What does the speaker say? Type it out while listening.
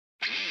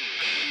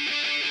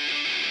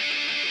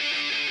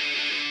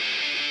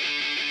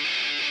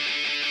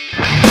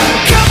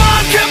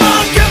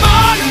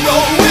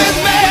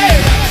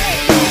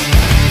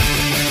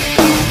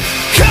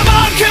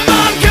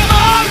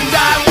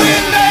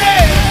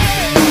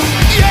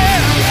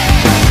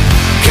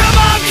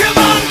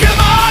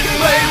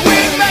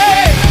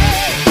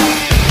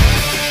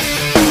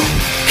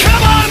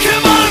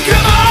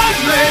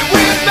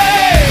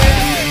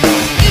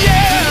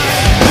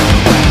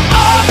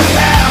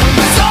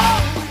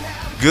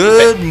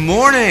Good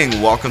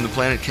morning. Welcome to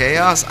Planet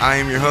Chaos. I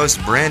am your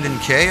host, Brandon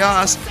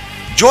Chaos.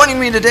 Joining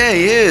me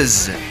today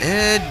is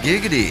Ed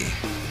Giggity.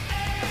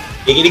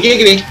 Giggity,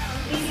 giggity.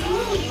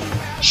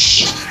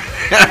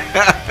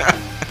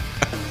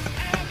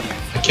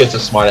 The kid's a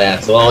smart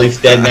ass. Well, he's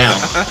dead now.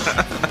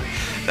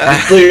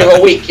 You blew your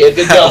whole week, kid.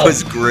 Good job. That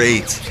was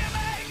great.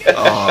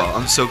 Oh,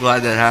 I'm so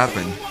glad that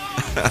happened.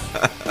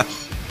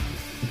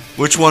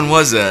 Which one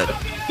was that?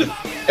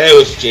 It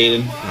was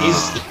Jaden.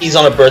 He's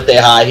on a birthday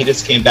high. He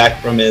just came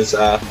back from his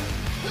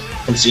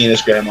from seeing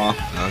his grandma.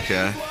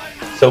 Okay.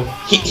 So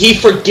he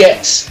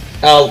forgets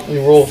how we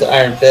rule with the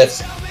Iron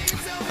Fist.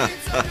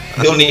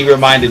 He'll need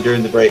reminded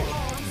during the break.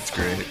 That's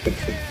great.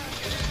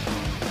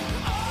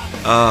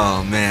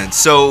 Oh man.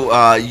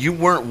 So you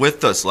weren't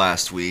with us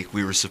last week.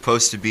 We were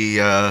supposed to be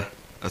a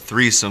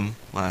threesome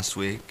last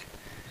week.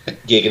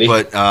 Giggity.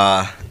 But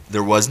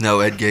there was no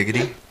Ed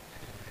Giggity.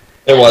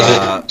 There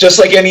wasn't. Just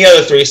like any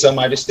other threesome,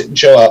 I just didn't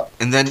show up.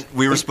 And then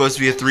we were supposed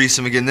to be a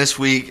threesome again this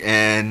week,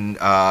 and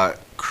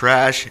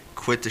Crash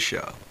quit the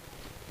show,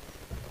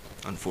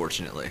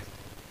 unfortunately.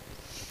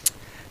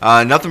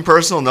 Nothing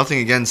personal, nothing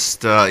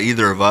against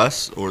either of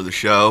us or the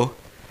show.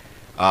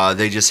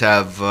 They just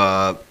have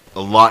a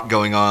lot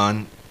going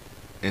on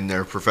in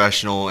their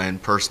professional and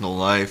personal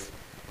life.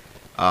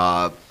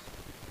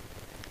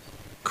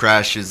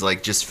 Crash is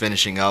like just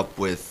finishing up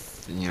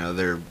with,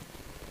 their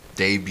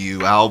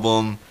debut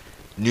album.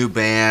 New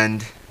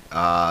band,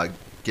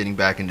 getting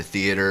back into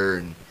theater,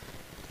 and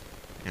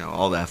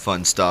all that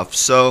fun stuff.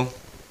 So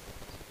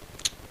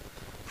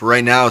for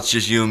right now, it's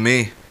just you and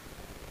me.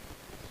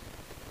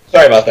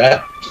 Sorry about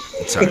that.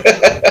 It's all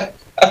right.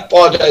 I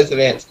apologize in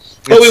advance,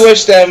 but we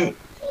wish them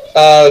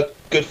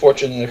good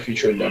fortune in their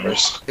future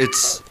endeavors.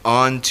 It's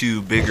on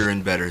to bigger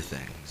and better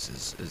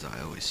things, as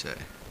I always say.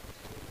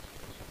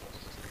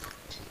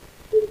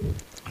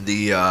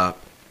 The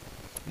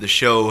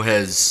show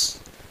has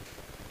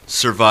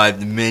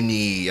survived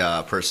many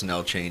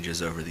personnel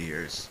changes over the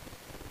years.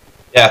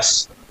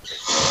 Yes.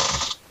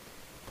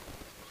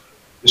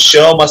 The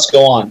show must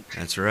go on.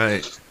 That's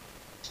right.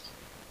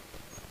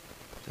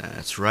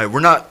 That's right. We're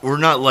not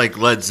like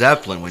Led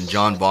Zeppelin. When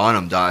John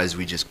Bonham dies,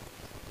 we just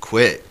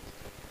quit.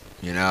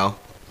 We're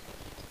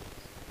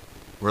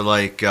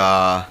like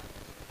I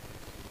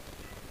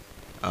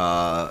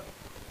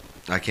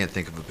can't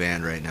think of a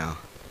band right now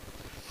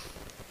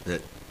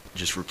that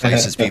just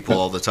replaces people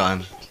all the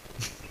time.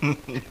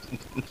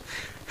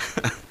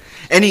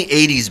 Any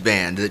 80s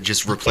band that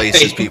just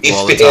replaces people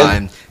all the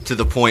time to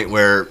the point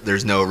where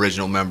there's no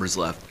original members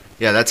left.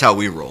 Yeah, that's how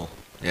we roll.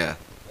 Yeah.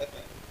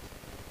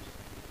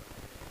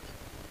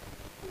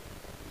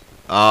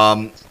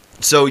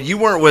 So you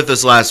weren't with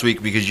us last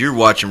week because you're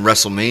watching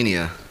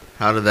WrestleMania.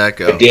 How did that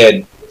go? I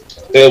did.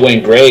 It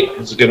went great. It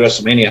was a good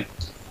WrestleMania.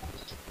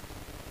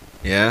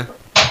 Yeah?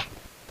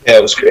 Yeah,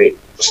 it was great.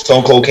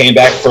 Stone Cold came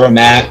back for a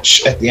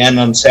match at the end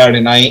on Saturday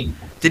night.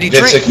 Did he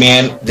Vince drink?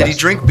 McMahon. Did he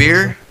drink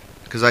beer?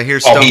 Because I hear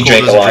Stone Cold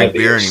drank doesn't drink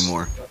beer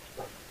anymore.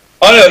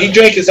 Oh no, he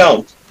drank his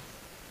own.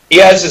 He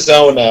has his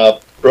own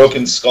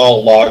Broken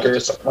Skull lager or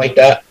something like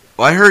that.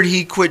 Well, I heard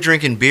he quit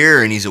drinking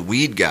beer and he's a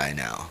weed guy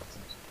now.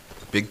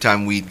 Big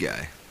time weed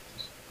guy.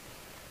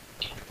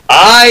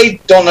 I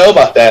don't know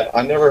about that.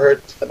 I never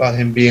heard about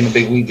him being a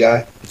big weed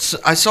guy.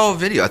 I saw a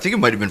video. I think it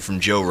might have been from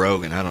Joe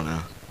Rogan. I don't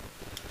know.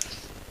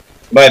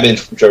 Might have been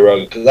from Joe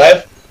Rogan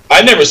because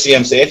I never see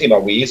him say anything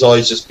about weed. He's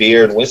always just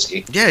beer and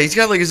whiskey. Yeah, he's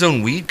got like his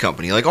own weed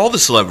company. Like all the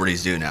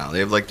celebrities do now. They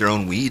have like their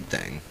own weed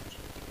thing.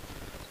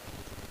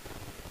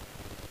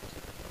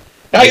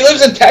 Now he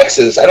lives in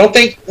Texas. I don't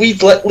think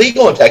weed's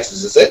legal in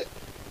Texas, is it?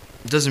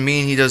 Doesn't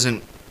mean he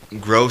doesn't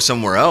grow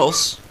somewhere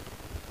else.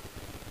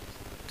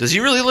 Does he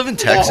really live in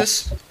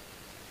Texas?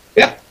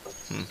 Yeah.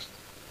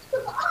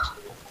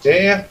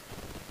 Yeah.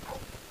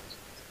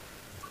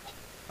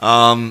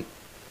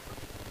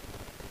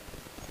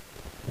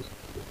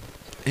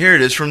 Here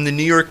it is from the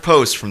New York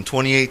Post from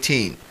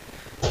 2018.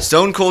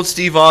 Stone Cold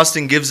Steve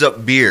Austin gives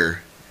up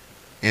beer,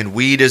 and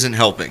weed isn't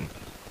helping.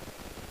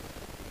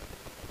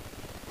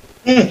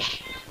 That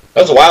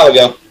was a while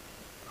ago.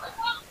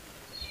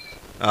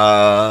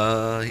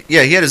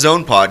 Yeah, he had his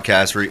own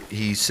podcast where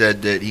he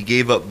said that he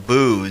gave up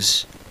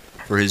booze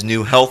for his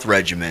new health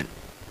regimen.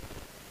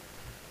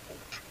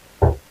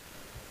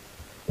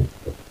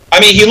 I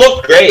mean, he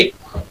looked great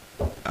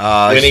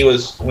when he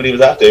was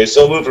out there. He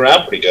still moved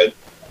around pretty good.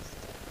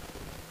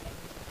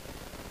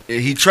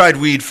 He tried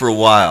weed for a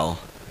while,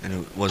 and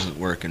it wasn't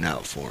working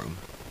out for him.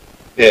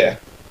 Yeah.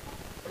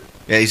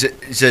 Yeah, he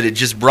said it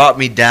just brought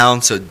me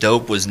down, so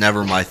dope was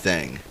never my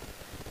thing.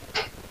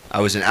 I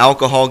was an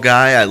alcohol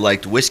guy. I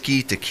liked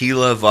whiskey,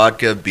 tequila,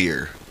 vodka,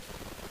 beer.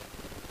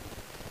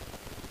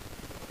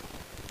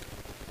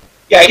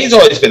 Yeah, he's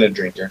always been a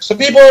drinker. Some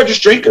people are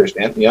just drinkers,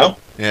 man,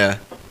 Yeah.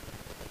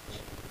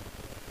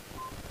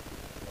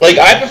 Like,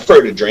 I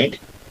prefer to drink.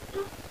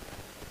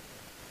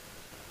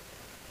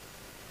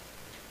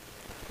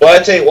 Well,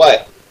 I tell you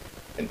what,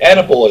 an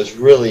edible is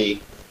really a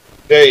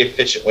very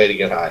efficient way to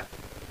get high.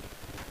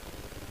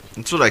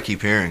 That's what I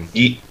keep hearing.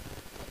 You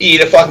You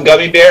eat a fucking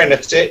gummy bear, and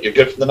that's it. You're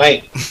good for the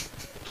night.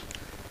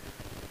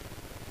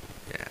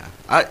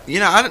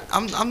 Yeah,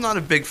 I'm not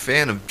a big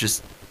fan of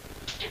just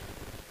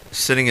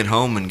sitting at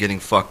home and getting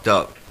fucked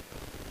up.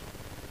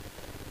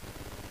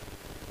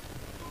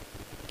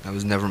 That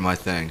was never my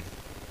thing.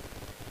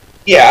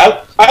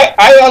 Yeah,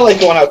 I like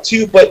going out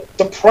too, but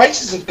the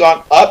prices have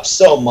gone up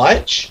so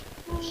much,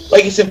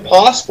 like it's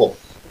impossible.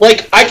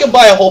 Like I can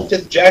buy a whole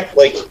fifth Jack for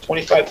like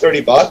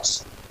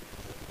 $25-$30,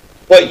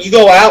 but you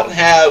go out and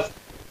have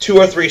 2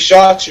 or 3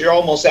 shots, you're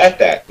almost at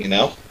that, you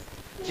know?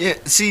 Yeah,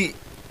 see,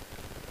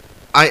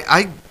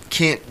 I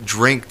can't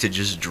drink to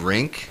just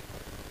drink.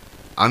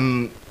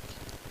 I'm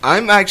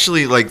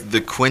actually like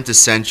the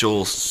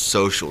quintessential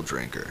social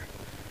drinker.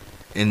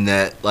 In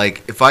that,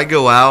 like, if I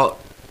go out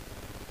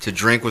to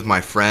drink with my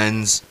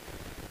friends,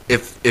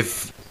 if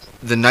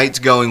the night's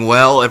going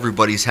well,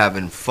 everybody's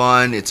having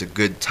fun, it's a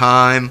good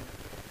time,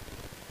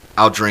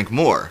 I'll drink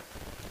more.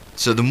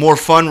 So the more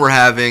fun we're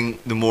having,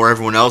 the more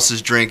everyone else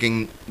is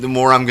drinking, the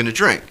more I'm going to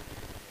drink.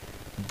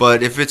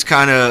 But if it's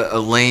kind of a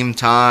lame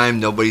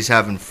time, nobody's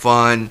having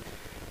fun,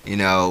 you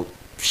know,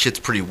 shit's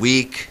pretty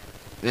weak,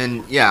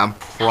 then yeah, I'm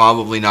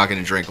probably not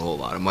going to drink a whole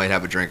lot. I might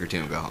have a drink or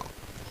two and go home.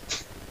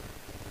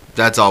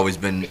 That's always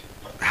been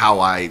how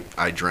I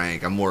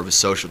drank. I'm more of a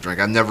social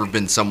drinker. I've never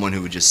been someone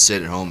who would just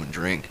sit at home and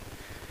drink.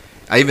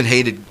 I even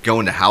hated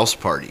going to house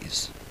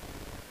parties.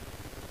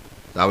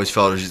 I always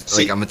felt it was just,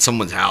 like I'm at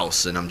someone's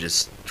house and I'm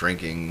just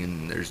drinking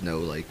and there's no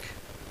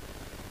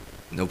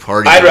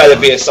party. I'd rather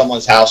be at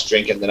someone's house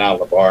drinking than out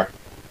of a bar.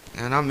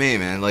 And not me,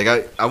 man.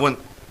 Like I went,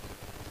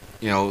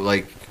 you know,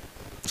 like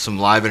some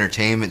live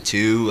entertainment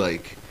too,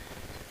 like,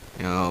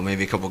 you know,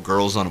 maybe a couple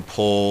girls on a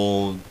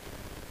pole,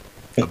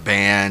 a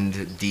band,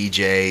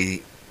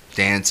 DJ,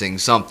 dancing,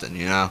 something,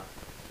 you know?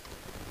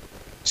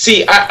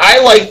 See, I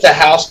like the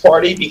house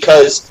party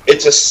because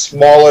it's a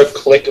smaller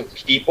clique of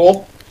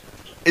people.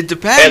 It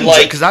depends, and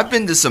like, because I've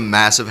been to some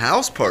massive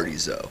house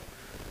parties, though.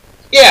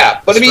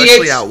 Yeah, but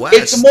especially I out mean, west.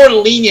 it's a more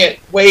lenient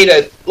way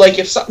to, like,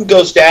 if something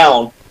goes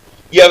down,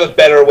 you have a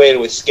better way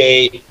to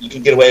escape. You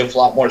can get away with a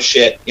lot more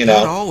shit, you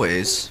know? Not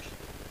always.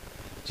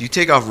 You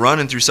take off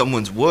running through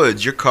someone's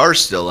woods, your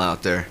car's still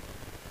out there.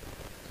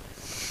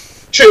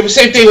 True,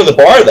 same thing with a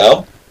bar,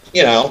 though.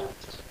 You know,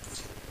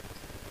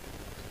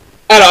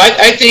 I don't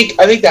know.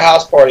 I think the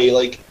house party,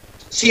 like,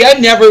 see, I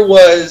never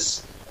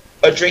was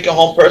a drink at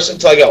home person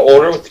until I got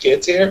older with the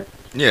kids here.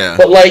 Yeah.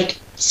 But like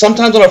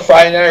sometimes on a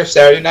Friday night or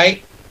Saturday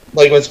night,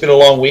 like when it's been a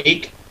long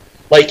week,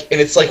 like,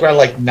 and it's like around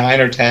like 9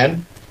 or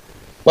 10,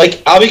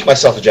 like I'll make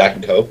myself a Jack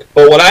and Coke.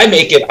 But when I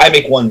make it, I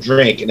make one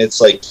drink, and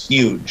it's like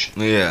huge.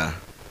 Yeah.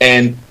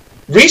 And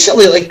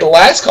recently, like the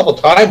last couple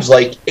times,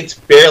 like it's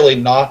barely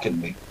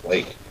knocking me.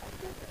 Like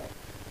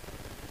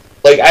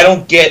I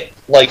don't get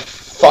like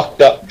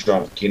fucked up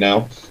drunk, you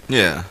know?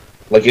 Yeah.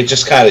 Like it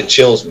just kind of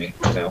chills me,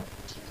 you know?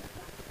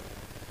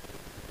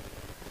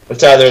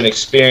 It's either an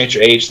experience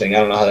or age thing. I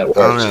don't know how that works.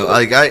 I don't know.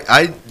 Like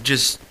I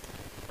just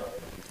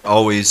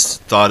always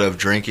thought of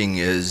drinking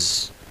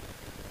as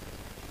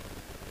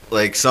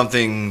like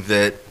something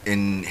that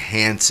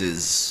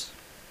enhances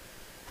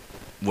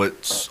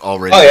what's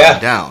already going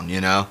down,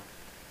 you know?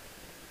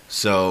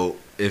 So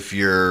if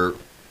you're,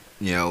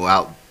 you know,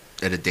 out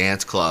at a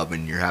dance club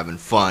and you're having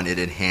fun, it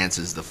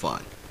enhances the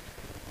fun.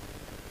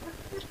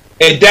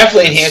 It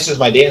definitely enhances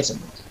my dancing.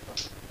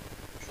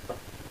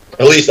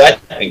 At least I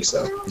think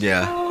so.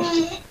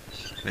 Yeah.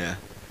 Yeah.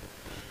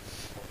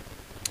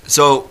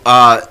 So,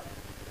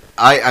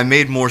 I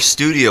made more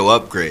studio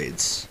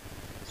upgrades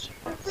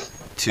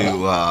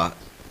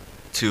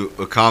to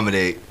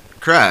accommodate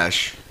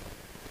Crash.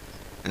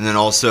 And then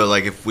also,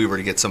 like, if we were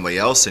to get somebody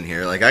else in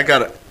here, like, I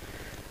got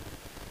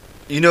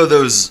you know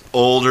those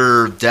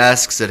older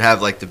desks that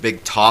have, like, the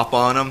big top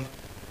on them?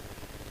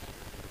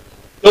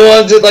 The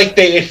ones that, like,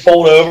 they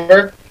fold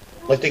over?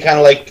 Like, they kind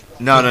of, like...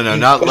 No,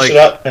 not like...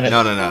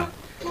 No.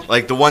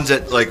 Like, the ones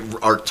that, like,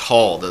 are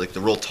tall. They're, like, the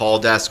real tall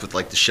desks with,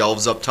 like, the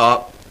shelves up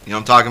top. You know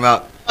what I'm talking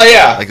about? Oh,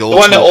 yeah. Like the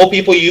one that old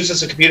people use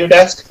as a computer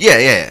desk?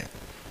 Yeah.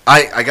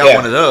 I got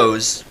one of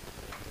those.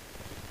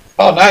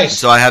 Oh, nice.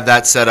 So I have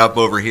that set up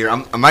over here.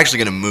 I'm actually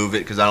going to move it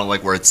because I don't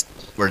like where it's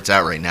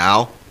at right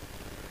now.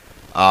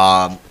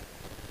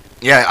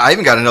 Yeah, I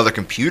even got another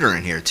computer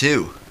in here,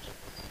 too.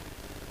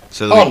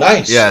 So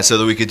nice. Yeah, so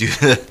that we could do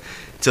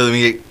so that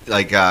we get,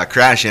 like,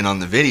 Crash in on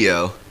the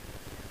video.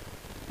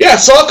 Yeah, I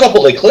saw a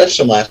couple of clips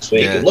from last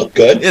week. Yeah. It looked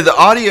good. Yeah, the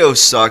audio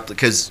sucked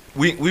because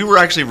we were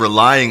actually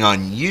relying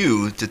on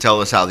you to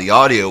tell us how the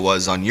audio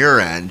was on your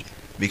end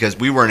because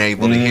we weren't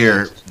able to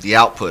hear the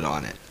output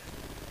on it.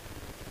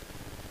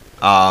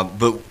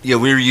 But yeah,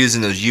 we were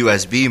using those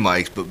USB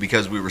mics, but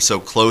because we were so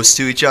close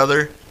to each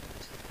other,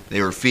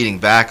 they were feeding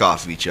back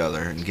off of each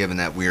other and giving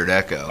that weird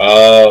echo.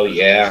 Oh,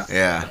 yeah.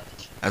 Yeah.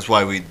 That's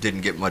why we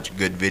didn't get much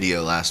good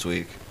video last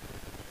week.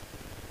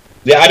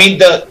 Yeah, I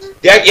mean,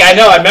 I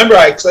know. I remember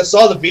because I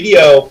saw the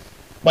video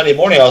Monday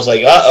morning. I was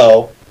like,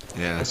 uh-oh.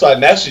 Yeah. So I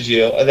messaged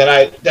you, and then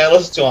I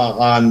listened to it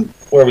on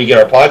where we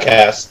get our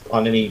podcast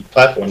on any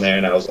platform there,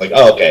 and I was like,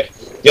 oh, okay.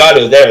 The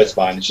audio there is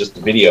fine. It's just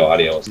the video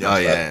audio. Oh,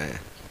 yeah.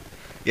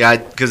 Yeah,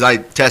 because I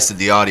tested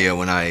the audio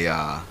when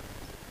I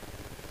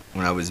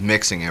was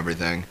mixing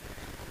everything.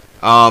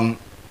 Um,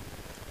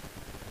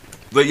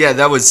 but yeah,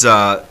 that was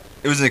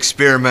it was an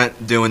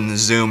experiment doing the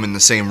Zoom in the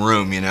same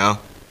room. You know,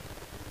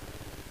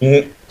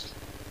 Mhm.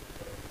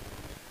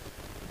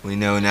 we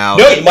know now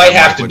No, that you might that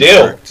have mic to wouldn't have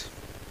do. worked.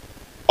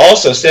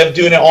 Also, instead of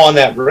doing it all in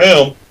that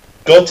room,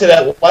 go to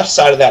that left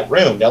side of that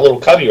room, that little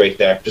cubby right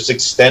there. Just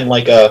extend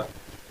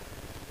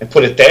and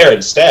put it there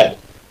instead.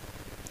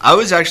 I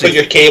was actually Put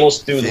your cables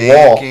through the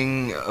wall.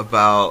 thinking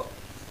about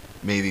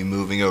maybe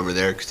moving over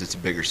there because it's a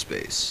bigger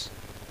space.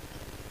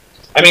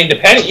 I mean,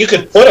 depending, you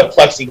could put a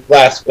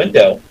plexiglass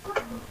window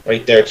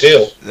right there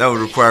too. That would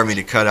require me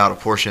to cut out a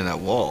portion of that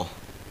wall.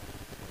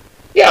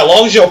 Yeah, as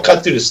long as you don't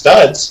cut through the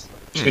studs,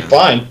 should be Yeah.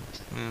 fine.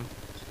 Yeah.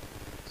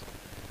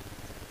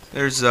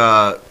 There's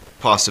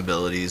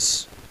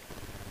possibilities.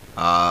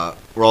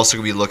 We're also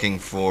gonna be looking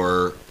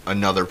for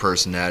another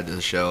person to add to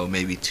the show,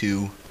 maybe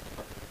two,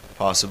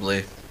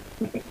 possibly.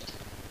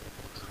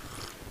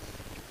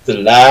 There's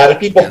a lot of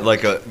people.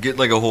 Get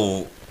like a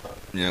whole,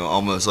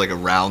 almost like a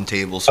round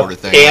table sort A of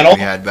thing like panel.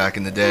 we had back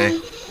in the day.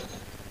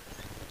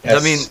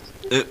 Yes. I mean,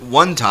 at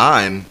one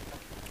time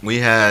we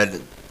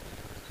had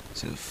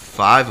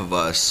 5 of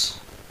us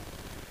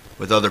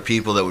with other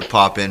people that would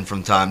pop in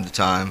from time to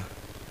time.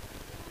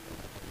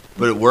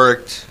 But it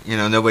worked,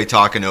 nobody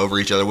talking over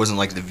each other. It wasn't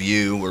like The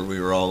View where we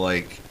were all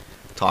like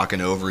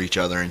talking over each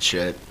other and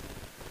shit.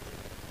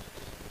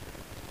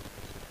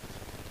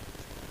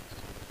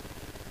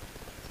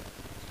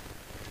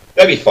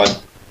 That'd be fun.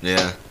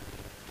 Yeah.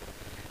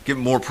 Get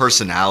more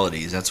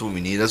personalities. That's what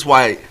we need. That's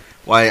why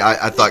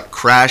I thought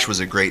Crash was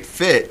a great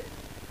fit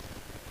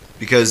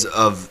because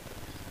of,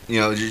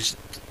 just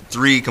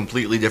 3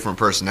 completely different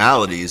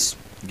personalities.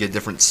 Get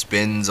different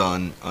spins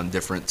on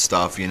different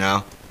stuff,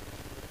 Yeah.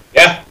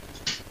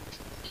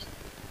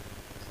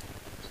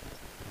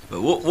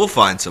 But we'll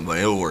find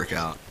somebody. It'll work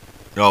out.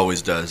 It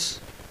always does.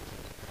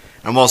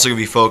 I'm also going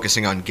to be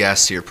focusing on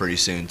guests here pretty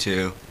soon,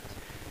 too.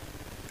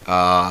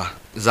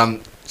 Because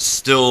I'm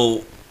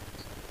still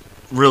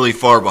really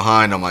far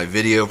behind on my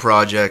video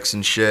projects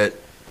and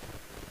shit.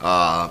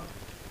 But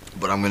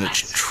I'm going to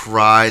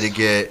try to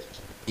get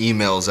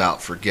emails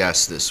out for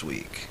guests this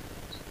week.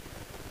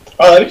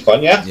 Oh, that'd be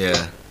fun, yeah.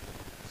 Yeah.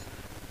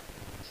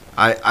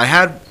 I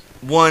had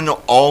one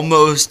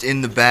almost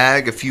in the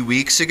bag a few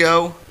weeks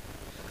ago.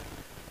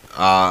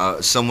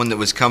 Someone that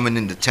was coming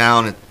into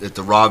town at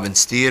the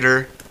Robbins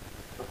Theater,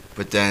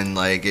 but then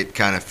it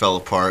kind of fell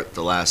apart at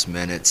the last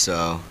minute.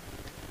 So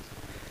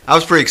I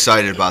was pretty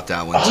excited about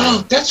that one too.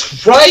 Oh,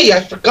 that's right.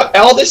 I forgot.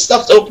 All this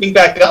stuff's opening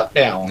back up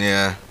now.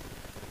 Yeah.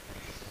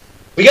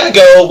 We gotta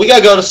go. We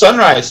gotta go to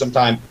Sunrise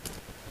sometime.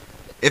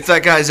 If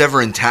that guy's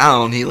ever in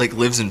town, he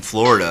lives in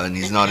Florida and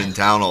he's not in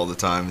town all the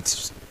time.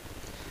 It's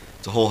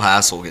a whole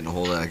hassle getting a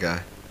hold of that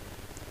guy.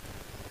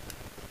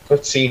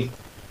 Let's see.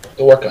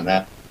 We'll work on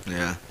that.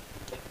 Yeah.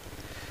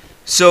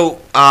 So,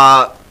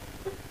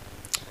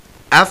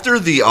 after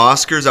the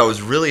Oscars, I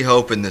was really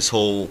hoping this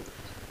whole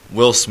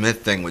Will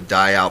Smith thing would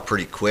die out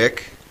pretty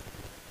quick.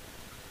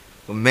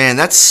 But man,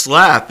 that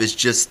slap is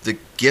just the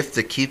gift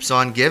that keeps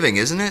on giving,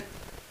 isn't it?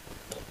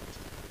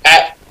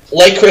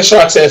 Like Chris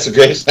Rock said, it's the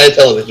greatest night of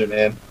television,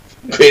 man.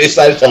 Greatest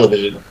night of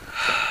television.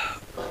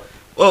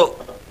 Well,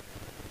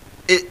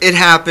 it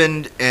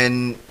happened,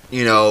 and,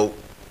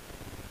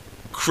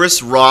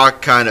 Chris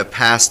Rock kind of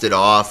passed it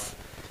off.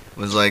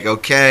 Was like,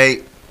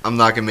 okay, I'm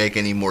not going to make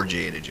any more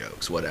Jada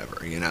jokes,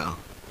 whatever,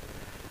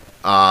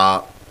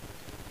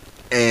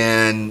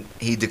 And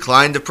he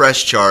declined to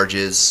press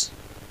charges.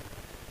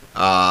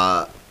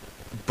 But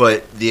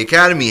the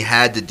Academy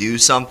had to do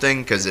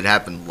something because it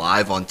happened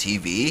live on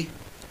TV.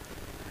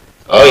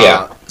 Oh,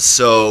 yeah.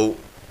 So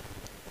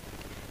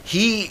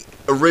he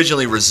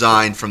originally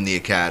resigned from the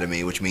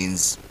Academy, which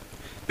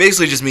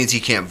basically just means he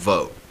can't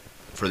vote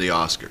for the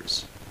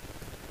Oscars.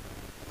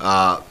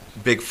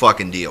 Big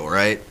fucking deal,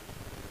 right?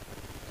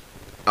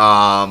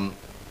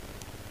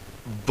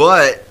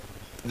 But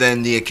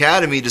then the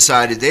Academy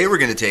decided they were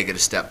going to take it a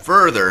step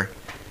further,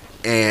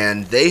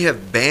 and they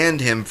have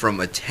banned him from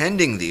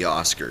attending the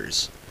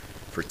Oscars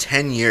for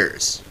 10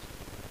 years.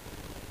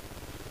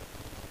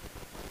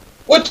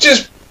 Which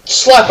is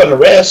slap on the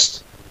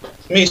wrist.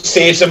 I mean,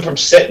 saves him from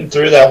sitting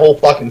through that whole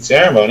fucking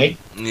ceremony.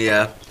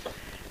 Yeah.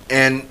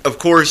 And, of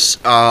course,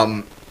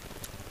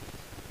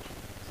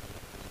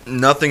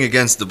 nothing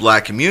against the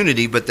black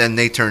community, but then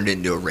they turned it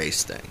into a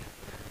race thing.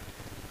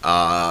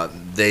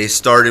 They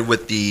started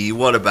with the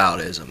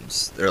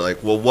whataboutisms. They're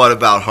like, well, what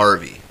about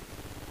Harvey?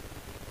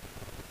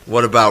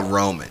 What about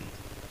Roman?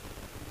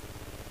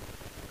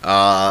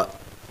 All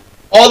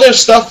their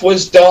stuff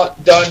was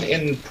done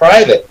in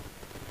private,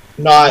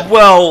 not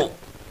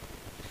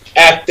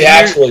at the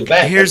actual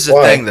event. Here's the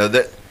thing, though.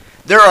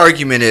 Their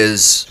argument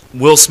is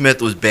Will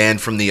Smith was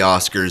banned from the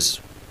Oscars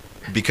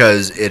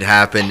because it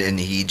happened and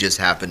he just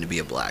happened to be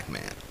a black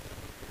man.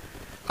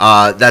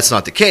 That's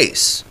not the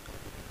case.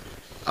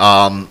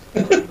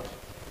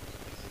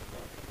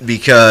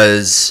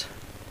 Because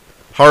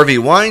Harvey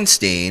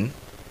Weinstein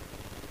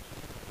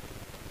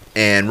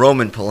and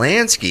Roman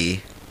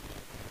Polanski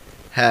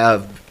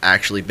have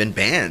actually been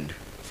banned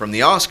from the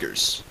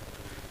Oscars.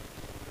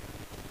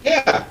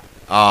 Yeah.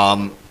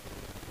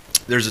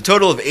 There's a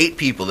total of 8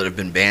 people that have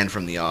been banned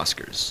from the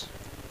Oscars.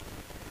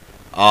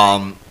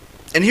 And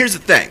here's the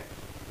thing.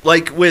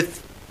 Like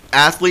with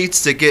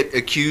athletes that get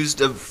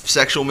accused of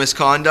sexual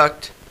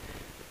misconduct,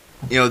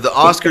 the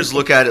Oscars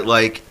look at it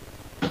like,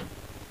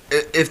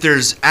 if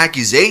there's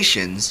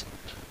accusations,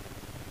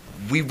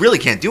 we really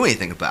can't do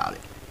anything about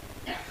it.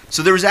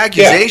 So there was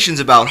accusations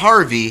about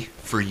Harvey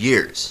for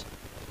years.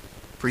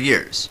 For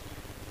years.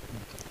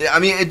 I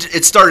mean,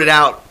 it started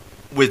out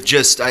with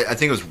just, I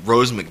think it was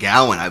Rose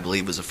McGowan, I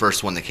believe, was the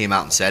first one that came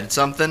out and said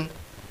something.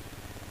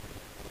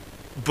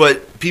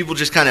 But people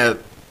just kind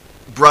of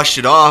brushed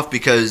it off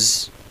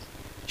because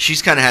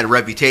she's kind of had a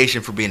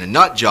reputation for being a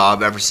nut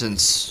job ever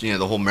since, the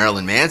whole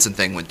Marilyn Manson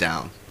thing went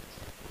down.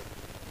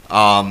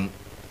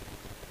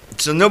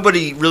 So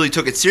nobody really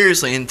took it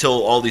seriously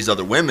until all these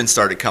other women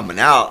started coming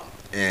out,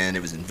 and it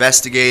was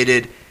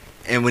investigated.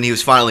 And when he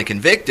was finally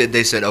convicted,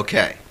 they said,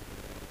 okay,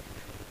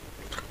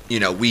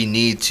 we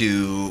need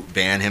to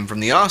ban him from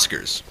the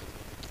Oscars.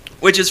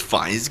 Which is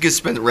fine. He's going to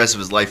spend the rest of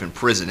his life in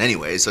prison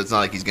anyway, so it's not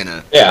like he's going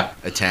to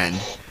attend.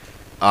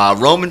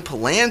 Roman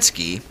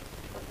Polanski,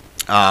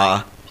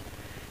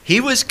 he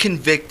was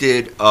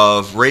convicted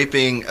of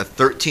raping a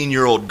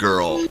 13-year-old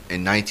girl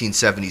in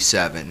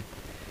 1977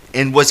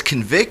 and was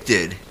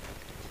convicted,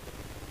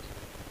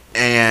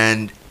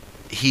 and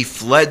he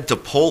fled to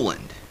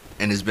Poland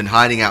and has been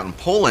hiding out in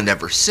Poland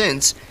ever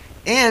since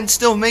and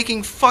still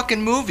making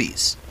fucking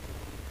movies.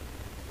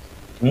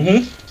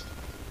 Mm-hmm.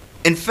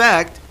 In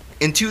fact,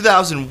 in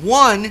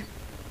 2001,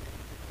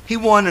 he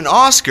won an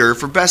Oscar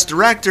for Best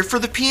Director for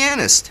The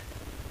Pianist.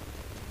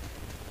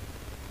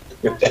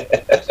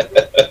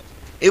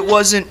 It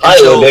wasn't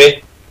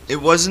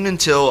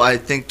until I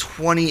think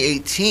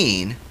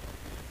 2018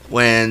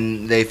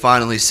 when they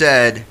finally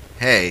said,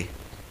 "Hey,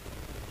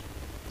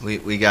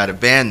 we got to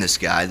ban this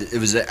guy." It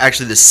was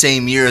actually the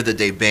same year that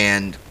they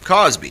banned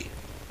Cosby.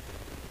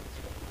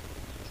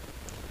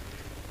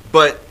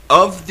 But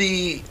of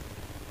the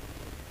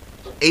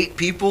 8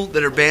 people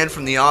that are banned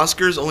from the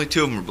Oscars, only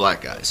 2 of them are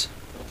black guys.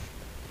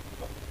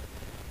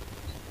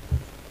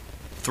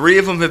 3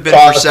 of them have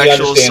been for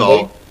sexual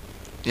assault.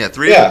 Yeah,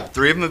 three of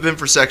them have been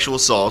for sexual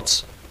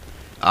assaults.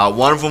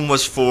 One of them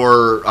was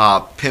for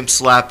pimp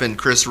slapping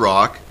Chris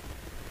Rock.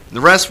 The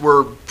rest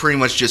were pretty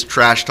much just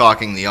trash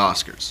talking the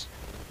Oscars.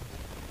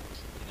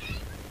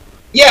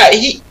 Yeah,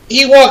 he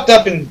walked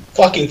up and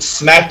fucking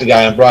smacked the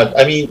guy on broad.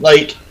 I mean,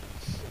 like,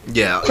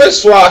 yeah,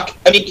 Chris Rock.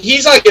 I mean,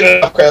 he's not getting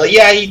enough credit. Like,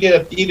 yeah, he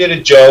did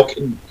a joke,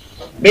 and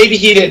maybe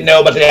he didn't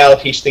know about the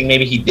alopecia thing.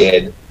 Maybe he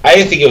did. I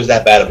didn't think it was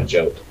that bad of a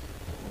joke.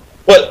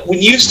 But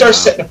when you start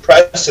setting a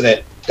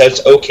precedent that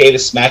it's okay to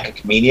smack a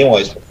comedian while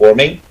he's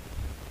performing,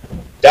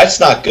 that's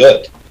not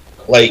good.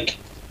 Like,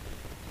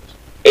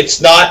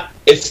 it's not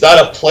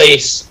a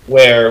place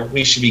where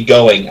we should be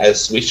going.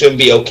 As we shouldn't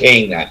be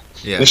okaying that.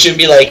 Yeah. We shouldn't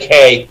be like,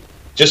 hey,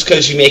 just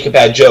because you make a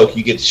bad joke,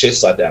 you get the shit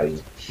slapped out of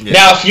you. Yeah.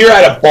 Now, if you're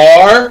at a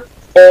bar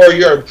or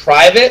you're in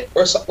private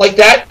or something like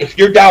that, if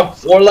you're down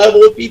floor level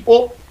with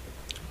people,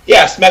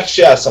 yeah, smack the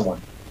shit out of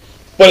someone.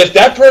 But if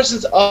that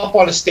person's up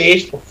on a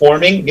stage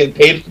performing, getting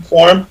paid to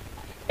perform,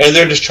 and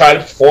they're just trying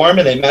to perform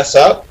and they mess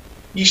up,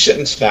 you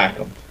shouldn't smack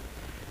them.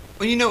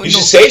 Well, you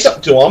should say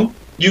something to them.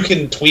 You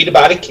can tweet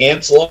about it,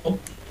 cancel them,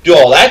 do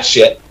all that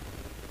shit.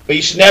 But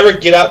you should never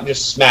get up and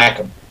just smack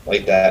them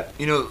like that.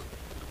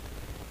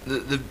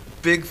 The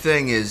big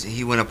thing is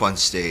he went up on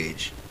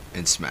stage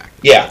and smacked.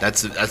 Yeah,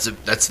 that's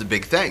the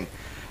big thing.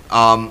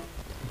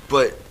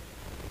 But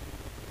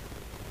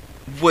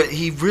what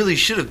he really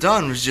should have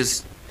done was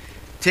just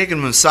taken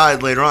him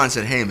aside later on and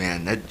said, "Hey,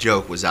 man, that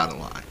joke was out of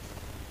line.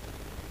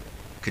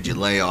 Could you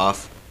lay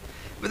off?"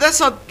 But that's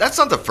not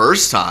the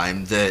first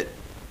time that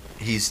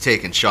he's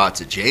taken shots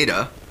at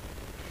Jada.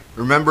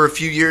 Remember a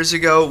few years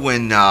ago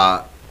when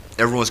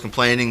everyone was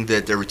complaining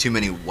that there were too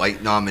many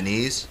white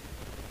nominees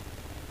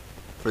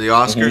for the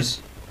Oscars?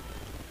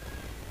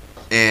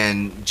 Mm-hmm.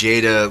 And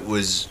Jada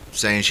was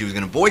saying she was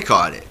going to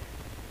boycott it.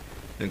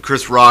 And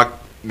Chris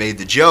Rock made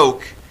the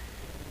joke,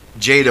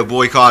 Jada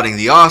boycotting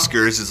the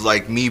Oscars is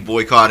like me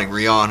boycotting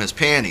Rihanna's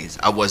panties.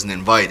 I wasn't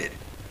invited.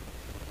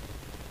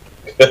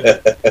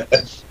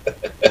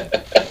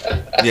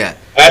 Yeah.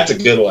 That's a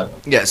good one.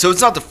 Yeah, so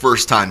it's not the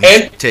first time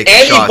he's taken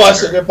shots. And he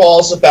busted her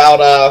balls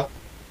about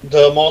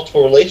the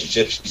multiple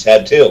relationships she's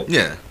had, too.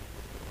 Yeah.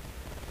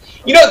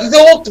 The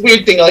whole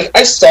weird thing, like,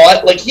 I saw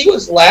it, like, he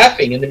was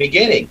laughing in the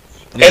beginning.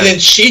 Yeah. And then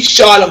she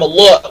shot him a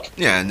look.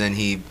 Yeah, and then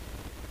he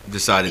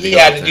decided he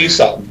had to do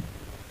something.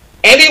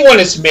 Anyone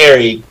that's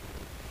married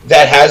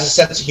that has a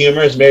sense of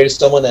humor is married to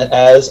someone that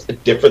has a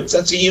different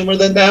sense of humor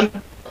than them.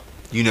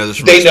 You know this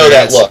from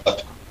experience. Know that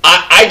look.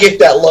 I get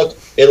that look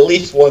at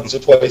least once or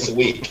twice a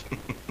week.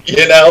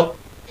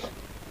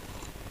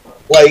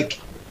 Like,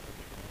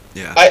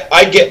 yeah.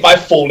 I get my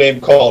full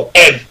name called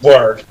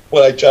Edward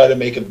when I try to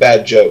make a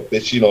bad joke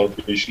that you don't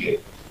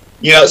appreciate.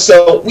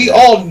 So we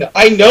all,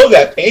 I know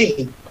that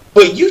pain.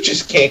 But you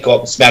just can't go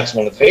up and smack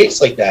someone in the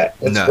face like that.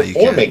 That's No,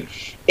 performing.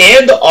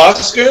 And the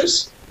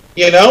Oscars,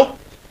 you know?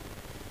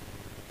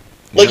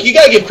 Like, you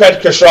gotta give credit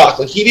to Chris Rock.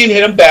 Like, he didn't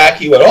hit him back.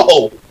 He went,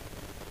 oh,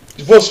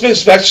 Will Smith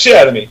smacked the shit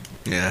out of me.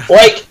 Yeah.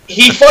 Like,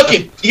 he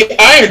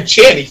Iron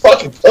Chin, he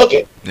fucking took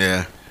it.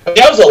 Yeah. I mean,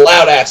 that was a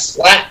loud-ass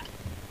slap.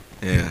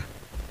 Yeah.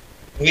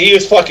 He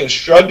just fucking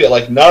shrugged it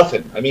like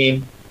nothing. I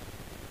mean,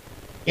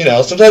 you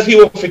know, sometimes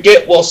people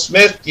forget Will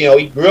Smith, you know,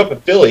 he grew up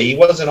in Philly. He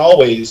wasn't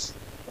always,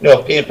 you know,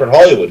 a pampered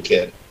Hollywood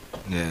kid.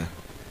 Yeah.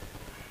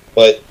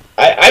 But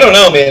I don't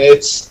know, man.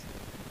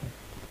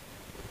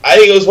 I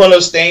think it was one of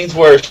those things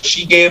where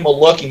she gave him a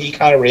look and he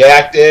kind of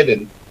reacted,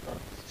 and,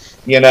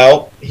 you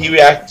know, he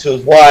reacted to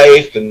his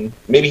wife, and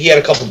maybe he had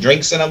a couple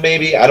drinks in him,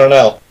 maybe. I don't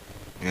know.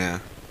 Yeah.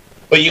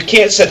 But you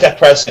can't set that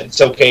precedent.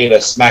 It's okay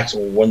to smack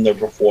someone when they're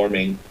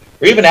performing,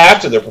 or even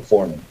after they're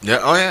performing. Yeah.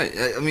 Oh,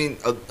 yeah. I mean,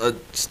 a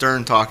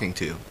stern talking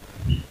to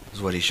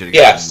is what he should have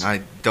Yes.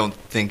 gotten. I don't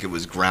think it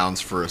was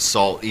grounds for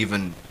assault,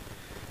 even,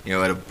 you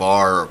know, at a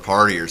bar or a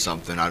party or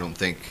something. I don't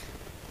think.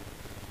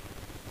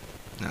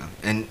 No.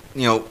 And,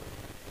 you know,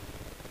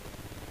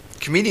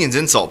 comedians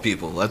insult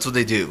people. That's what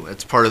they do.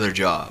 That's part of their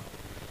job.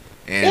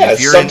 And Yeah,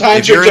 if you're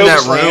in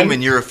that room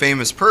and you're a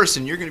famous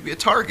person, you're going to be a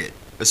target,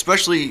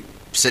 especially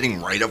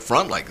sitting right up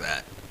front like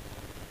that.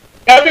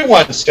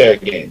 Everyone's fair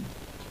game.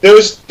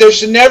 There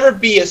should never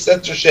be a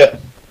censorship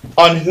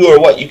on who or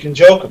what you can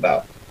joke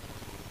about.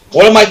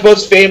 One of my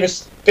most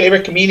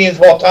favorite comedians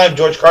of all time,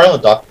 George Carlin,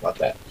 talked about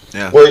that.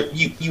 Yeah. Where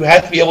you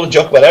have to be able to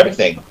joke about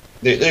everything.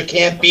 There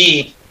can't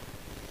be,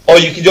 oh,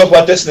 you can joke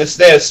about this and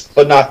this,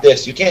 but not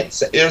this. You can't.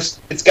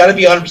 It's got to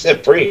be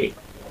 100% free.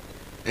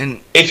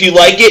 And if you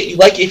like it, you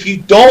like it. If you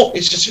don't,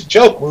 it's just a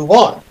joke. Move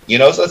on. You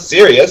know, it's not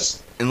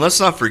serious. And let's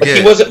not forget, like,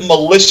 he wasn't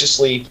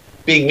maliciously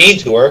being mean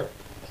to her.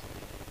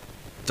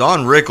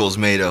 Don Rickles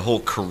made a whole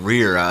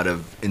career out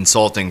of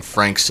insulting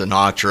Frank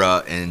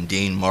Sinatra and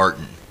Dean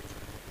Martin.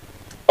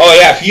 Oh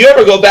yeah, if you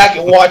ever go back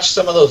and watch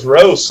some of those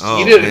roasts,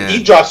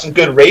 he dropped some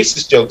good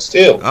racist jokes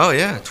too. Oh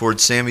yeah,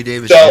 towards Sammy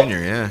Davis Jr.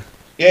 Yeah.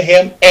 Yeah,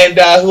 him and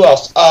who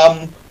else?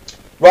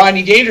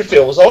 Rodney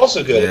Dangerfield was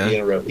also good at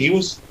being a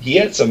roast. He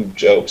had some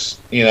jokes,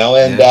 you know,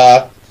 and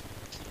a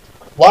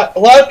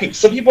lot of people.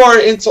 Some people are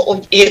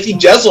insulting like Anthony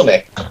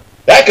Jeselnik.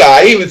 That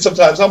guy, even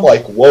sometimes I'm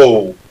like,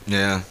 whoa.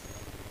 Yeah.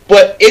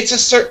 But it's a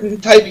certain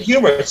type of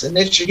humor. It's a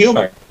niche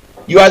humor.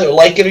 You either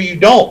like it or you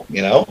don't,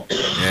 you know?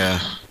 Yeah.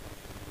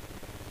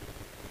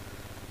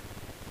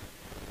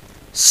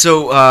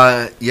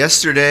 So,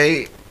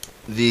 yesterday,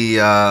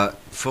 the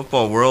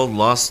football world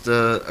lost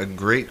a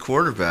great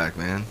quarterback,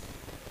 man.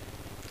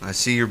 I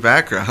see your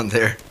background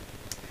there.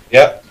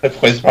 Yep, that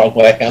points the wrong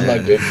way. I'm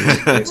not good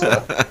for these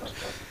stuff.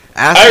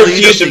 I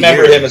refuse to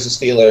remember him as a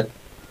Steeler.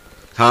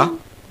 Huh?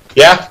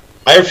 Yeah,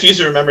 I refuse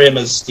to remember him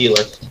as a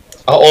Steeler.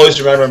 I'll always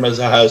remember him as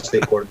an Ohio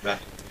State quarterback.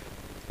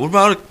 What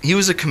about he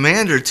was a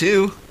Commander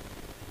too?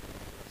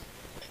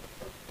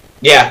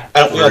 Yeah,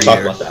 we don't talk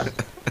about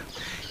that.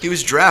 He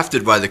was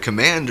drafted by the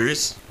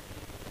Commanders.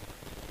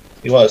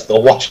 He was the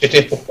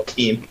Washington football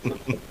team.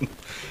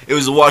 It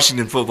was the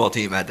Washington football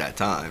team at that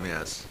time.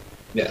 Yes.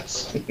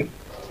 Yes.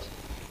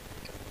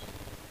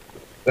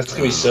 That's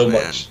gonna be so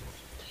much.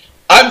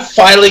 I'm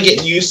finally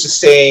getting used to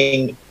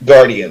saying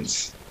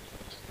Guardians.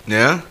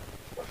 Yeah.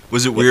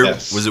 Was it weird?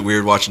 Yes. Was it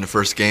weird watching the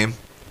first game?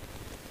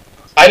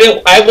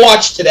 I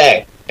watched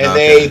today, and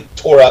they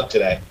tore up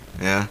today.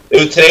 Yeah.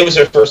 Today was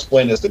their first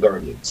win as the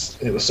Guardians.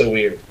 It was so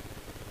weird.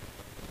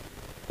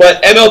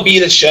 But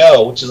MLB The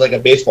Show, which is like a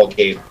baseball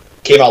game,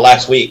 came out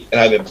last week, and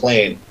I've been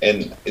playing,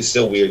 and it's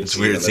still weird. It's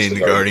weird seeing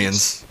the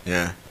Guardians.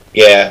 Yeah.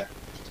 Yeah.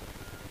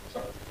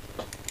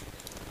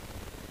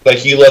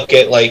 Like, you look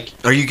at, like...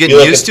 Are you getting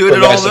used to it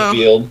at all, though?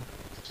 Field.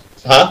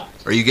 Huh?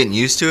 Are you getting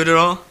used to it at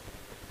all?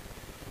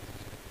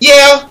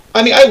 Yeah.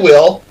 I mean, I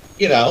will.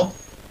 You know.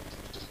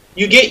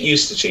 You get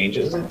used to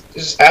changes. It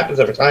just happens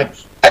every time.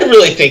 I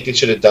really think they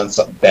should have done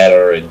something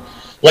better and,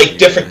 like,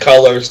 different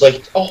colors.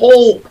 Like,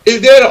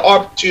 they had an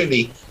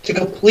opportunity to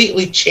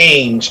completely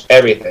change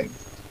everything.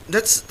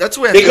 That's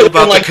what I feel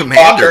about the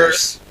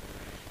Commanders.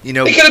 You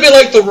know, they could have been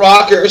like the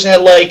Rockers,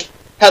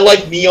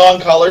 had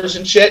neon colors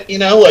and shit. You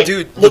know, like,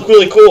 dude, look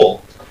really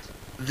cool.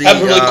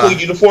 Have really cool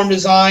uniform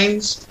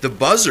designs. The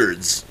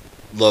Buzzards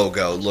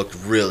logo looked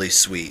really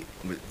sweet.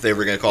 They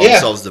were gonna call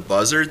themselves the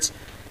Buzzards.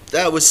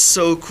 That was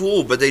so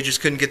cool, but they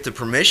just couldn't get the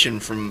permission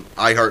from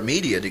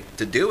iHeartMedia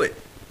to do it.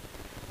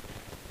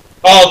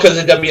 Oh, because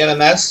of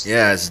WMMS?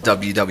 Yeah, it's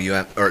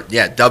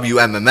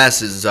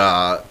WMMS's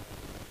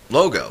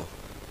logo.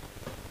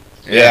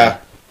 Yeah.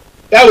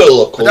 That would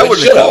look cool. But that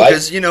would be cool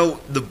because, you know,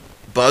 the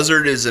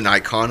Buzzard is an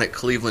iconic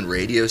Cleveland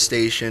radio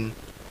station.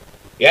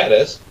 Yeah, it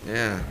is.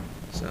 Yeah,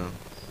 so.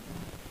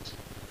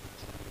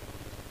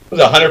 Was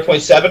it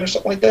 100.7 or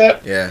something like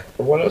that? Yeah.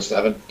 Or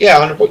 107? Yeah,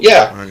 100.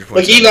 Yeah. 100.7.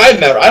 Like, even I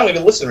remember. I don't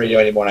even listen to radio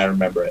anymore, and I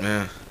remember it.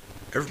 Yeah.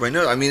 Everybody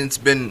knows. I mean, it's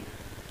been,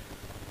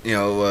 you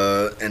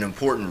know, an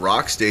important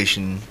rock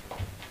station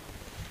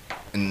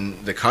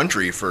in the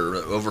country for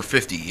over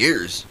 50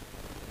 years.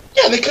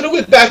 Yeah, they could have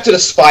went back to the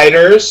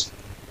Spiders.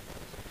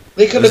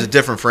 They It could was a have.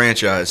 different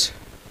franchise.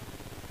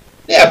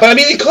 Yeah, but I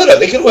mean, they could have.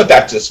 They could have went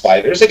back to the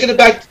spiders. They could have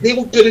back. They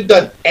could have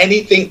done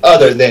anything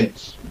other But than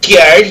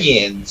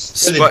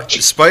Guardians. For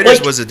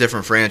Spiders was a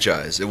different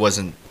franchise. It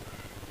wasn't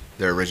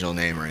their original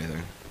name or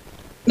anything.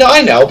 No,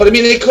 I know, but I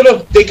mean, they could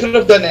have. They could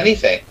have done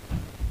anything.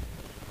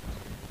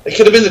 They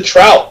could have been the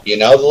Trout. You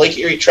know, the Lake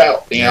Erie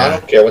Trout. You know, I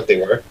don't care what they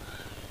were.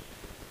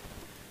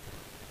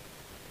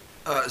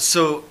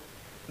 So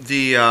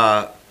the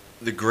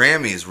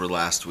Grammys were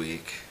last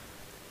week,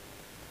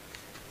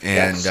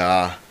 and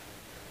Yes.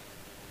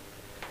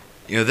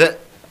 you know that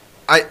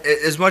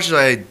as much as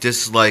I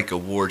dislike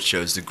award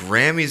shows, the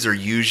Grammys are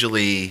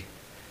usually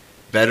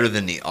better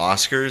than the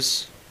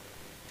Oscars.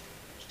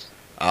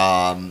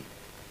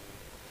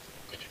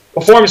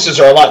 Performances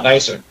are a lot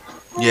nicer.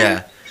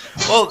 Yeah.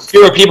 Well,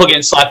 Fewer people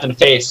getting slapped in the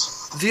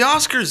face. the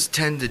Oscars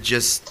tend to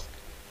just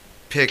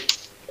pick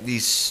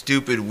these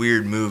stupid,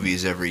 weird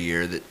movies every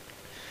year that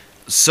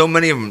so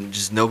many of them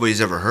just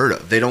nobody's ever heard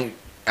of. They don't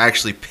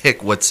actually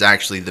pick what's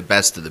actually the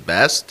best of the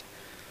best.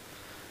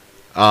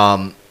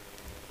 The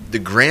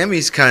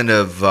Grammys kind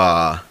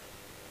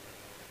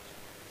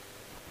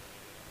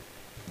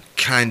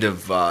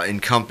of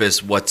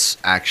encompass what's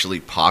actually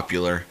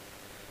popular.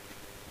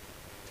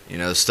 You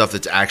know, stuff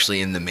that's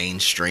actually in the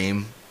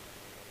mainstream.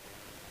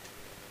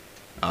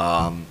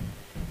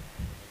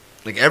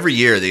 Like every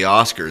year, the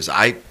Oscars,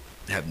 I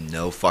have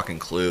no fucking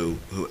clue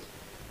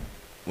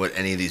what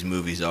any of these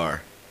movies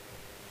are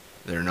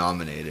that are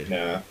nominated.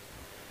 Yeah.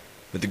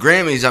 But the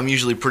Grammys, I'm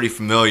usually pretty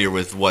familiar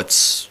with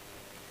what's,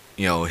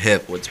 you know,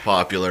 hip, what's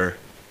popular.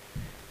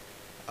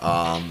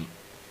 There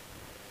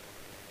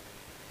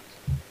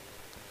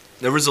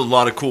was a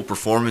lot of cool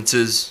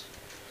performances.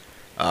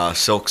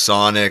 Silk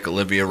Sonic,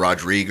 Olivia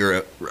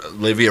Rodrigo,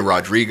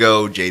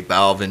 J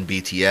Balvin,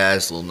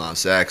 BTS, Lil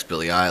Nas X,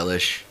 Billie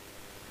Eilish,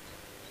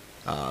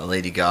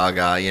 Lady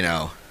Gaga, you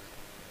know,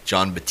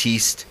 John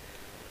Batiste.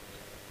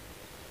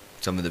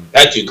 Some of the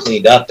That dude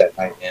cleaned up that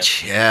night, man.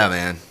 yeah,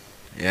 man,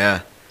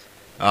 yeah.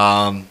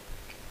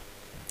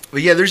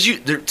 But yeah,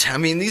 I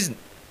mean, these,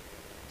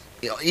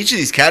 you know, each of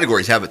these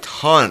categories have a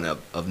ton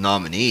of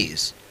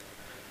nominees.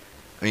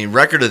 I mean,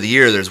 record of the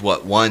year, there's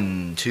what,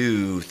 1,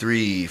 2,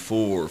 3,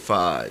 4,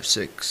 5,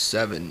 6,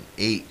 7,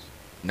 8,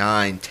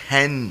 9,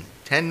 10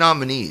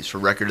 nominees for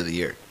record of the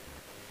year.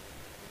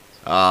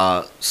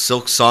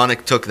 Silk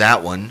Sonic took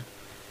that one.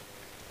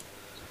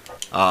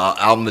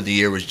 Album of the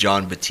year was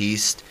John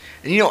Batiste.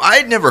 And, you know, I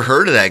had never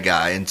heard of that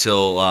guy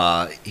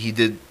until he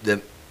did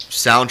the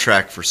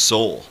soundtrack for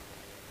Soul.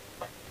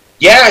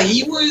 Yeah,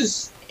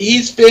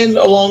 he's been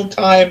a long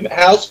time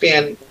house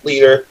band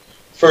leader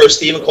for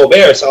Stephen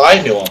Colbert, so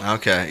I knew him.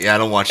 Okay, yeah, I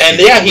don't watch. And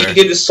Stephen yeah, Colbert. he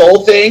did the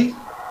soul thing,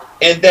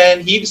 and then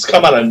he just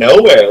come out of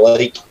nowhere.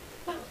 Like,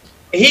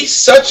 he's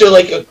such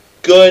a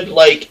good,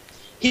 like,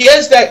 he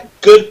has that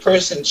good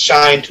person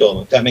shine to him,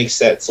 if that makes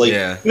sense. Like,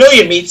 Yeah. you know,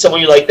 you meet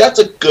someone, you're like, that's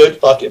a good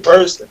fucking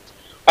person.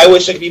 I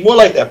wish I could be more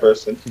like that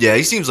person, Yeah,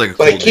 he seems like a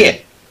but cool I can't.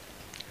 dude.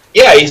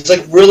 Yeah, he's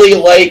like really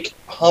like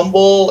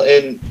humble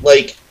and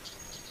like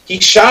he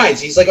shines.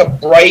 He's like a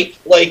bright,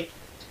 like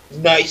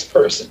nice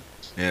person.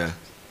 Yeah.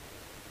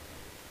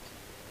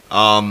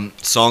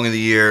 Song of the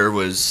year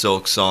was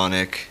Silk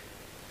Sonic.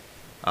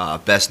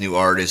 Best new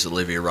artist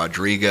Olivia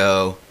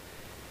Rodrigo.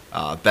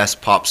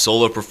 Best pop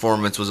solo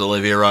performance was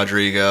Olivia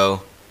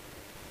Rodrigo.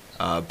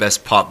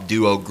 Best pop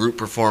duo group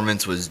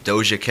performance was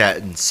Doja Cat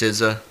and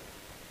SZA.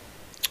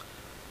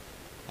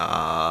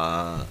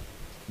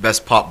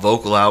 Best pop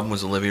vocal album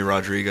was Olivia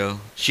Rodrigo.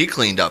 She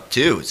cleaned up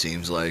too, it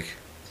seems like.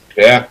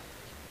 Yeah.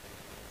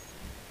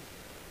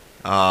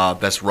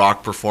 Best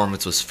rock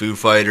performance was Foo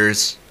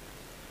Fighters.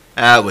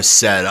 That was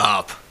set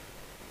up.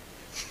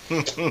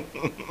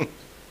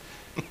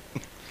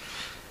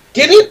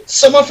 Didn't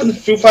someone from the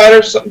Foo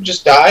Fighters or something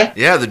just die?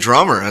 Yeah, the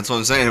drummer. That's what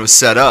I'm saying. It was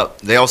set up.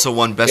 They also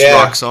won Best Yeah.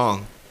 Rock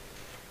Song.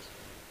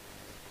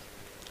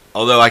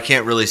 Although I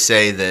can't really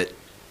say that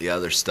the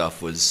other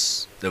stuff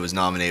that was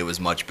nominated was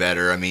much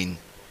better. I mean,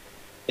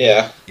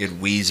 Yeah. you had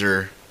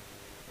Weezer,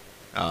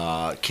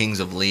 Kings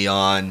of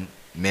Leon,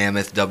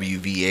 Mammoth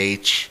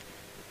WVH,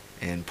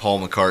 and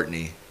Paul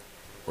McCartney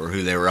were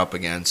who they were up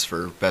against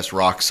for Best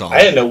Rock Song. I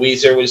didn't know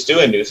Weezer was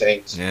doing new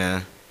things.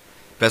 Yeah.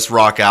 Best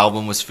Rock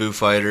Album was Foo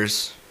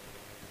Fighters.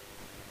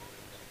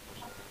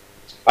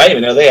 I didn't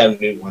even know they had a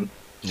new one.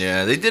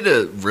 Yeah, they did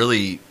a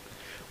really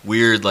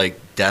weird, like,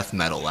 death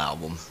metal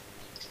album.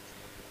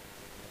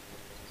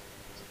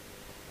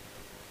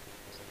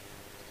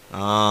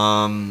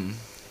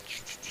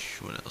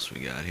 What else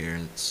we got here?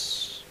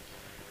 It's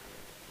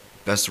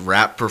best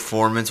rap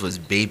performance was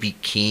Baby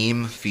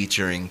Keem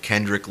featuring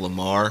Kendrick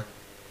Lamar.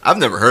 I've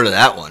never heard of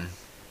that one.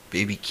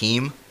 Baby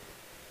Keem.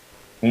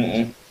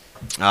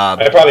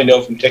 I probably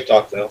know from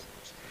TikTok though.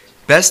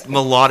 Best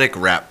melodic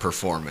rap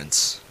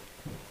performance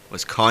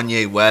was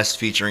Kanye West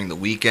featuring The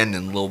Weeknd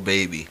and Lil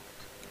Baby.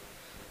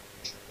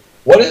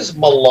 What is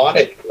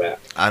melodic rap?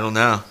 I don't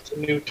know. It's a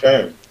new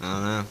term. I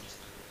don't know.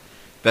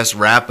 Best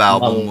rap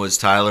album was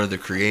Tyler, the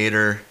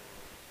Creator.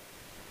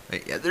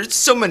 Like, yeah, there's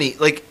so many.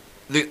 Like,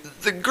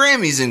 the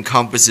Grammys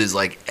encompasses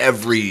like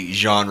every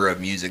genre of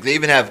music. They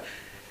even have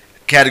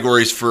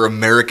categories for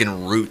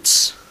American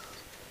roots,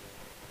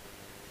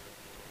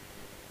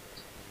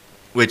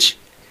 which,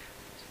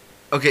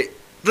 okay,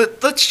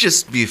 let's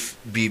just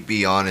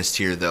be honest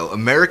here though.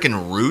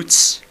 American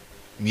roots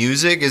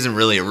music isn't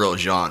really a real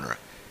genre.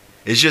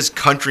 It's just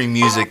country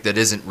music that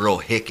isn't real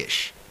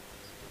hickish.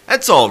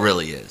 That's all it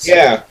really is.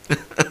 Yeah.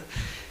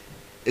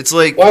 It's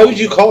like, Why would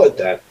you call it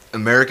that?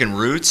 American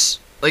roots.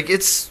 Like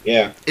it's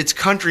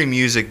country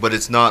music, but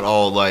it's not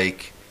all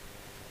like,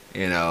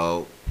 you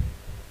know,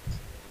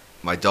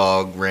 my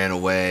dog ran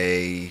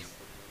away,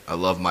 I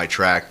love my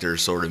tractor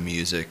sort of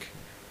music.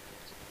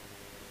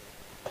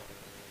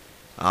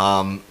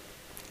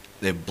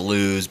 They have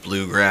blues,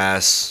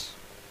 bluegrass,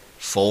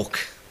 folk.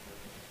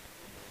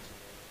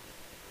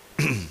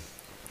 Melodic.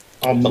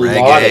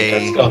 Reggae.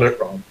 That's got it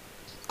wrong.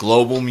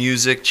 Global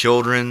music,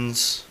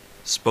 children's,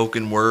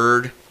 spoken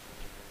word.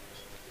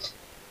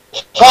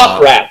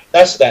 Pop rap.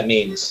 That's what that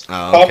means. Oh,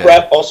 Pop okay.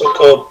 rap, also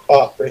called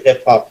pop or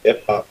hip hop,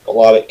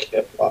 melodic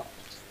hip hop.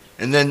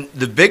 And then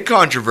the big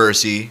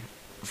controversy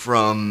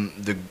from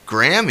the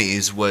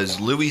Grammys was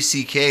Louis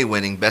C.K.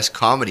 winning Best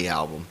Comedy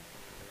Album.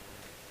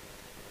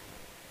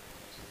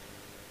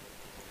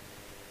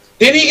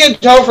 Didn't he get in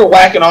trouble for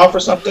whacking off or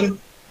something?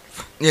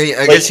 Yeah, I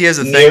Like, guess he has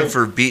a near- thing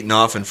for beating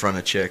off in front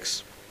of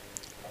chicks.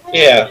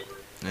 Yeah.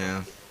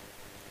 Yeah.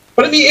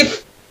 But I mean,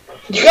 if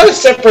you gotta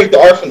separate the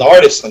art from the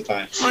artist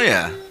sometimes. Oh,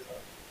 yeah.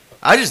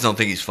 I just don't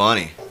think he's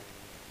funny.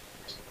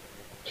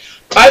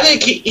 I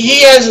think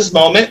he has his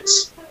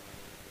moments.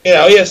 You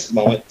know, he has his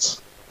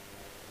moments.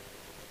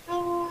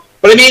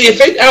 But I mean, if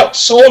it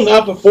outsold and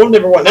outperformed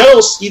everyone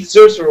else, he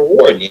deserves a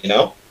reward, you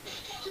know?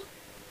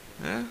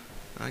 Yeah,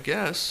 I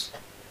guess.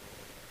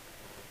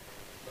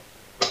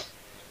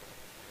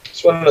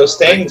 It's one of those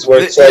things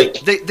where it's like...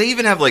 They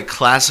even have, like,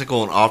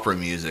 classical and opera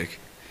music.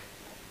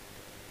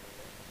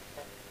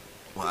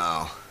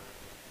 Wow.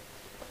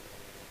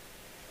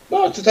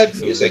 No, it's a type of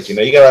music, you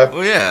know? You gotta...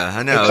 Well, yeah,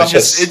 I know.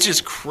 encompass. It's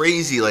just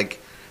crazy,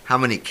 like, how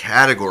many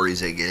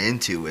categories they get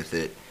into with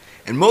it.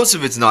 And most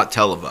of it's not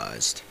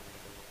televised.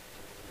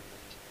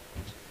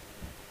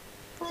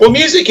 Well,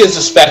 music is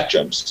a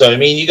spectrum, so I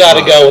mean, you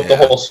gotta go with the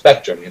whole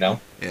spectrum, you know?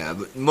 Yeah,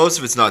 but most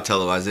of it's not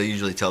televised. They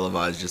usually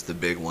televise just the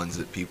big ones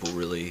that people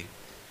really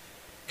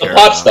The care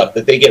pop about. stuff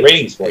that they get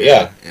ratings for,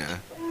 yeah. Yeah.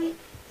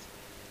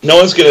 No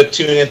one's gonna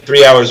tune in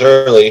 3 hours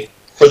early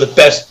for the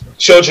best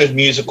children's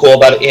musical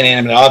about an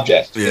inanimate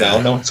object. You Yeah.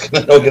 know, no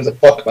one gives a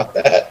fuck about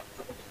that.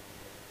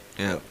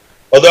 Yeah.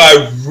 Although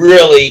I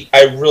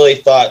really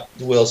thought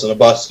The Wheels on a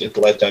Bus would get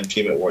the Lifetime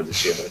Achievement Award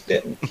this year, but it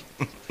didn't.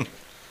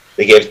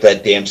 They gave it to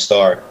that damn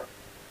star.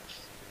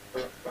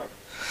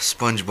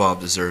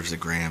 SpongeBob deserves a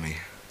Grammy.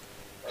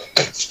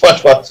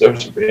 SpongeBob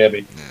deserves a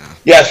Grammy. Yeah.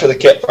 Yeah, for the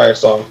Campfire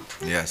song.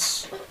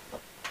 Yes.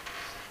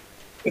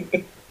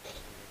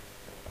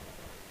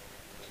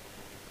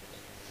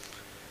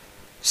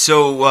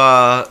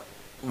 So,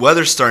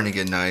 weather's starting to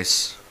get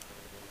nice.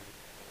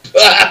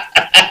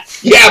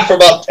 Yeah, for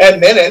about 10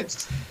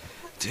 minutes.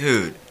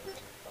 Dude,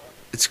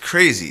 it's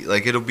crazy.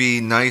 Like, it'll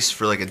be nice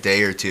for like a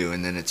day or two,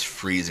 and then it's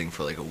freezing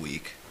for like a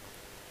week.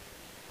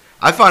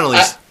 I finally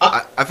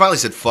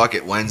said fuck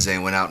it Wednesday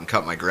and went out and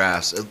cut my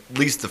grass. At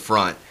least the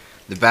front.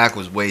 The back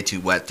was way too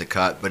wet to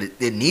cut, but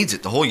it needs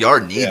it. The whole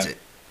yard needs it.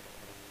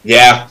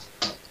 Yeah.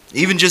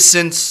 Even just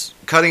since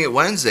cutting it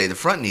Wednesday, the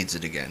front needs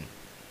it again.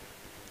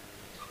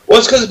 Well,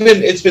 it's because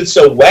it's been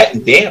so wet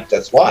and damp.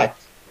 That's why.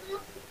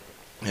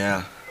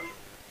 Yeah.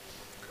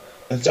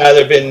 It's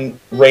either been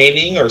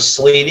raining or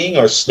sleeting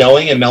or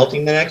snowing and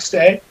melting the next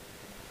day.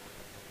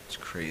 It's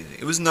crazy.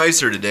 It was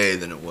nicer today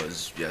than it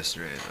was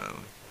yesterday, though.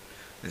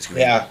 It's gonna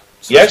be Yeah.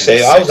 supposed Yesterday,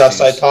 to be I was 60s.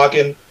 outside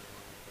talking,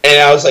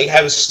 and I was like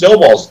having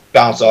snowballs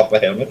bounce off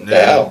of him. What the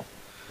Yeah. hell?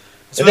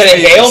 It's And then supposed to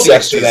it be in the hailed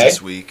 60s yesterday.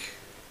 this week,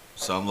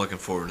 so I'm looking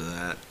forward to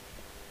that.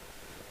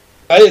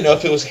 I didn't know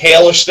if it was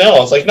hail or snow. I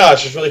was like, no,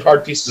 it's just really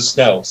hard pieces of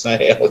snow. It's not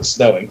hail, it's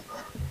snowing.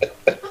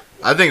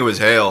 I think it was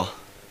hail.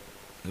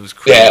 It was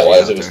crazy. Yeah, it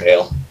was. out It was there.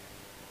 hail.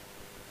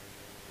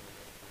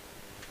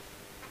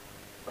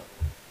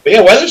 But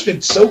yeah, weather's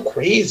been so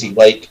crazy.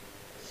 Like,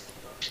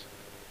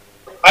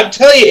 I'm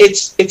telling you,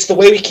 it's the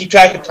way we keep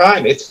track of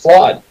time. It's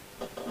flawed.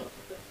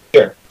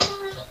 Here,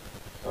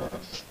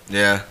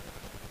 Yeah.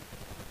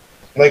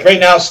 like right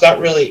now, it's not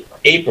really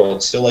April.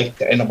 It's still like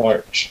the end of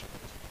March.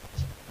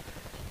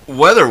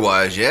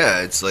 Weather-wise, yeah,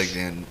 it's like the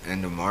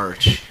end of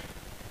March.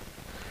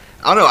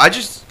 I don't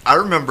know. I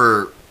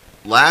remember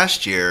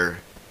last year,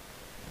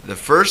 the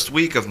first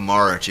week of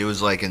March, it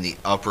was like in the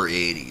upper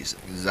 80s.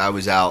 Because I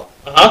was out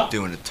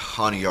doing a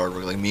ton of yard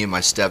work. Like me and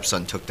my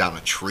stepson took down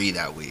a tree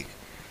that week.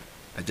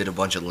 I did a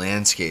bunch of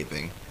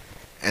landscaping.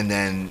 And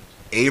then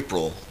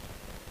April,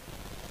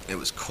 it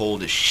was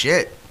cold as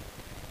shit.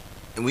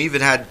 And we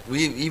even had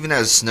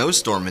a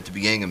snowstorm at the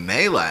beginning of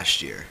May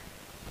last year.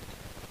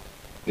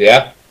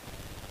 Yeah.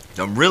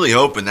 I'm really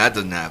hoping that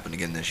doesn't happen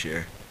again this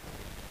year.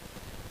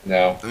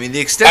 No. I mean, the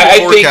extended I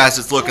think- forecast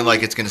is looking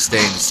like it's going to stay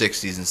in the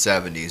 60s and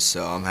 70s,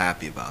 so I'm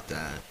happy about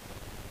that.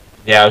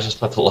 Yeah, I was just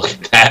about to look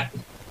at that.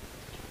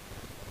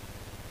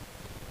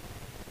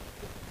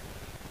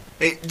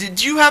 Hey,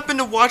 did you happen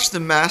to watch the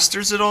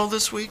Masters at all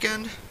this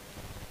weekend?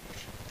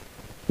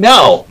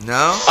 No,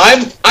 No?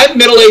 I'm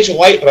middle aged and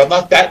white, but I'm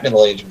not that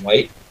middle aged and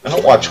white. I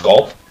don't watch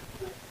golf.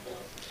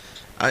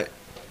 I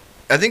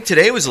think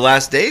today was the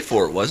last day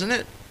for it, wasn't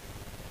it?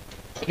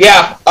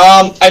 Yeah,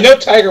 I know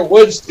Tiger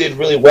Woods did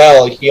really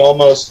well. He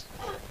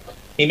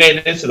made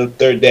it into the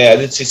third day. I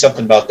did see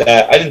something about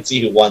that. I didn't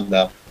see who won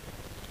though.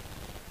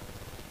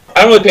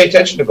 I don't really pay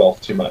attention to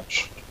golf too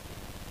much.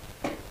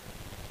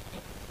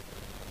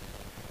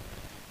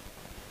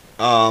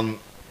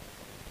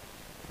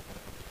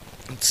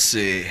 Let's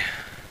see.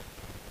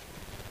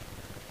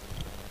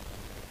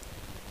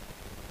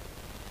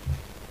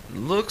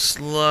 Looks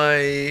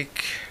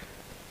like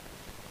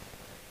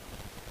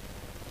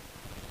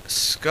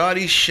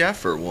Scotty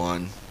Scheffler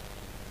won.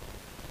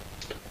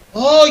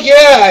 Oh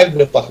yeah, I have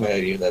no fucking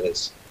idea who that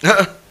is.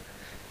 I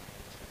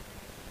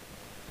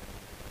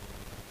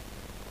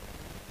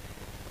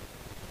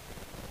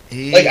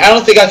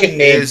don't think I can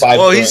name five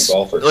current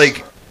golfers.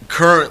 Like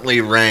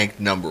currently ranked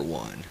number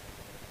 1.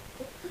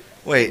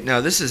 Wait,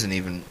 no, this isn't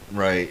even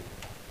right.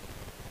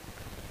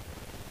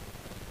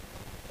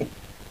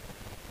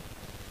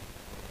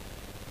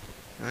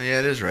 Oh yeah,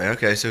 it is right.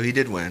 Okay, so he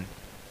did win.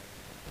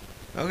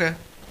 Okay.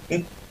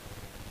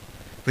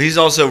 But he's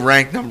also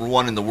ranked number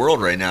 1 in the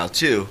world right now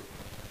too.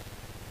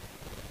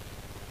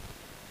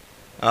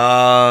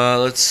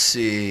 Let's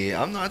see.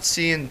 I'm not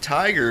seeing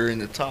Tiger in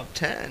the top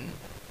 10.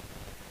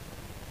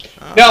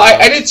 No,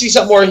 I did see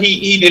something where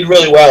he did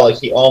really well. Like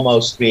he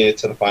almost made it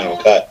to the final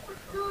cut.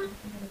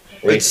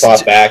 Where he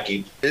fought back.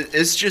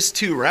 It's just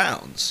 2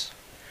 rounds.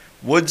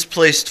 Woods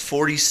placed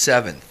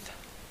 47th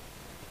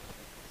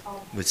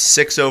with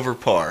 6 over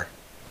par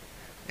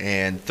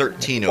and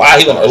 13 over. Wow,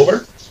 he went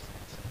over.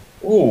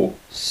 Ooh.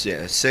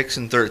 Yeah, 6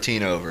 and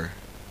 13 over.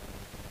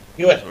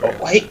 You went.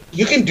 Oh, wait,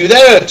 you can do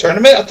that at a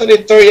tournament? I thought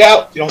they'd throw you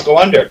out if you don't go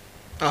under.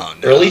 Oh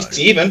no. Or at least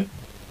even.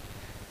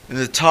 In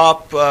the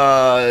top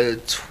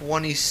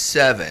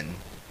 27,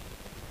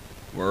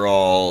 we're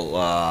all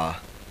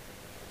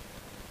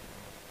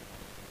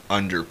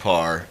under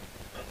par,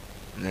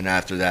 and then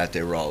after that,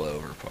 they were all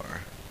over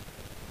par.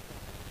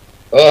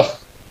 Ugh.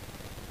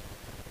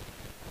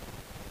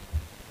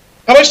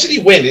 How much did he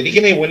win? Did he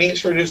get any winnings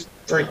for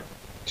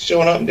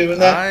showing up and doing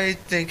that? I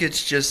think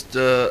it's just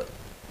a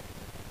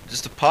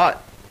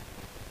pot.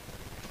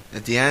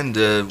 At the end,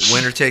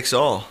 winner takes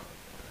all.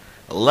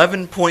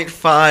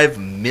 $11.5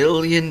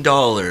 million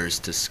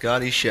to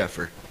Scotty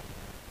Scheffler.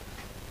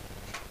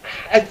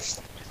 That's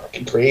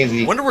fucking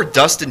crazy. Wonder where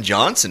Dustin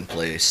Johnson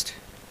placed.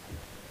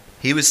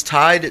 He was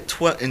tied at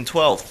in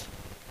 12th.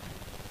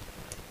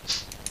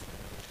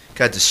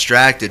 Got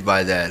distracted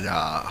by that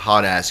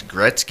hot-ass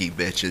Gretzky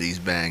bitch that he's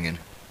banging.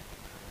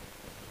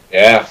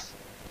 Yeah.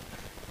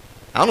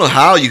 I don't know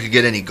how you could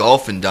get any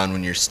golfing done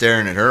when you're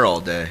staring at her all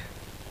day.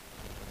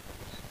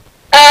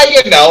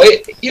 You know,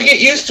 you get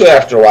used to it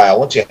after a while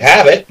once you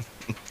have it.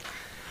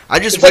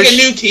 It's like a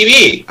new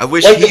TV. I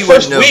wish like he the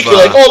first wouldn't week, have,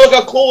 you're like, oh, look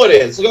how cool it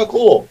is. Look how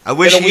cool. I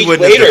wish and he week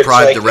wouldn't later, have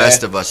deprived like, the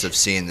rest of us of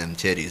seeing them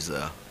titties,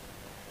 though.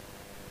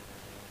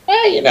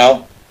 You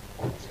know.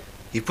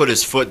 He put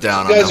his foot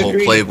down You on guys the whole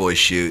agree? Playboy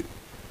shoot.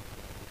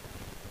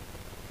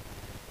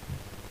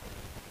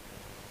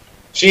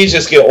 She's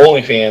just get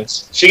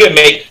OnlyFans. She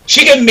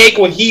can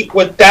make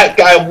what that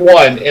guy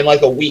won in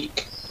like a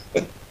week.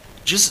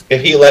 Just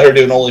if he let her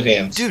do an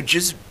OnlyFans. Dude,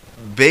 just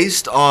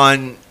based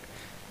on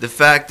the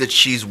fact that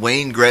she's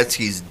Wayne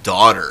Gretzky's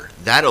daughter,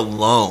 that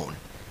alone.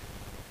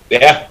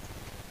 Yeah.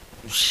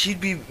 She'd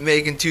be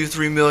making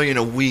 $2-3 million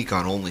a week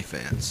on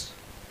OnlyFans.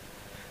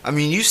 I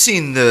mean, you've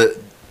seen the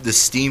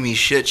steamy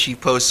shit she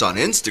posts on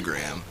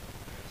Instagram.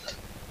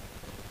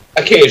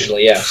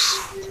 Occasionally,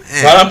 yes.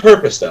 Man. Not on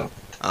purpose, though.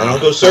 I don't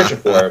go searching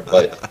for her,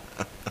 but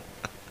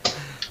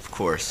of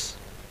course.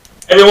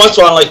 Every once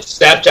in a while, like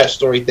Snapchat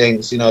story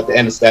things, you know, at the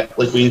end of Snap,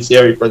 like we see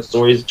every friend's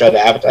stories, try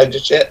to advertise and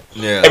shit.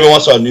 Yeah. Every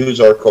once in a while, a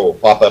news article will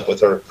pop up with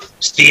her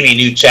steamy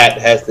new chat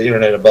that has the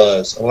internet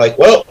abuzz. I'm like,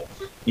 well,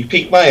 you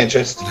piqued my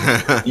interest.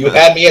 You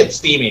had me at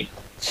steamy.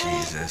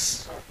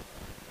 Jesus.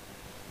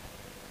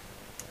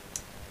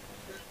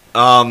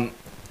 You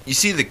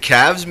see the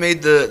Cavs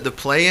made the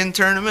play-in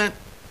tournament?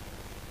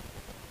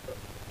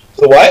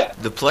 The what?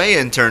 The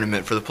play-in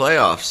tournament for the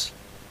playoffs.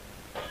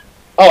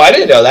 Oh, I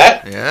didn't know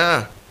that.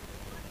 Yeah.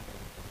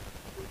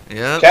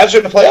 Yeah. Cavs are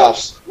in the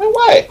playoffs? No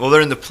way. Well,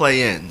 they're in the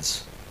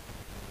play-ins.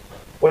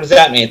 What does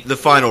that mean? The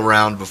final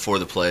round before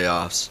the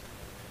playoffs.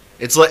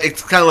 It's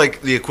kind of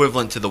like the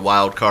equivalent to the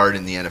wild card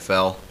in the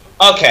NFL.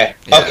 Okay.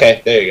 Yeah.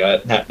 Okay. There you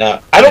go.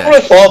 Now, I don't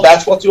really follow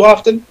basketball too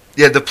often.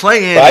 Yeah, the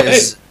play-in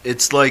is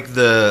it's like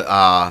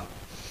the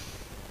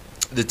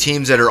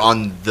teams that are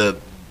on the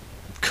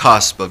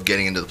cusp of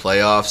getting into the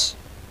playoffs.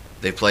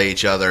 They play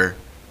each other.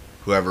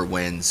 Whoever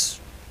wins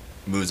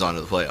moves on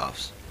to the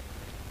playoffs.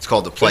 It's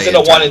called the play-in. Is it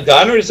a one and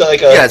done, or is it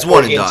like a it's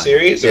one and done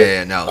series?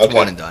 Yeah, no, it's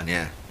one and done.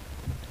 Yeah.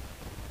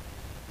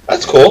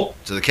 That's cool.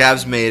 So the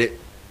Cavs made it.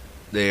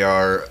 They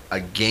are a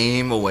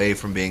game away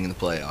from being in the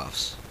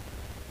playoffs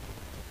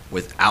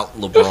without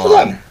Good for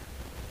LeBron. them.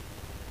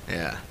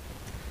 Yeah.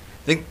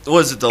 I think,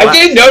 was it the I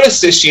did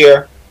notice this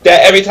year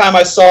that every time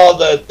I saw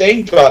the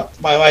thing drop,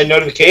 my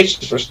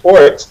notifications for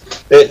sports,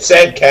 that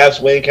said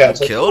Cavs win,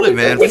 Cavs killed it,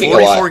 man.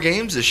 44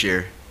 games this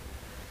year.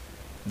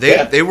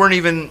 They weren't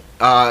even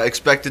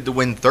expected to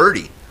win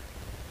 30.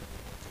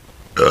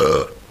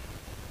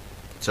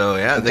 So,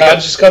 yeah. The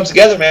Cavs just comes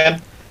together,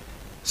 man.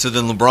 So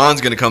then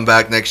LeBron's going to come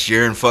back next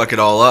year and fuck it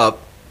all up.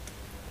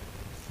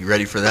 You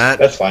ready for that?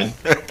 That's fine.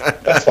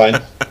 That's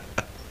fine.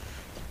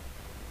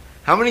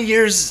 How many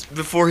years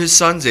before his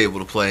son's able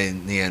to play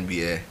in the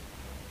NBA?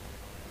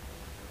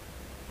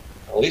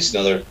 At least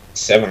another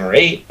 7 or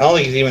 8. I don't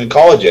think he's even in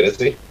college yet, is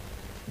he?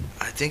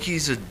 I think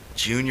he's a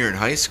junior in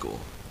high school.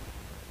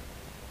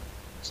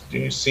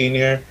 Junior,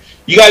 senior.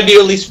 You got to do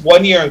at least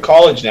 1 year in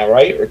college now,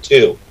 right? Or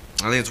 2?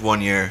 I think it's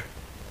 1 year.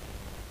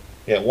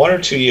 Yeah, 1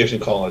 or 2 years in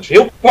college.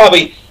 He'll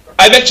probably.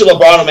 I bet you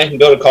LeBron will make him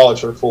go to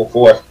college for a full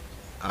 4.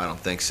 I don't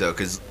think so,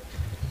 because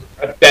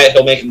I bet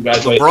he'll make him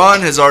graduate. LeBron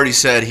has already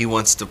said he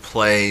wants to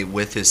play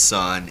with his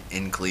son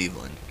in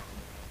Cleveland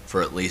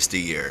for at least a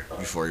year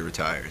before he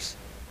retires.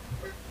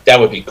 That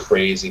would be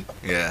crazy.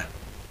 Yeah.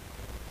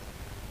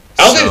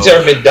 I don't think it's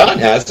ever been done,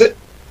 has it?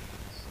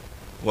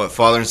 What,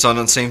 father and son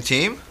on the same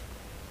team?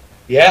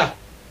 Yeah.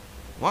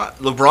 What?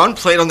 LeBron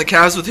played on the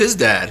Cavs with his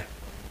dad.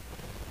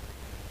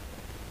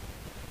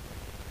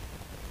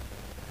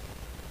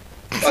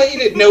 Well, he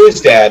didn't know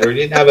his dad, or he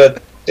didn't have a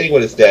thing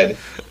with his dad.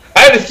 I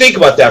had to think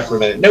about that for a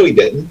minute. No, he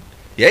didn't.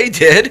 Yeah, he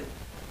did.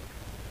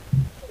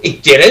 He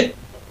didn't.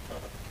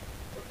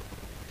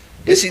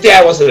 His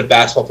dad wasn't a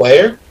basketball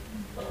player.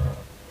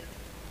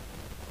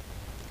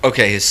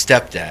 Okay, his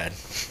stepdad.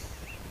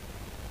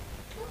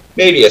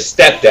 Maybe a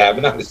stepdad,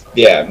 but not his.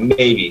 Yeah,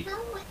 maybe.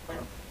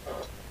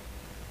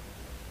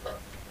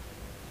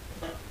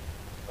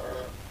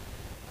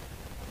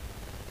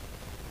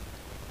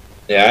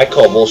 Yeah, I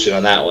call bullshit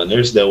on that one.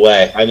 There's no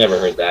way. I never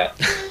heard that.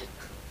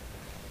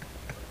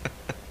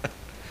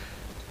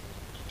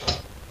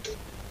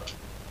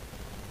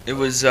 It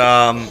was,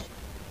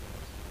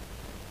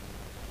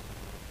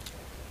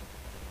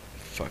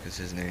 fuck is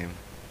his name?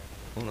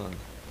 Hold on.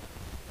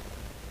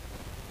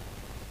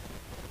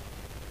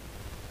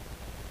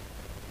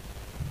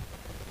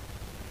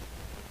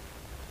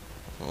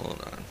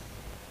 Hold on.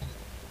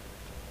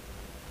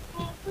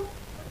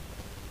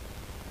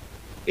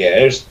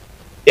 Yeah,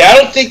 I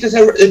don't think there's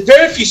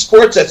very few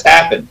sports that's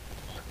happened.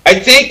 I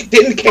think,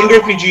 didn't Ken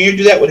Griffey Jr.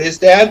 do that with his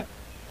dad?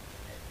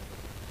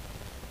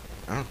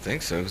 I don't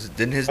think so. 'Cause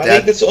didn't his I dad?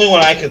 think that's the only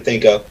one I can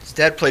think of. His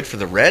dad played for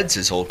the Reds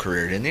his whole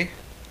career, didn't he?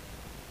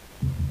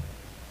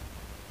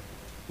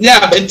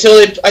 Yeah, but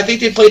I think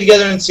they played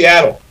together in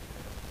Seattle.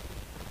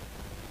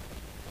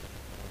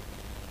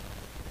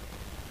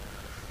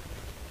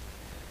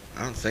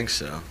 I don't think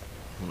so.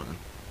 Hold on.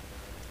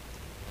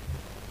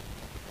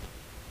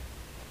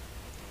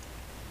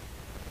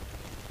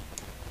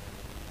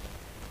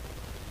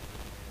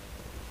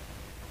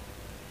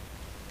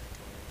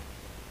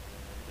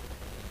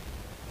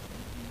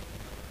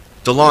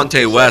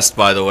 Delonte West,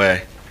 by the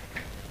way.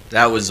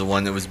 That was the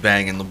one that was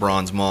banging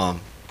LeBron's mom.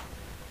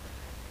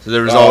 So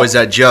there was always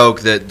that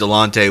joke that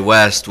Delonte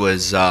West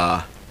was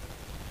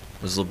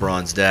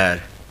LeBron's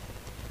dad.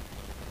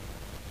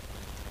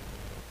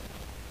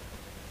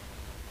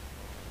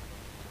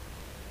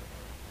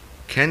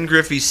 Ken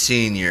Griffey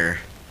Sr.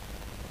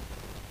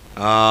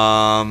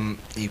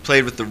 He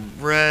played with the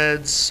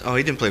Reds. Oh,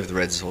 he didn't play with the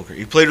Reds his whole career.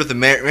 He played with the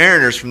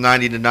Mariners from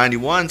 90 to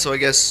 91, so I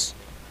guess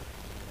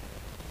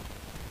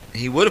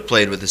he would have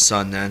played with his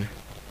son then.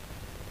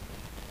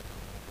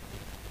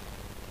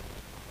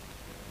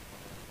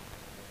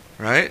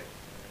 Right?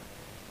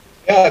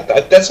 Yeah,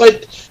 that's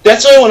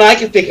the only one I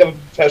can think of in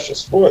professional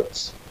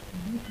sports.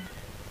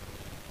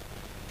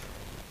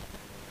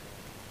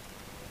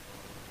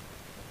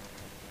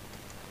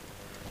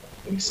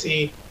 Let me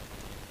see.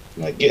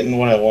 I'm not getting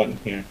what I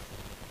want here.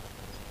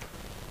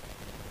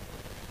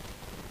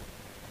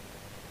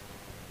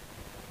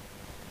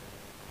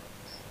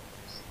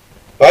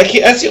 But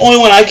that's the only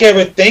one I can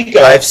ever think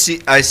of. I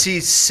see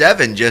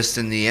 7 just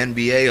in the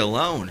NBA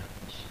alone.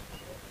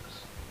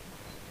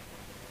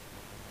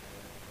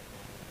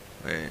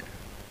 Wait.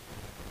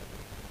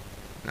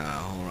 No,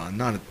 hold on.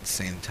 Not at the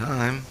same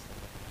time.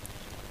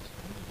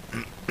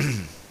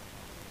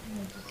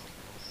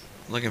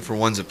 Looking for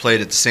ones that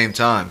played at the same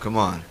time. Come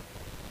on.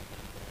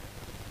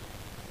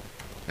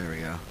 There we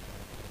go.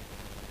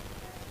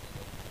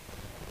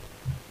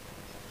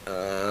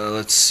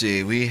 Let's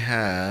see. We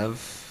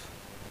have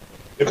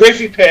The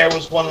Griffey pair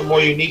was one of the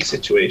more unique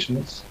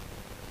situations.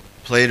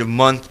 played a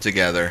month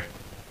together.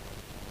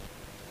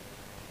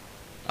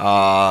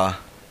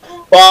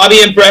 Bobby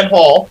and Brett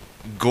Hall.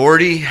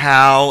 Gordie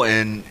Howe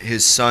and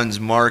his sons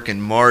Mark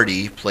and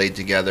Marty played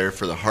together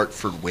for the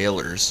Hartford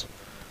Whalers.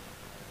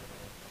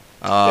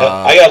 Yep,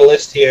 I got a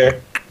list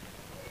here.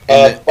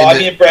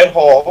 Bobby and Brett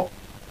Hall.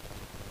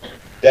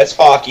 That's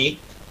hockey.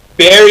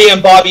 Barry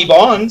and Bobby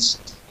Bonds.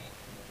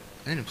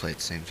 They didn't play at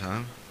the same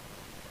time.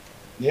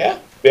 Yeah,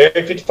 Barry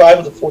 55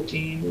 with a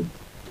 14.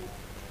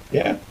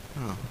 Yeah.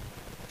 Oh.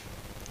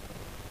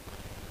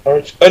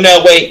 Arch. Oh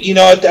no, wait. You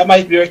know what? That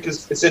might be right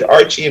because it said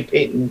Archie and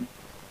Peyton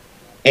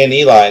and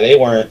Eli. They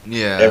weren't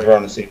Yeah. ever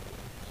on the same.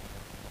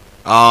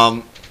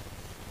 Um.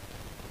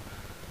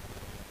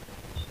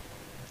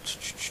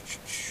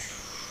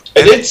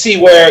 I did see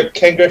where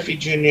Ken Griffey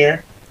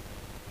Jr.,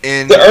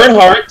 In the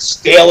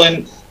Earnhardts,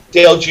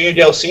 Dale Jr.,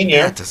 Dale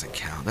Sr. that doesn't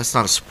count. That's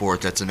not a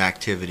sport. That's an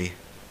activity.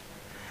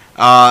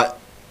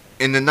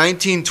 In the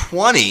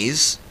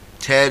 1920s,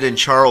 Ted and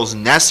Charles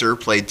Nesser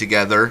played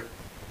together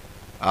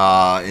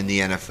in the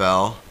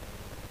NFL.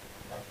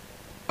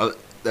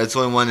 That's the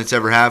only one that's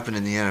ever happened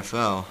in the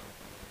NFL.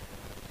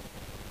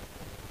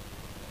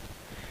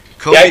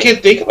 Kobe, Yeah, I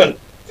can't think of a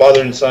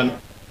father and son.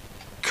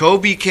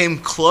 Kobe came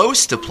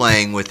close to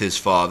playing with his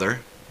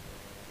father.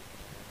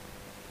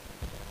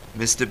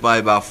 Missed it by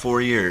about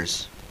 4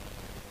 years.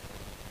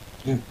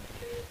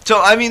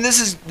 So I mean,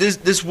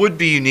 this would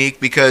be unique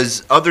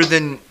because other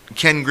than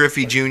Ken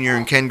Griffey Jr.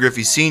 and Ken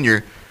Griffey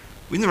Sr.,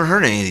 we've never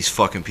heard of any of these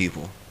fucking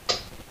people.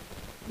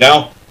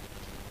 No.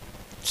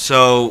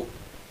 So,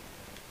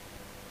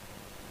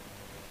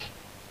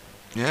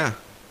 yeah.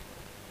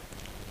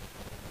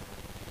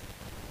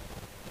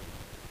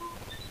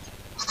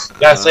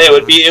 Yeah, say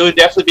it would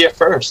definitely be a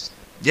first.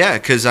 Yeah,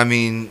 because I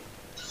mean,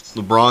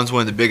 LeBron's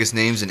one of the biggest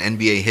names in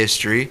NBA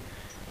history.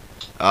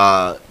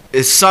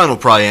 His son will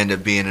probably end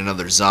up being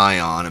another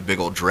Zion, a big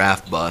old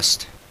draft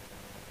bust.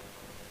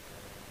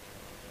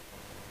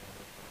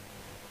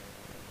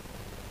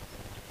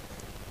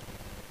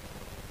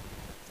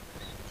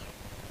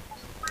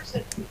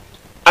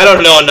 I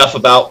don't know enough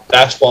about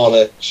basketball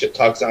to shit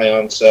talk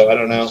Zion, so I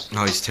don't know.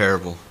 Oh, he's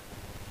terrible.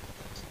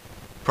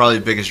 Probably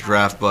the biggest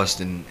draft bust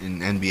in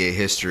NBA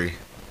history.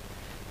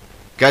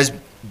 Guy's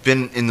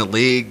been in the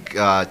league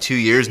 2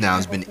 years now.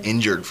 Has been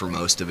injured for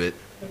most of it.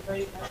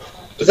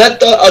 Is that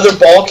the other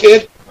ball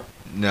kid?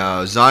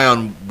 No,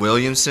 Zion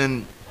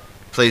Williamson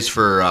plays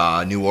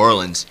for New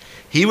Orleans.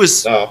 He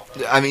was, No.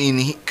 I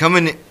mean,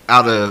 coming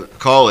out of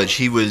college,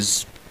 he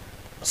was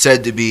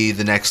said to be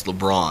the next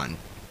LeBron.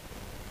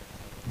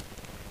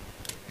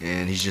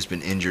 And he's just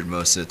been injured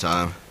most of the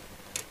time.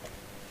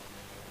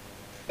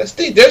 That's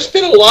the, there's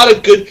been a lot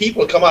of good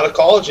people come out of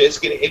colleges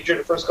getting injured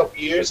the first couple of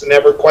years and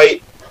never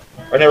quite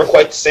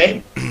the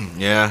same.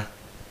 Yeah.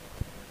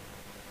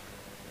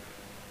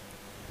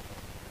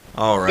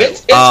 All right.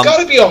 It's got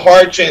to be a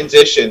hard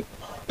transition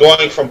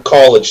going from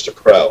college to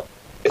pro.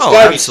 It's Oh,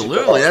 gotta absolutely.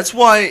 Be super hard. That's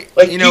why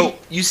Like,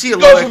 you see a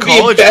go lot of from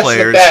being college best to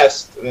players.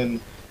 best, and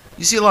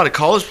You see a lot of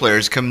college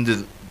players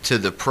come to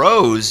the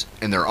pros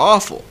and they're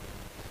awful.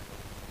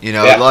 You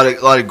know, Yeah.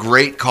 a lot of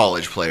great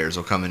college players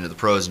will come into the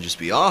pros and just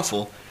be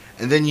awful.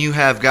 And then you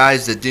have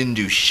guys that didn't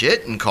do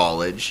shit in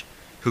college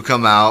who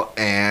come out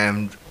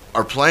and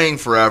are playing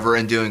forever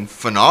and doing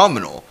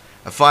phenomenal.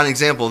 A fine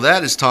example of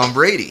that is Tom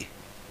Brady.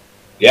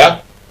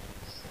 yeah,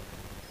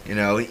 You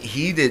know,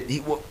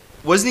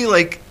 wasn't he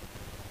like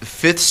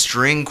fifth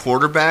string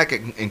quarterback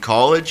in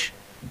college?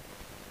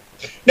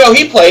 no,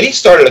 he played. He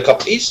started a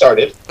couple. He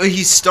started.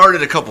 He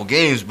started a couple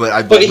games, but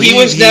I But believe he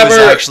was was never-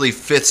 actually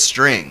fifth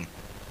string.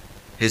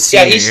 His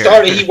Yeah, senior he year.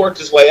 started. He worked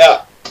his way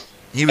up.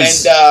 He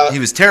was and, he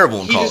was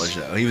terrible in he college just-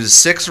 though. He was a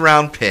 6th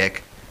round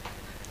pick.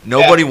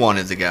 Nobody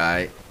wanted the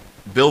guy.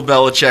 Bill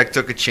Belichick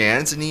took a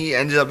chance, and he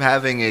ended up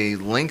having a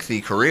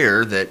lengthy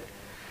career that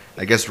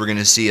I guess we're going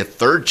to see a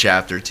third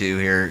chapter to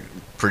here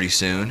pretty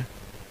soon.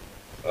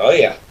 Oh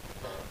yeah.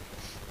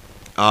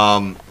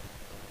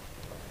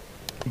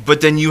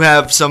 But then you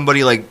have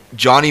somebody like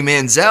Johnny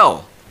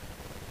Manziel,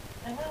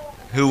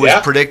 who was Yeah.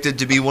 predicted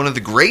to be one of the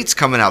greats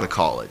coming out of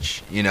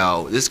college. You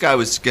know, this guy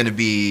was going to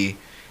be,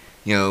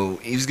 you know,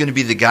 he was going to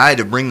be the guy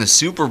to bring the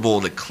Super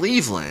Bowl to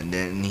Cleveland,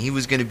 and he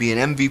was going to be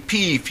an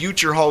MVP,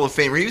 future Hall of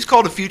Famer. He was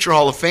called a future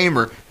Hall of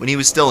Famer when he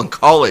was still in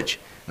college,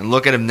 and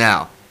look at him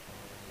now,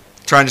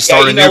 trying to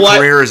start you a know new what?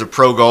 career as a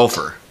pro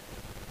golfer.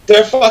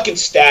 Their fucking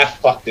staff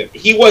fucked him.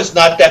 He was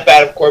not that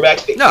bad of a quarterback.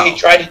 No. They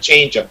tried to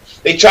change him.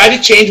 They tried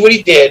to change what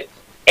he did,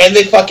 and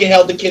they fucking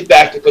held the kid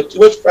back. They put too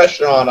much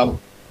pressure on him.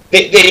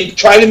 They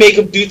tried to make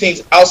him do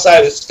things outside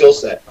of his skill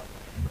set.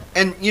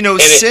 And, you know,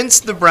 since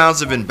the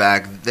Browns have been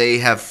back, they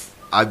have,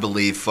 I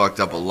believe, fucked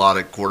up a lot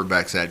of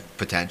quarterbacks that had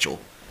potential.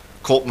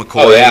 Colt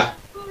McCoy Oh yeah,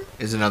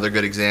 is another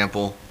good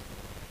example.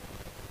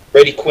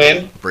 Brady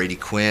Quinn. Brady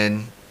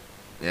Quinn,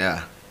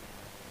 yeah.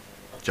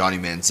 Johnny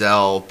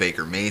Manziel,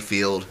 Baker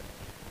Mayfield.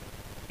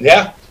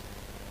 Yeah.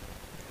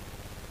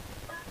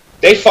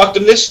 They fucked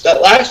him that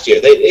last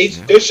year.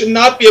 There should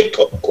not be a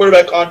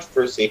quarterback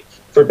controversy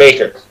for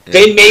Baker. Yeah.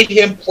 They made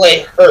him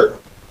play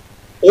hurt,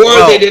 or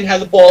Well, they didn't have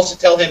the balls to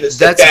tell him to sit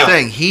That's down. the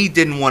thing. He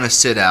didn't want to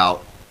sit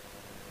out,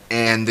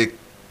 and the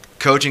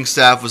coaching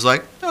staff was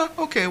like,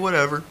 okay,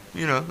 whatever.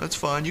 You know, that's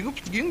fine. You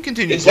can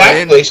continue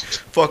playing. Exactly. And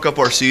fuck up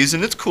our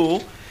season. It's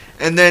cool.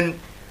 And then,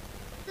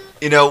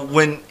 you know,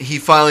 when he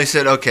finally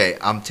said, okay,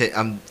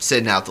 I'm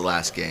sitting out the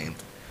last game,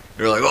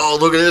 they're like, oh,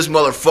 look at this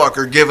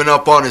motherfucker giving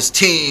up on his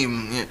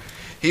team.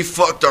 He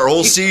fucked our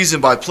whole season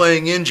by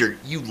playing injured.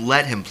 You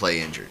let him play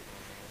injured.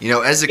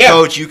 As a Yeah.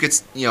 coach, you could,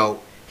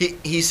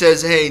 he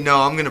says, hey,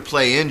 no, I'm going to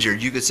play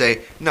injured. You could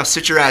say, no,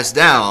 sit your ass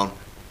down.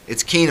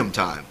 It's Keenum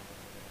time.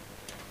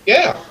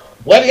 Yeah.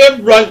 Let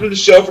him run through the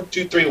show for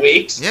 2-3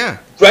 weeks. Yeah.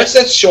 Rest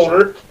that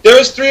shoulder. There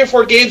was 3 or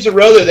 4 games in a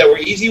row there that were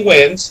easy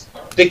wins.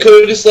 They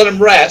could have just let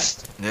him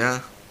rest.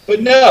 Yeah.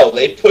 But no,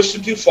 they pushed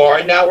him too far,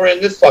 and now we're in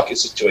this fucking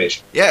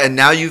situation. Yeah, and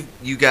now you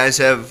guys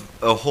have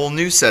a whole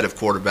new set of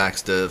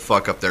quarterbacks to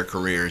fuck up their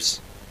careers.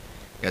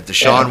 You got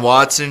Deshaun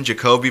Watson,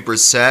 Jacoby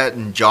Brissett,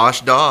 and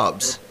Josh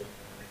Dobbs.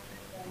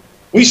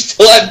 We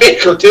still have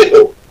Baker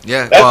too.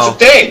 Yeah, That's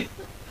the thing.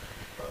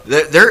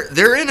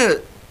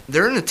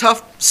 They're in a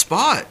tough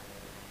spot.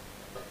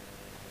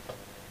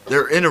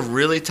 They're in a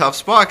really tough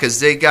spot because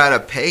they gotta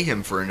pay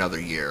him for another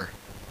year.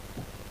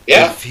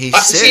 Yeah. If he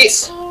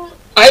sits. See,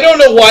 I don't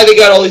know why they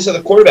got all these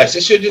other quarterbacks. They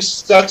should just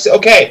stuck.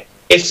 Okay,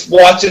 it's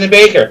Watson and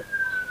Baker.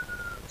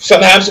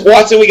 Sometimes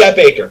Watson, we got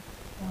Baker.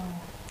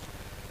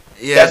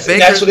 Yeah,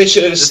 that's what they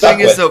should have stuck with.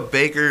 The thing is, though,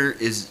 Baker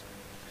is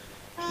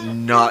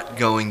not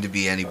going to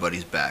be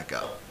anybody's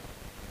backup.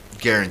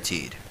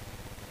 Guaranteed.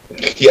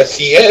 Yes,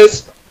 he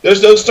is.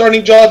 There's no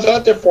starting jobs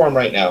out there for him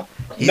right now.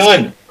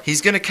 None.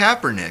 He's going to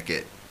Kaepernick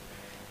it.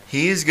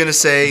 He's going to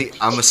say,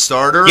 I'm a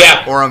starter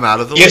or I'm out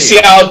of the league. You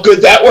see how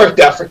good that worked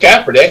out for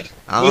Kaepernick?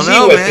 I don't Who's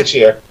know, he with man. this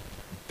year?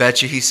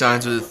 Bet you he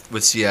signs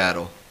with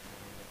Seattle.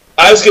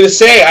 I was going to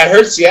say, I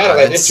heard Seattle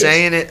had interest.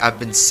 I've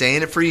been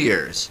saying it for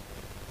years.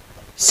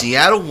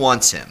 Seattle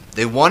wants him.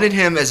 They wanted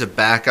him as a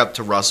backup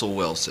to Russell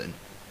Wilson.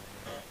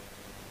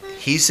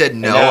 He said,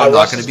 no, I'm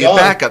not going to be a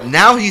backup.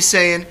 Now he's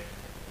saying,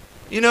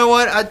 you know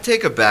what? I'd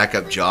take a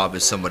backup job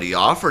if somebody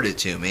offered it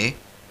to me.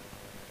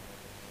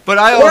 But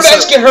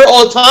quarterbacks get hurt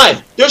all the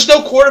time. There's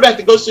no quarterback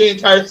that goes through the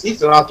entire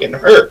season without getting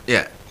hurt.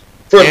 Yeah.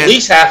 For at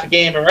least half a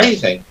game or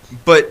anything.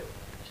 But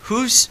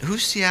who's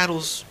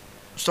Seattle's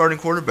starting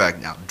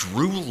quarterback now?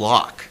 Drew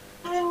Lock.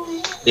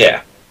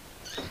 Yeah.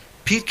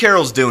 Pete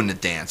Carroll's doing the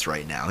dance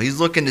right now. He's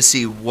looking to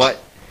see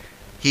what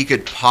he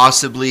could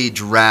possibly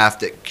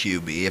draft at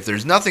QB. If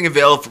there's nothing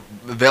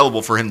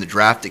available for him to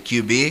draft at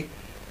QB,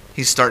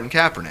 he's starting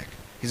Kaepernick.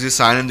 He's going to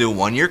sign him to a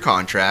 1-year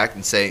contract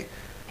and say,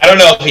 I don't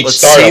know if he'd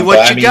start him,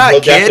 but he'll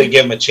definitely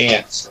give him a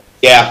chance.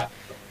 Yeah.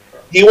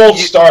 He won't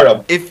start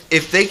him.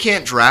 If they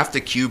can't draft a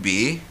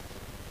QB,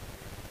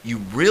 you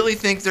really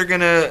think they're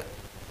going to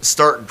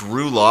start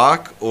Drew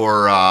Lock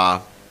or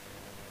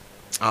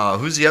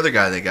who's the other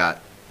guy they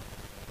got?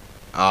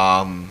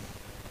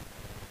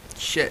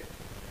 Shit.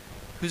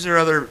 Who's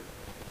the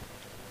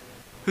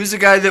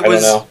guy that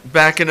was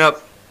backing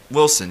up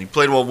Wilson? He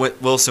played while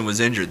Wilson was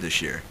injured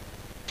this year.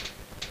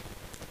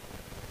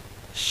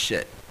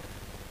 Shit.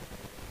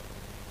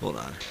 Hold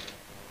on.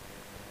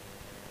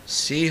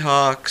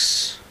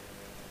 Seahawks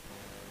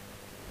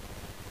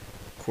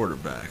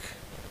quarterback.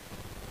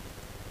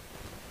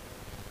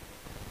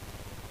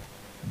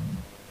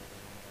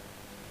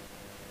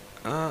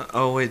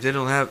 Oh wait, they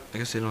don't have. I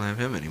guess they don't have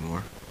him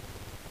anymore.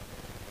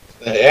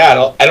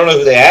 Yeah, I don't know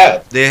who they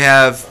have. They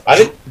have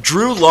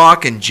Drew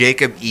Lock and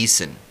Jacob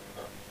Eason.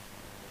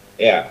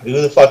 Yeah,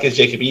 who the fuck is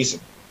Jacob Eason?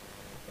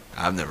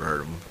 I've never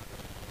heard of him.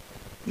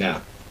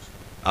 No.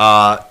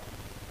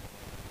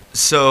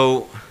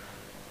 So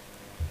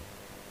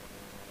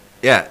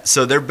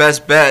their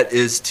best bet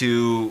is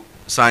to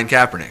sign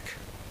Kaepernick.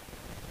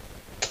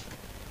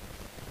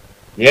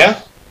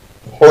 Yeah,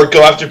 or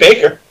go after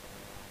Baker.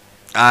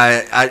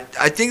 I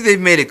think they've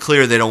made it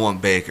clear they don't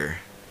want Baker.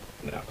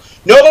 No.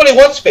 Nobody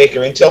wants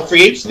Baker until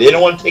free agency. They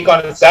don't want to take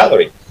on his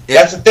salary.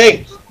 Yeah. That's the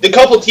thing. The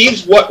couple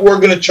teams we're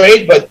going to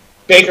trade, but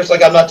Baker's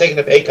like, I'm not taking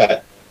a pay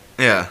cut.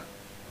 Yeah,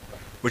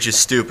 which is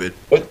stupid.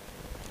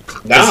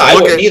 I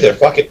wouldn't either.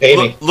 Fuck it, pay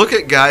me. Look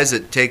at guys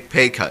that take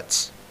pay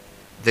cuts.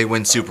 They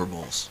win Super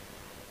Bowls.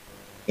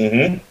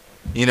 Mm-hmm.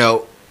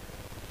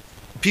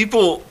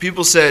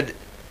 People said,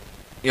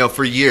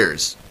 for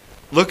years,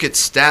 look at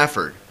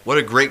Stafford. What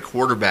a great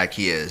quarterback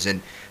he is.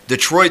 And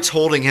Detroit's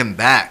holding him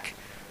back.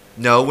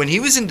 No, when he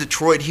was in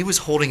Detroit, he was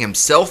holding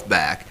himself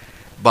back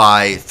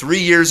by 3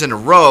 years in a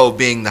row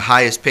being the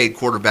highest paid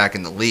quarterback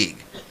in the league.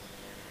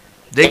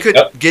 They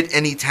couldn't get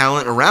any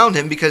talent around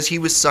him because he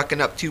was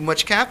sucking up too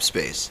much cap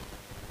space.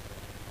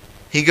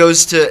 He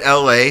goes to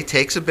L.A.,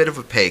 takes a bit of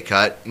a pay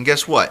cut, and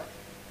guess what?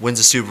 Wins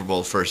a Super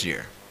Bowl first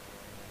year.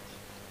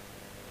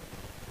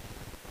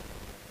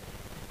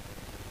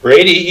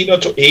 Brady,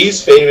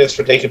 he's famous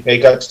for taking pay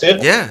cuts too.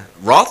 Yeah,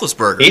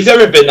 Roethlisberger. He's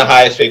never been the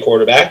highest paid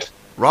quarterback.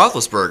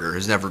 Roethlisberger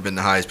has never been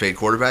the highest paid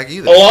quarterback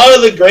either. A lot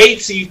of the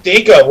greats you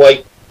think of,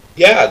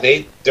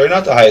 they're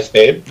not the highest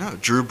paid. No,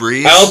 Drew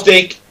Brees. I don't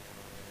think.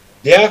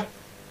 Yeah.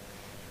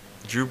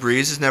 Drew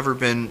Brees has never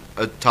been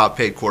a top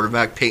paid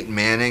quarterback. Peyton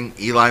Manning,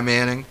 Eli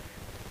Manning,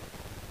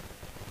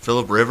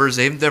 Phillip Rivers,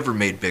 they've never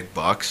made big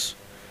bucks.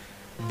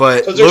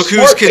 But look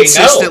who's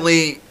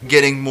consistently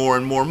getting more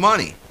and more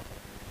money.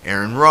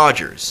 Aaron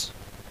Rodgers.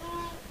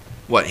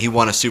 He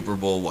won a Super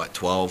Bowl,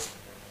 12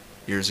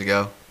 years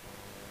ago?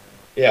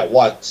 Yeah,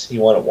 once. He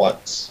won it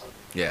once.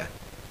 Yeah.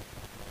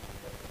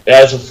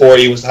 That was before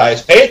he was the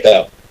highest paid,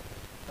 though.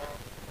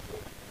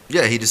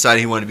 Yeah, he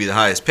decided he wanted to be the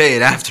highest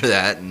paid after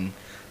that, and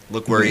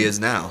look where he is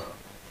now.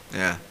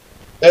 Yeah.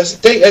 That's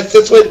the thing.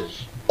 That's what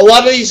a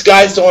lot of these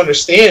guys don't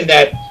understand.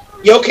 That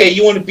okay,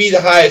 you want to be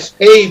the highest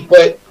paid,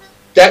 but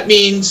that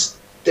means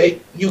that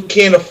you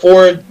can't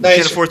afford nice.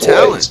 Can't afford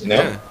talent. You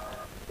know?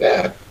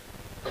 Yeah.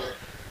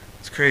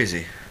 It's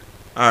crazy.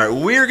 All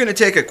right, we're gonna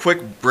take a quick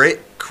break.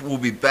 We'll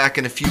be back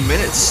in a few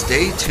minutes.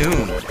 Stay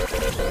tuned.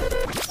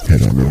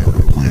 Head on over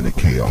to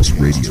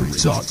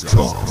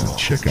planetchaosradio.com and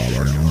check out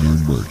our new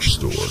merch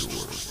store.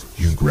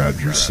 You can grab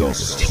yourself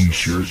a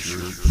t-shirt,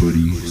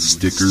 hoodie,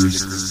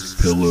 stickers,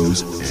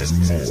 pillows,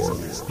 and more.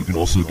 You can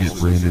also get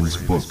Brandon's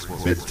book,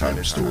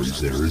 Bedtime Stories,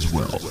 there as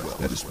well.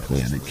 That is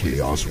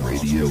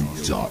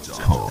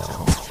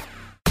planetchaosradio.com.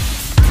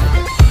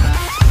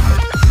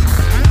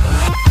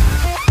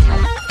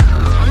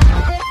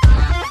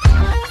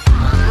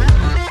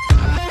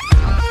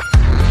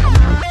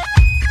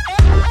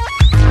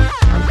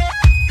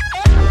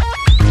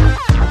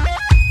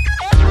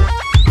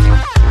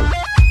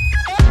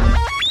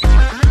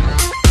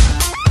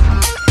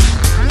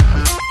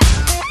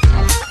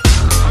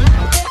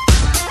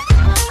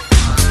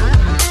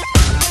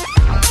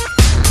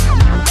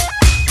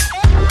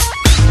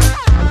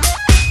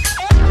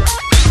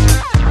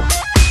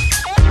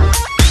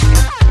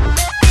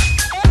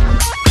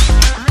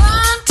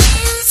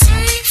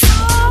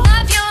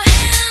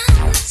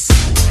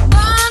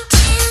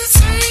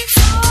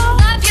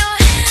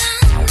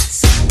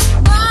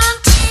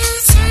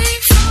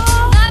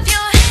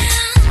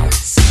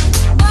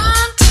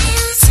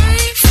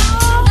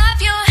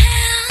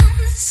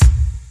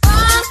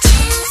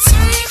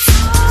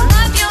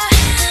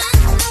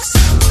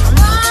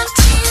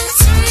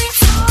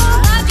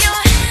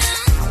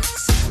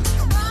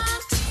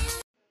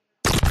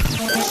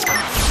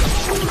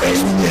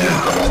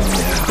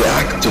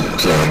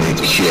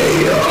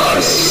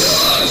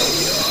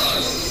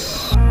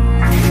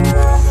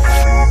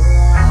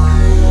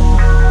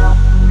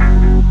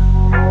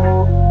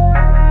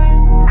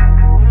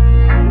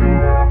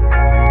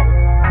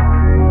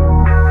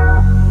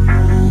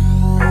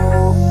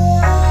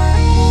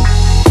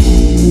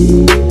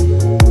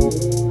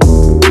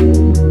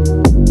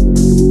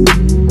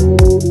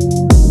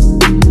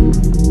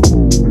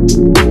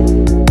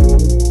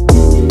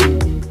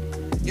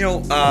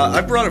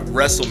 I brought up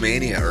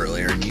WrestleMania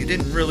earlier, and you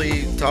didn't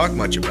really talk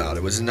much about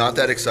it. Was it not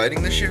that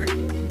exciting this year?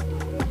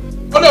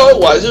 Oh, no, it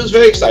was. It was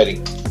very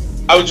exciting.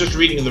 I was just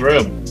reading in the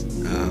room.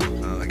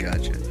 Oh, I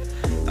gotcha.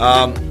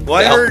 Well,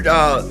 I heard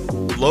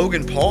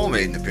Logan Paul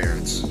made an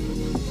appearance.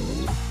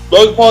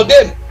 Logan Paul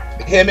did.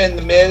 Him and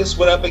The Miz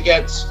went up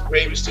against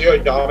Rey Mysterio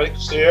and Dominic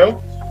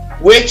Mysterio,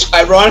 which,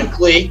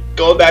 ironically,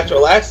 going back to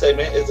our last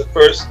segment, is the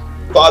first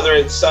father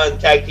and son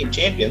tag team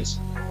champions.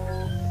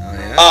 Oh,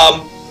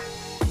 yeah?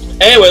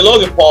 Anyway,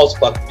 Logan Paul's a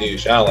fucking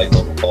douche. I don't like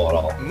Logan Paul at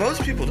all.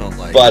 Most people don't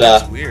like but,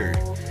 it. It's weird.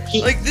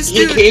 He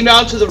dude came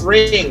down to the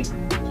ring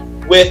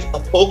with a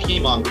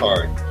Pokemon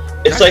card.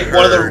 It's I like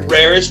one of the heard.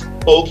 rarest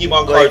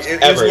Pokemon cards He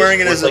ever. was wearing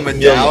it It's as a like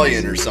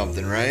medallion millions. or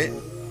something, right?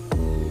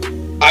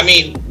 I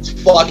mean, it's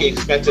fucking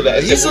expensive.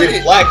 It's He's a weird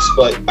like flex,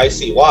 but I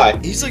see why.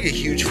 He's like a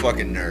huge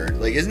fucking nerd.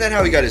 Like, isn't that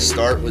how he got his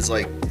start? Was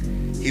like,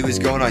 he was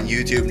going on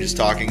YouTube and just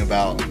talking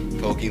about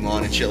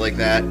Pokemon and shit like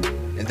that.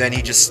 And then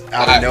he just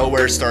out of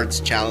nowhere starts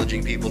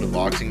challenging people to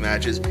boxing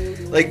matches.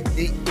 Like,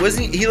 he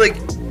like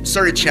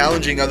started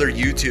challenging other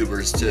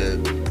YouTubers to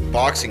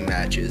boxing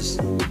matches.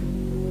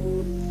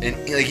 And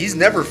like, he's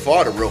never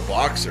fought a real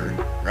boxer,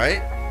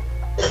 right?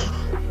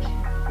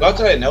 Not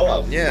that I know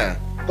of. Yeah.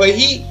 But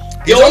he's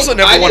also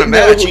never won a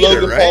match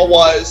either, Logan right? Paul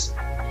was.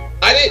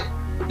 I didn't.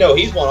 No,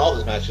 he's won all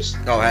his matches.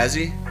 Oh, has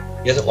he?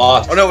 He hasn't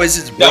lost. Oh no, is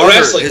his No, brother?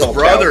 wrestling His don't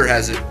brother count.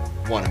 hasn't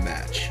won a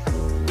match,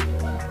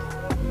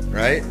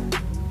 right?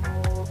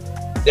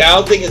 Yeah, I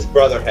don't think his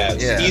brother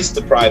has. Yeah. He's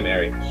the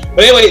primary.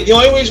 But anyway, the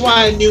only reason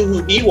why I knew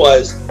who he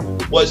was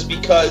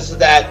because of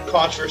that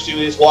controversy.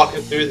 He was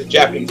walking through the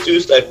Japanese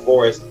suicide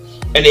forest,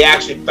 and they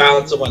actually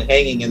found someone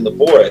hanging in the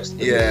forest.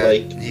 And Yeah,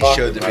 like, he talking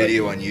showed the about it.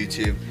 video on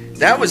YouTube.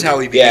 That was how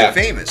he became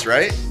famous,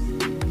 right?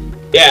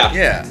 Yeah,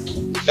 Yeah.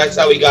 that's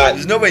how he got.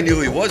 Because nobody knew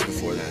who he was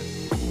before that.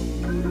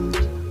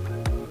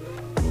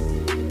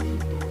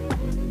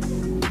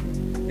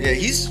 Yeah,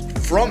 he's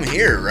from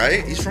here,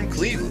 right? He's from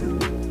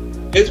Cleveland.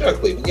 He's from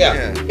Cleveland, yeah.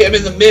 Yeah. Him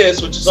and The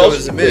Miz, which is So also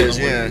is The from Miz,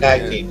 Cleveland, yeah,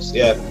 tag yeah. teams,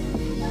 yeah.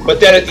 But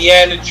then at the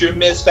end, in true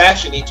Miz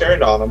fashion, he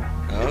turned on him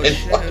Oh, and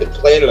shit. fucking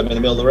planted him in the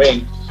middle of the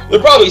ring. They're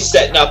probably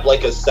setting up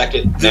like a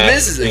second The match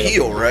Miz is a between them.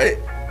 heel, right?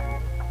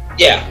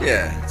 Yeah.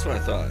 Yeah, that's what I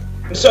thought.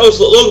 So is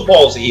Logan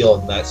Paul's a heel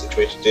in that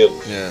situation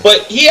too. Yeah.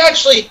 But he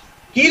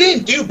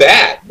didn't do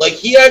bad. Like,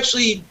 he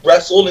actually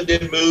wrestled and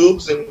did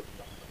moves, and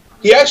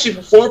he actually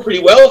performed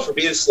pretty well for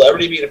being a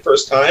celebrity, being the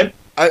first time.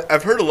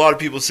 I've heard a lot of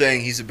people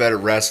saying he's a better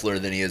wrestler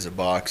than he is a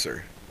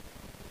boxer.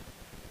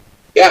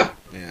 Yeah.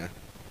 Yeah.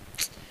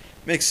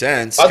 Makes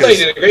sense. I thought he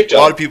 'cause did a great A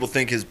lot job. of people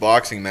think his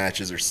boxing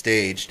matches are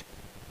staged.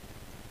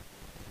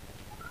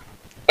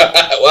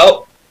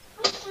 Well,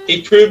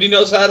 he proved he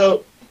knows how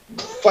to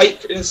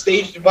fight in a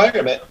staged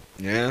environment.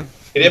 Yeah.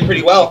 He did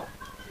pretty well.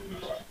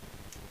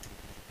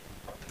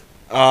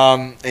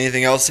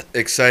 Anything else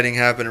exciting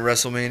happened at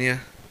WrestleMania?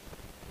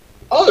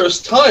 Oh,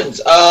 there's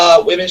tons.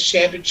 Women's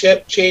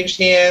Championship changed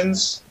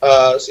hands.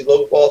 See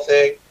Logan Paul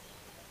thing.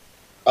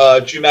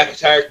 Drew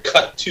McIntyre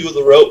cut 2 of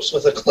the ropes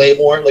with a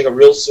claymore, like a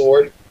real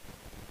sword.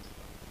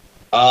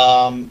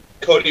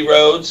 Cody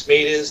Rhodes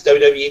made his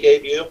WWE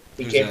debut.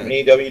 He came from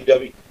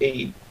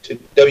AEW to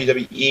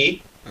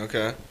WWE.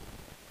 Okay.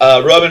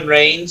 Roman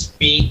Reigns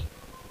beat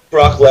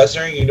Brock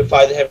Lesnar and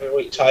unified the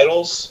heavyweight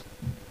titles.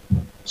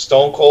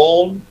 Stone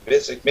Cold,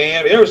 Vince McMahon.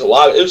 I mean, there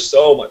was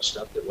so much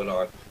stuff that went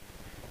on.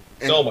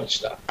 So much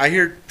stuff. I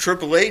hear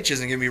Triple H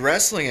isn't going to be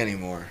wrestling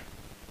anymore.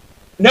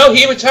 No,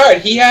 he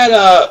retired. He had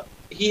a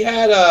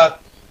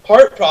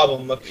heart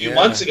problem a few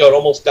months ago and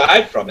almost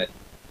died from it.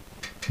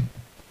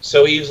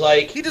 So he was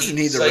like, he doesn't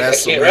need to like,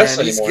 wrestle, I can't man.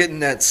 wrestle He's anymore. getting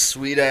that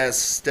sweet ass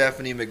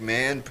Stephanie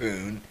McMahon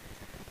poon.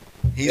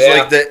 He's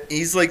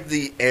like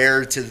the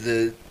heir to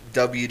the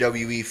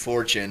WWE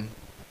fortune.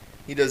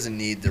 He doesn't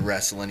need to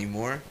wrestle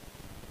anymore.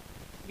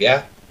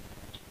 Yeah.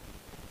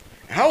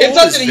 How It's old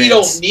not is that Vince? he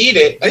don't need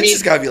it. Vince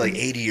has got to be like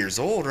 80 years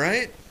old,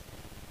 right?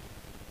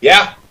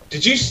 Yeah.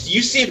 Did you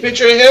see a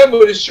picture of him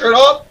with his shirt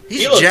off?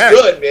 He's he looks jacked.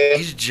 good, man.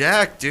 He's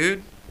jacked,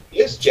 dude.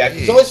 He is jacked. Jeez.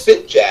 He's always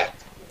fit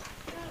jacked.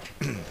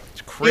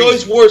 It's crazy. He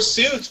always wore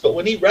suits, but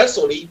when he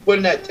wrestled, he put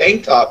in that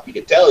tank top. You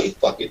could tell he's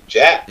fucking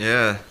jacked.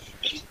 Yeah.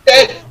 He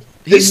said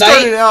He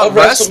started out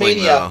wrestling,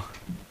 though.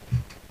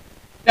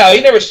 No,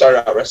 he never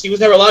started out wrestling. He was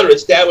never allowed to.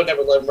 His dad would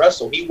never let him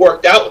wrestle. He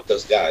worked out with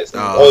those guys.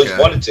 And always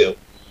wanted to.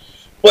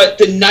 But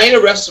the night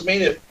of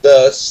WrestleMania,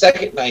 the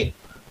second night,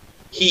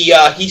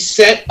 he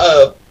sent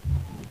a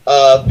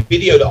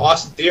video to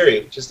Austin Theory,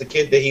 which is the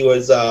kid that he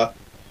was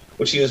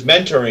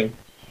mentoring,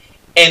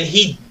 and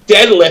he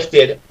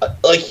deadlifted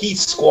he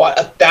squat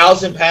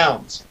 1,000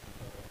 pounds.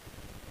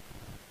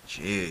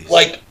 Jeez.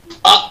 Like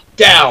up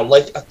down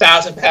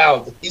 1,000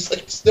 pounds. He's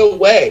like, there's no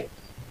way.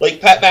 Like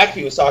Pat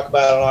McAfee was talking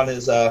about it on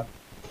his. Oh,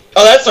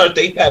 that's our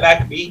thing. Pat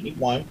McAfee, he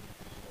won.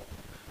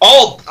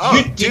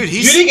 Dude,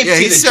 you didn't get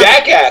to see the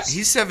Jackass.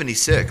 He's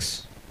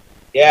 76.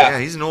 Yeah,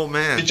 he's an old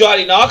man. The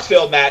Johnny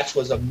Knoxville match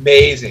was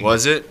amazing.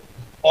 Was it?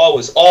 Oh,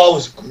 it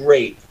was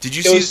great. Did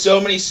you There see? was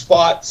so many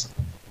spots.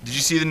 Did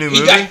you see the new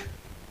movie?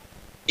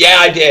 Yeah,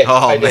 I did.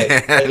 Oh,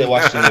 man. I did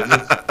watch the movie.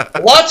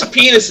 man. Lots of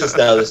penises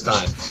though this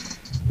time,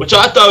 which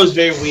I thought was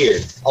very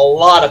weird. A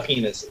lot of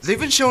penises. They've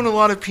been showing a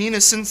lot of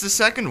penis since the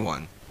second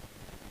one.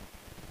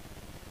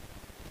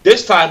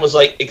 This time was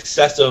like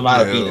excessive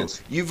amount of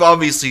penis. You've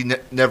obviously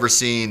never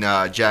seen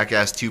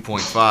Jackass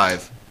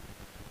 2.5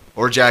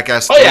 or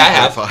Jackass 3.5. Oh yeah,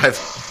 I have.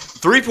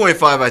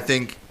 3.5, I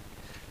think,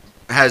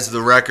 has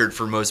the record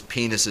for most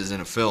penises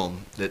in a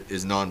film that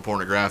is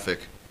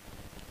non-pornographic.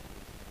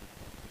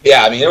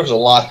 Yeah, I mean, there was a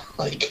lot.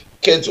 Like,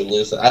 kids were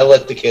losing. I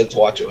let the kids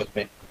watch it with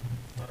me.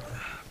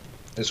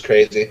 It's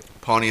crazy.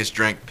 Pontius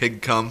drank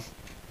pig cum.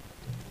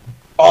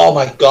 Oh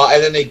my god!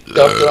 And then they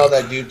dumped it on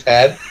that dude's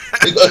head.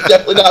 It was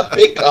definitely not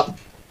pig cum.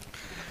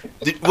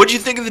 What do you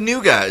think of the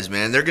new guys,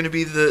 man? They're going to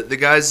be the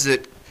guys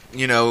that,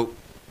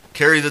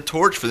 carry the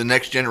torch for the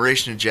next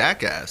generation of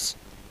Jackass.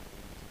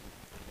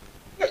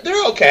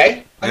 They're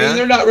okay. I mean,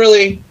 they're not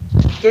really.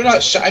 They're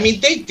not shy. I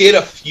mean, they did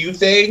a few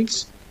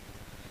things.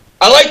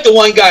 I like the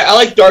one guy. I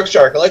like Dark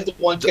Shark. I like the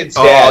one kid's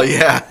dad. Oh,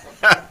 yeah.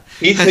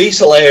 He's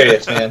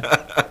hilarious, man.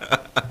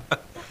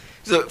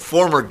 He's a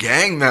former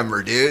gang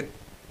member, dude.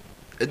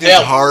 That dude's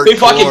hardcore. He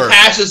fucking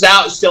passes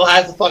out and still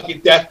has the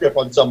fucking death grip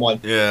on someone.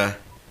 Yeah.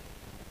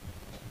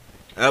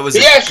 That was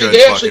they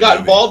actually got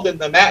involved in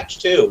the match,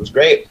 too. It was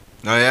great.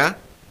 Oh, yeah?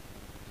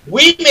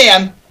 Wee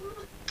Man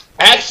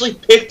actually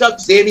picked up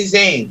Sami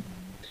Zayn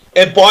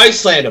and body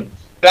slammed him.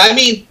 But I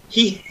mean,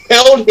 he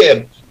held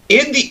him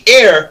in the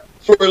air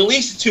for at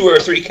least a 2 or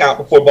 3 count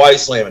before body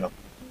slamming him.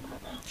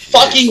 Jeez.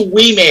 Fucking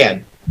Wee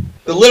Man.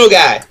 The little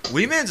guy.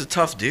 Wee Man's a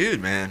tough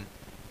dude, man.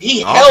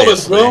 He held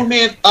a grown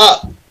man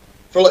up.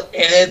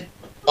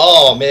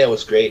 Oh, man, it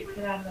was great.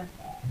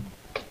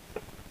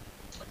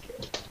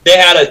 They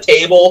had a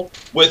table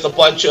with a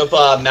bunch of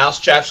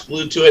mouse traps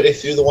glued to it. They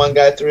threw the one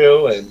guy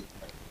through, and it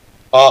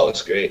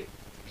was great.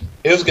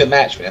 It was a good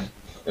match, man.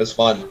 It was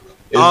fun.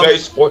 It was very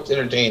sports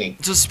entertaining.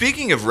 So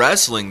speaking of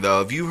wrestling, though,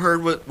 have you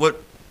heard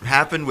what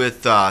happened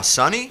with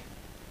Sunny?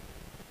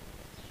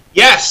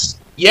 Yes.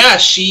 Yeah,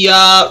 she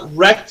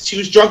wrecked. She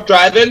was drunk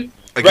driving.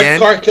 Again? Wrecked the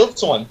car and killed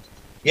someone.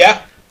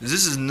 Yeah.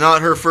 This is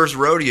not her first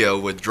rodeo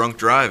with drunk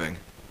driving.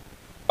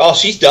 Oh,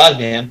 she's done,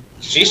 man.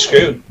 She's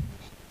screwed.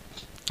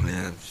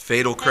 Yeah,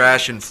 fatal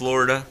crash in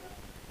Florida.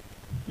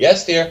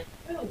 Yes, dear.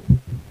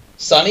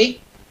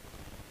 Sunny?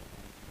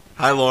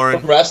 Hi, Lauren.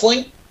 From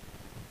wrestling?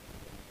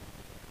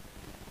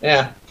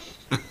 Yeah.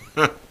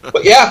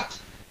 But yeah,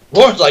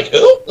 Lauren's like,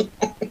 who?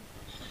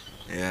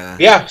 Yeah.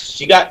 Yeah,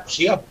 she got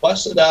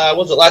busted,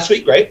 was it last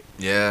week, right?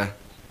 Yeah.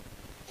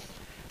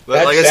 But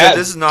That's like I sad. said,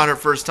 this is not her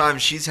first time.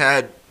 She's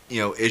had,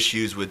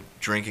 issues with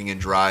drinking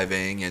and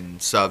driving and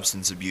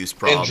substance abuse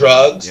problems. And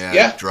drugs.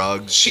 Yeah.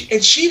 Drugs.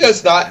 She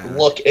does not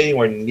look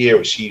anywhere near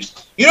what she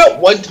used.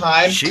 One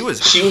time she was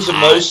the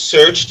most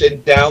searched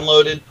and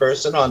downloaded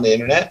person on the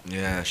internet.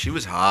 Yeah, she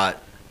was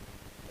hot.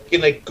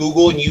 can like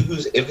Google and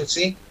Yahoo's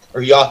infancy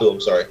or Yahoo, I'm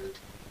sorry,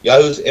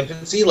 Yahoo's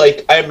infancy.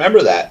 Like I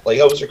remember that. Like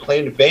that was her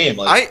claim to fame.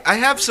 Like I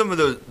have some of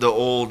the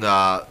old.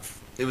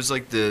 It was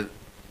like the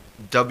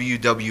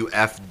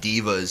WWF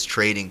Divas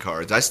trading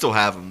cards. I still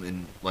have them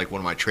in like one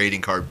of my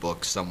trading card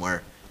books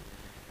somewhere.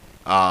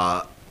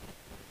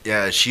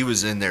 Yeah, she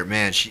was in there,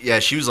 man.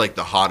 She was like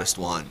the hottest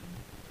one.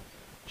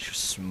 She was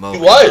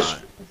smoking. She was.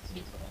 Hot.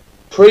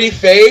 Pretty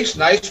face,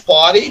 nice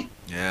body,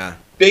 Yeah.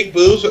 big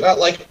boobs, but not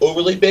like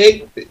overly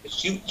big.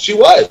 She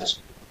was.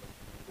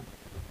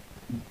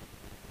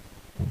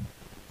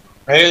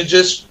 And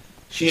just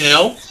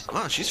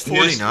Wow, she's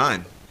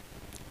 49.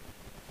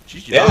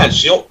 She's young. yeah,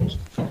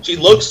 she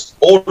looks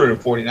older than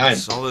 49.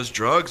 It's all those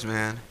drugs,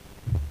 man.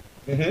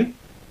 Mm-hmm.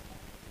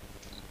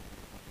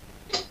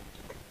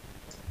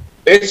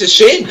 It's a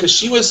shame because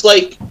she was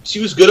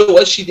good at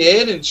what she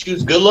did, and she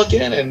was good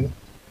looking, and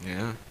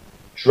Yeah.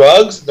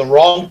 drugs, the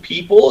wrong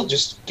people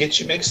just get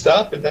you mixed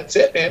up, and that's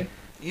it, man.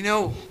 You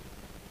know,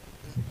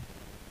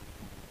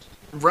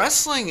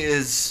 wrestling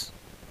it's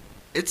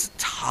a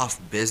tough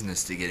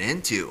business to get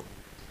into,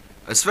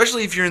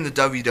 especially if you're in the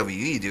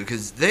WWE, dude,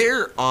 because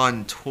they're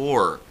on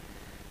tour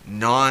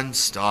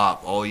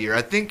non-stop all year.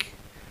 I think,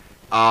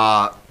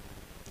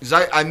 because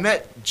I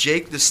met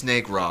Jake the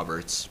Snake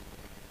Roberts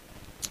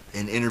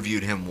and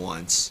interviewed him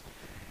once,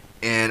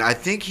 and I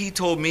think he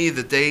told me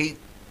that they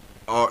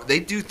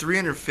do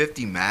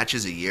 350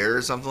 matches a year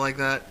or something like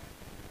that.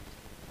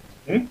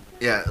 Hmm?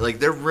 Yeah, like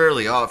they're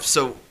rarely off.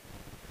 So,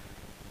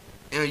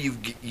 you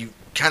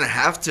kind of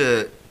have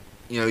to,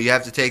 you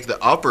have to take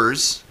the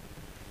uppers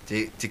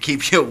to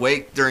keep you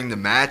awake during the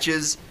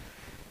matches,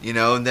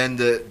 and then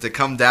to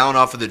come down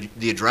off of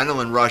the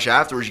adrenaline rush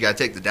afterwards, you got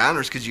to take the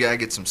downers because you got to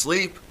get some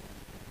sleep.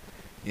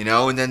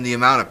 And then the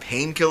amount of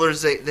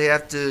painkillers they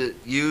have to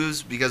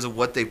use because of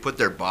what they put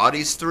their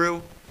bodies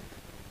through.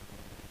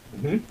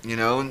 Mm-hmm.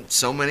 And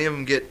so many of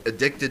them get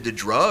addicted to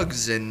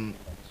drugs, and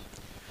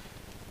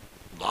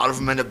a lot of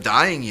them end up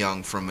dying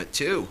young from it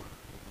too.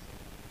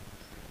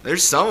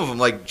 There's some of them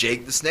like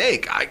Jake the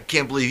Snake. I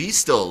can't believe he's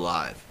still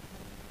alive.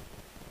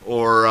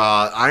 Or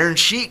Iron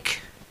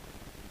Sheik.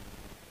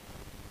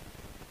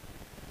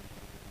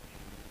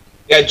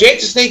 Yeah,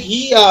 Jake the Snake.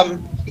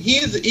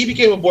 He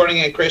became a born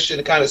again Christian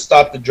to kind of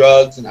stop the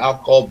drugs and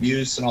alcohol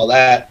abuse and all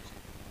that.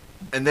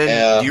 And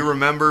then, do you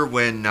remember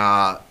when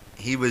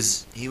he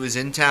was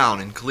in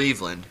town in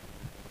Cleveland?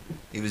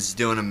 He was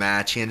doing a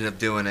match. He ended up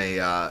doing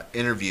a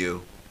interview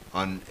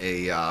on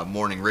a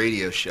morning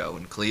radio show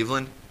in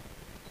Cleveland,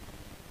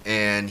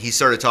 and he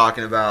started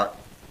talking about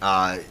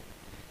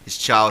his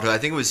childhood. I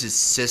think it was his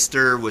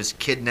sister was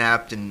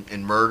kidnapped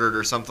and murdered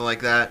or something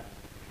like that.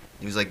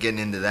 He was like getting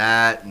into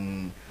that,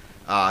 and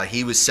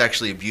he was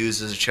sexually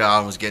abused as a child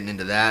and was getting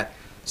into that.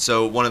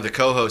 So one of the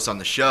co-hosts on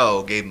the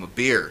show gave him a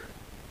beer,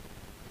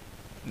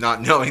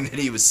 not knowing that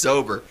he was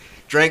sober.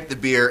 Drank the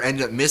beer,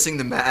 ended up missing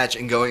the match,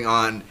 and going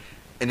on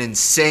an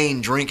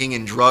insane drinking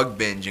and drug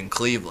binge in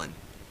Cleveland.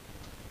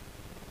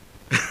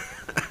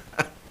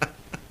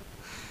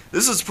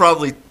 This was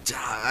probably,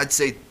 I'd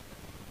say,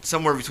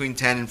 somewhere between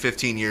 10 and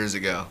 15 years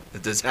ago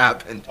that this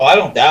happened. Oh, I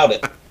don't doubt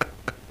it.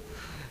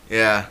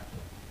 Yeah.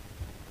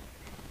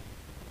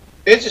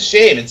 It's a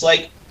shame. It's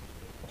like,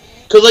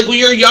 because like when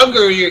you're younger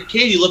or you're a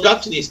kid, you look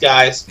up to these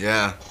guys.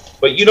 Yeah.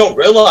 But you don't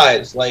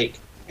realize, like,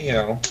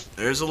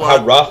 there's a lot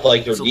how rough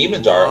like their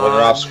demons are when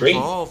they're off screen.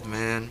 Involved,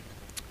 man.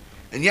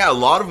 And yeah, a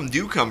lot of them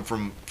do come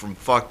from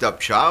fucked up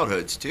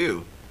childhoods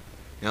too.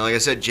 Like I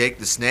said, Jake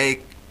the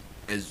Snake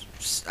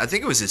I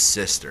think it was his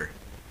sister,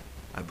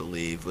 I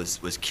believe,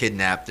 was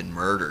kidnapped and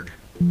murdered.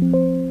 Let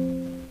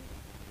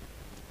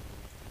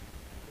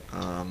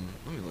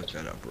me look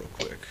that up real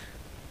quick.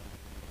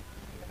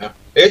 Yeah.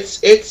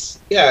 It's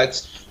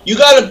you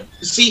gotta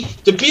see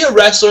to be a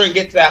wrestler and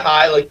get to that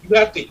high. Like you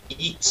have to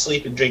eat,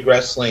 sleep, and drink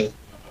wrestling,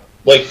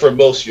 like for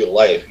most of your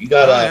life. You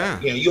gotta,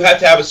 you have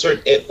to have a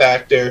certain it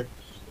factor.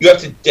 You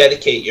have to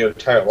dedicate your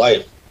entire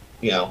life.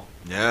 Yeah.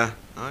 Oh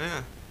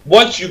yeah.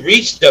 Once you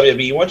reach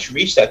WWE, once you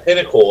reach that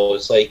pinnacle,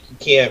 it's like you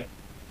can't.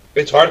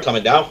 It's hard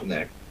coming down from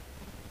there.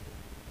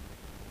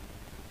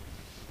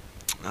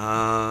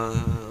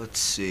 Let's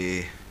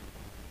see.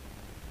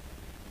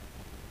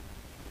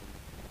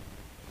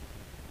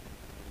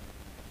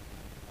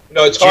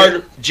 It's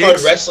hard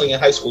wrestling in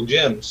high school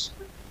gyms,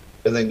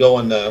 and then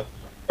going to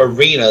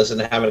arenas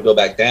and having to go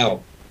back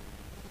down.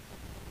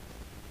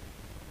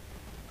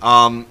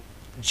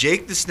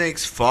 Jake the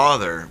Snake's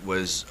father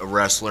was a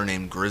wrestler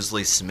named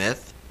Grizzly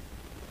Smith.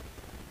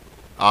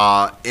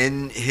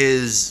 In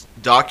his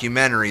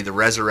documentary, The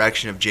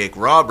Resurrection of Jake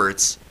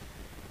Roberts,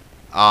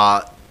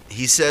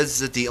 he says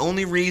that the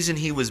only reason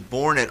he was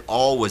born at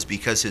all was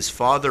because his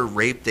father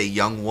raped a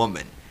young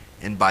woman.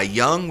 And by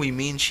young, we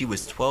mean she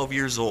was 12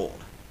 years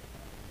old.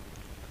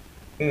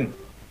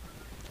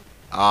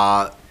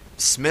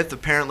 Smith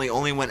apparently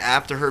only went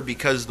after her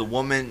because the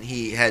woman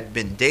he had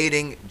been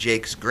dating,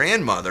 Jake's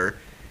grandmother,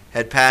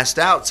 had passed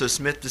out, so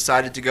Smith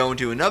decided to go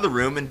into another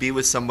room and be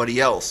with somebody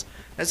else.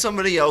 And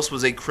somebody else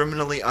was a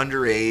criminally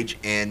underage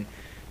and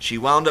She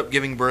wound up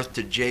giving birth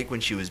to Jake when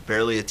she was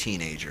barely a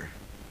teenager.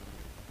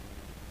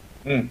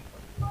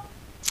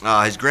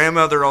 His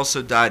grandmother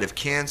also died of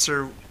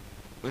cancer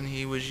when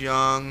he was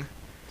young.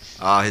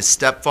 His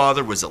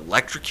stepfather was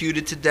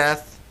electrocuted to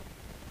death,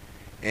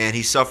 and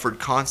he suffered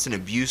constant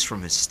abuse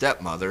from his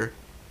stepmother.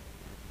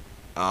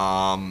 He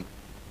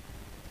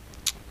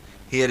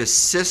had a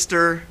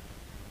sister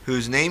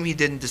whose name he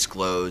didn't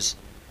disclose.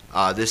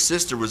 This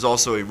sister was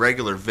also a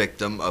regular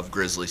victim of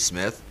Grizzly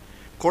Smith.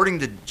 According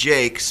to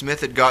Jake, Smith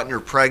had gotten her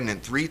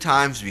pregnant 3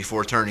 times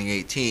before turning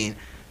 18,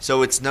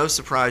 so it's no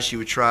surprise she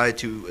would try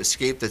to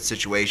escape that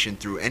situation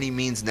through any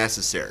means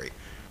necessary.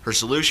 Her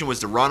solution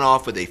was to run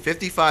off with a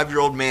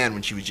 55-year-old man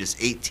when she was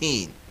just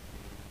 18.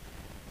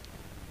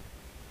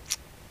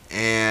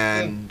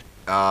 And,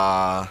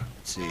 let's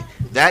see.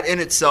 That in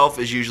itself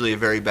is usually a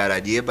very bad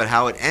idea, but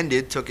how it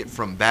ended took it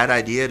from bad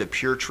idea to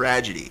pure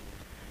tragedy.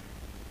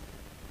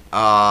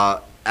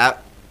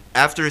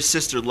 After his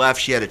sister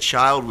left, she had a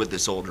child with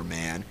this older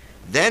man.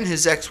 Then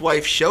his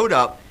ex-wife showed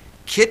up,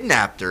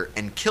 kidnapped her,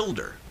 and killed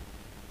her.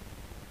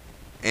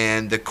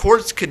 And the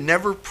courts could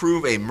never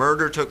prove a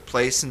murder took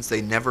place since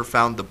they never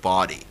found the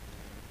body.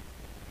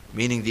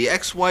 Meaning the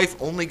ex-wife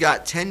only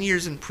got 10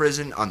 years in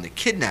prison on the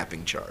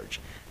kidnapping charge.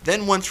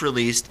 Then once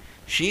released,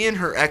 she and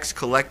her ex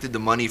collected the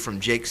money from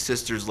Jake's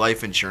sister's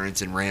life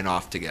insurance and ran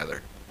off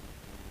together.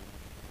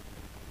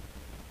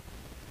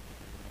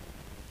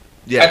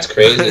 Yeah. That's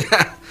crazy.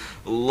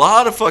 A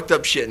lot of fucked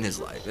up shit in his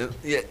life.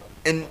 Yeah,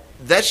 and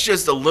that's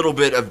just a little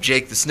bit of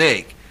Jake the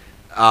Snake.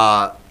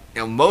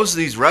 Most of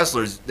these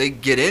wrestlers, they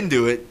get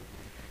into it,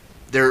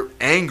 they're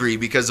angry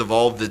because of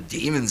all the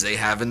demons they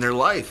have in their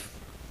life.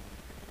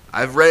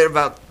 I've read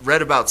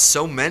about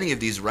so many of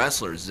these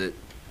wrestlers that,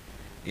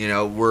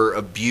 were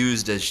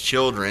abused as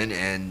children,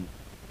 and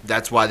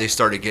that's why they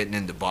started getting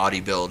into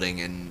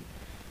bodybuilding, and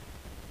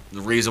the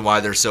reason why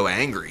they're so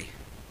angry.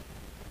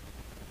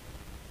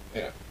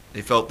 Yeah.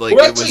 They felt like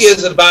wrestling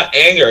isn't about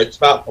anger; it's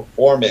about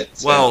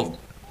performance. Well,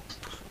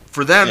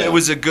 for them, it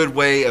was a good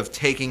way of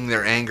taking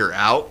their anger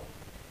out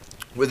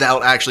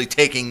without actually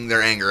taking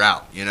their anger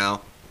out.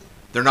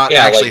 They're not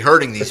actually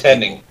hurting these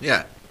pretending. People.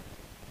 Yeah,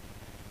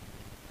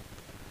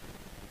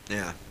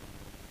 yeah,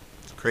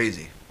 it's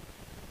crazy.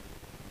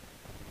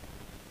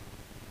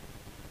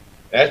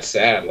 That's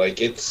sad.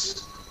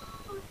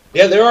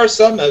 There are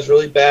some that's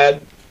really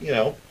bad.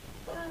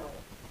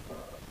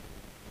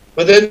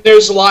 But then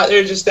there's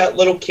just that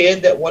little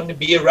kid that wanted to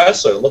be a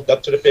wrestler, looked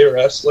up to the favorite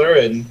wrestler,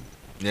 and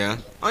not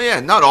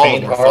all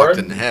of them are fucked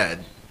in the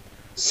head.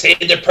 Said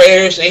their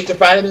prayers and ate their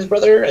vitamins,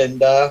 brother, and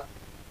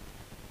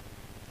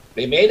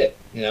they made it.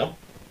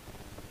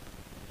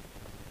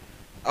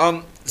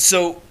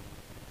 So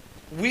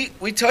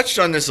we touched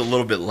on this a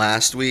little bit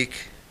last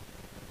week.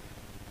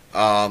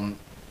 Have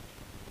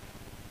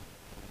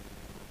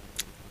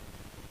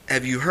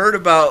you heard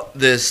about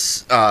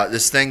this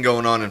thing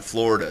going on in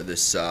Florida?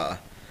 This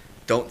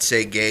Don't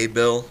Say Gay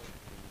bill?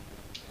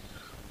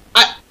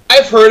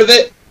 I've heard of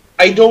it.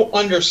 I don't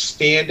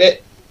understand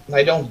it, and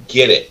I don't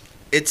get it.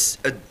 It's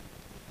a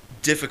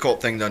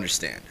difficult thing to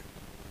understand,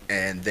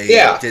 and they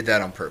did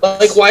that on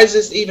purpose. Why is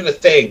this even a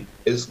thing?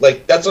 That's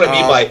what I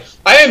mean by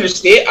I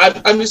understand.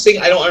 I'm just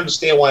saying I don't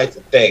understand why it's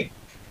a thing.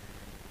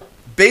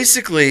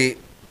 Basically,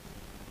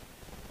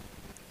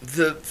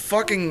 the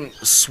fucking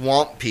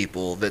swamp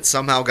people that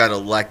somehow got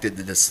elected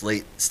to the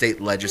state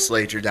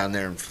legislature down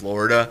there in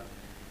Florida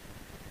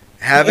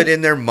have it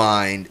in their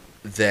mind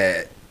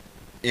that,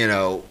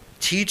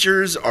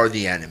 teachers are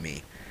the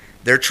enemy.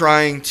 They're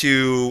trying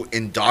to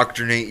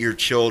indoctrinate your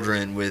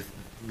children with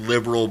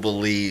liberal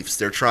beliefs.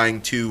 They're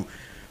trying to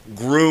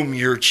groom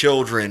your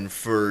children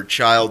for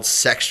child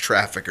sex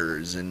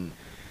traffickers. And,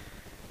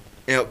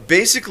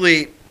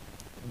 basically,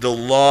 the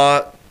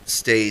law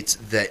states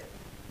that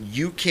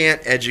you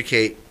can't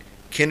educate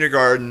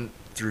kindergarten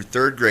through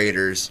 3rd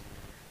graders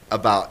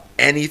about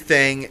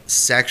anything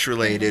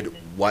sex-related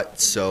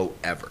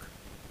whatsoever.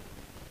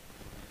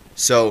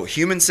 So,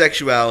 human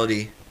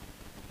sexuality,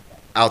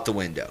 out the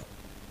window.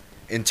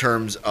 In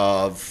terms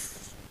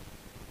of,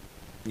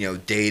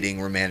 dating,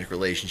 romantic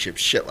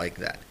relationships, shit like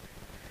that.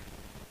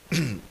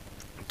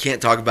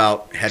 Can't talk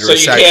about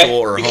heterosexual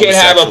or homosexual. You can't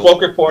have a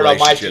book report on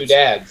My Two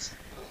Dads.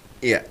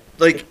 Yeah.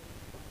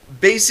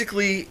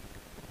 Basically,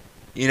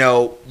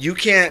 you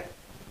can't,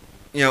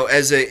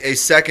 as a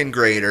 2nd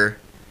grader,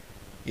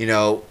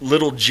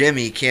 little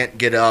Jimmy can't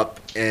get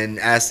up and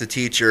ask the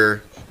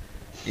teacher,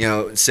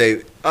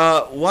 say,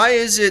 why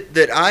is it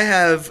that I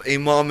have a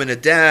mom and a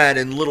dad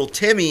and little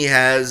Timmy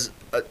has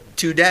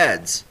 2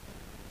 dads?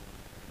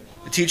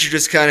 The teacher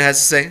just kind of has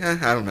to say,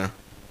 I don't know.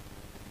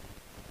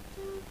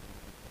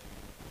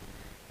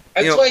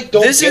 That's why I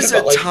don't this get is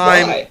about, a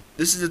time. Why?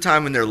 This is a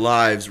time in their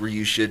lives where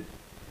you should,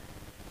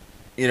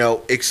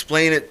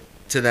 explain it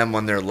to them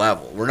on their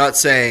level. We're not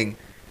saying,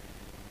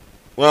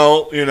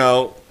 well,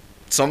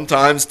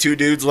 sometimes 2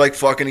 dudes like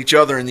fucking each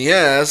other in the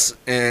ass,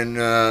 and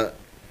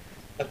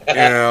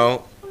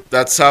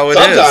that's how it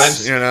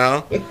is.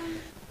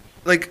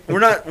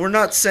 We're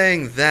not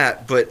saying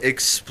that, but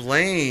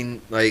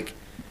explain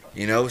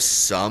You know,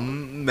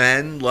 some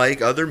men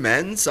like other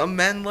men, some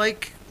men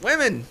like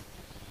women.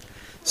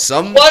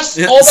 Some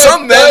Plus, all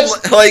some men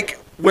does- like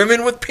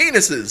women with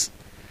penises.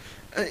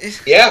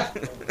 Yeah.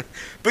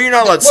 But you're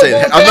not allowed to Well, say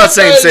that. well, I'm not that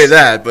saying say does-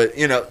 that, but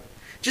you know,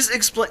 just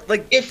explain.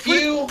 Like, If put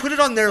you- put it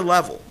on their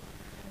level,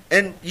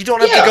 and you don't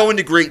have to Yeah. go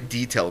into great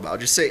detail about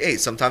it. Just say, hey,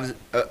 sometimes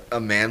a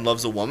man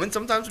loves a woman,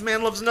 sometimes a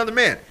man loves another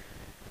man.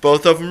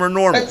 Both of them are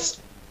normal.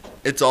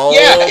 It's all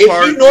if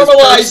part you of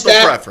normalize personal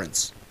that-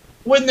 preference.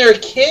 When they're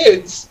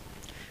kids,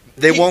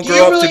 They do won't you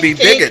grow up really to be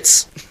think-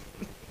 bigots.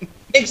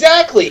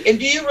 exactly. And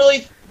do you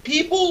really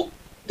people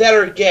that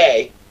are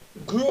gay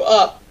grew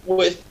up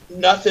with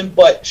nothing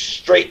but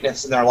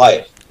straightness in their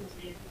life?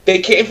 They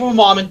came from a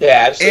mom and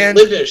dad, so And-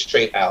 they lived in a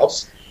straight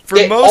house. For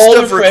All most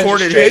their of friends are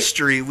recorded straight.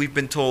 history, we've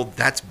been told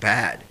that's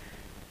bad.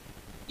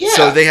 Yeah,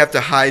 So they have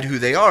to hide who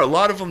they are. A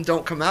lot of them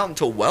don't come out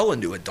until well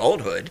into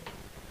adulthood.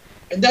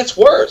 and that's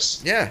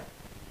worse. Yeah.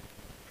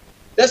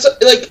 That's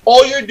like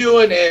all you're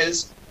doing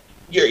is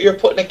you're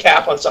putting a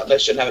cap on something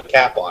that shouldn't have a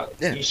cap on it.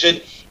 Yeah. You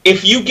should,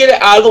 if you get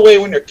it out of the way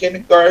when they're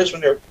kindergartners,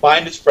 when their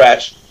mind is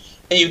fresh,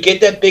 and you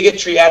get that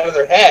bigotry out of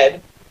their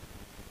head,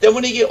 then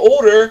when they get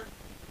older,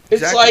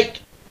 it's Exactly.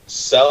 like,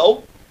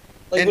 so?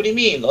 Like, And, what do you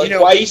mean? Like, you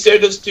know- why you say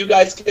those two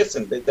guys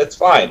kissing? That's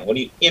fine. What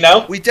do you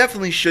know? We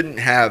definitely shouldn't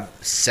have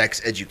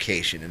sex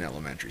education in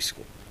elementary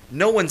school.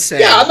 No one's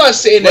saying, Yeah, I'm not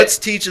saying let's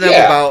that. teach them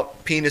yeah.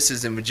 about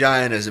penises and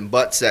vaginas and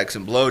butt sex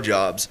and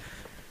blowjobs.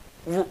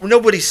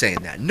 Nobody's saying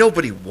that.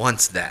 Nobody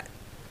wants that.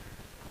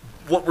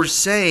 What we're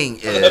saying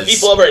The is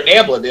people over at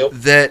NAMBLA do.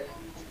 that,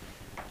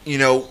 you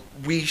know,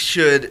 we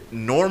should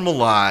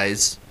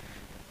normalize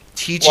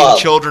teaching Well-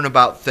 children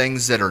about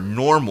things that are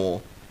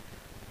normal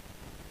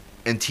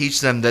and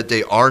teach them that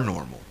they are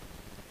normal.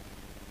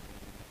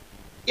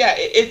 Yeah,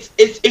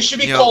 it should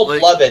be You know, called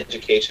like- love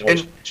education. What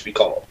and- it should be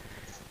called.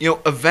 You know,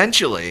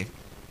 eventually,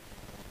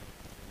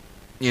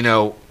 you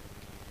know,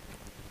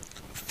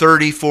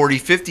 30, 40,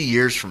 50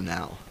 years from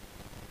now,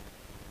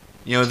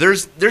 you know,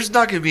 there's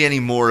not going to be any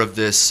more of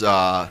this, you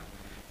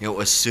know,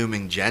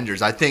 assuming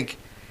genders. I think,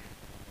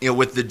 you know,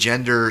 with the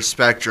gender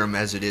spectrum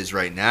as it is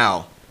right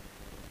now,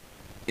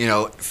 you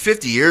know,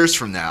 50 years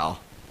from now,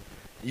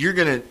 you're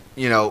going to,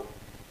 you know,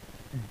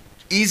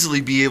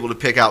 easily be able to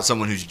pick out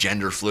someone who's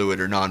gender fluid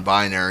or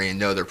non-binary and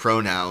know their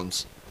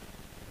pronouns.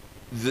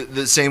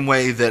 The same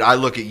way that I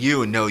look at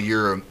you and know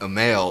you're a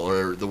male,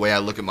 or the way I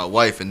look at my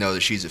wife and know that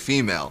she's a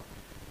female.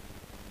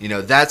 You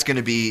know, that's going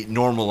to be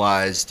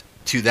normalized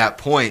to that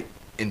point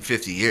in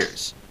 50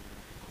 years.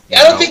 You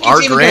I don't know, think our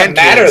it's even going to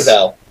matter, grandkids-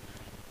 though.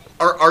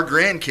 Our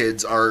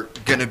grandkids are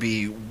going to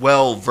be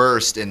well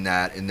versed in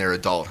that in their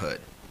adulthood.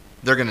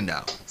 They're going to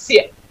know.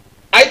 See,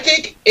 I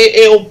think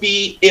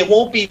it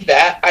won't be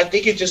that. I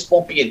think it just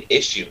won't be an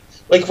issue.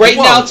 Like right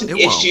won't. now, it's an It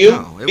won't. issue No,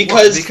 it won't.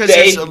 because Because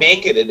they it's a-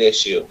 make it an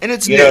issue. And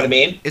it's You new. know what I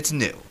mean? It's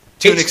new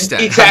to an It's-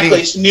 extent. Exactly. I mean,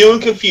 It's new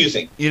and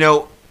confusing. you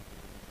know,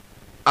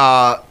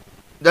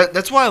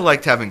 that's why I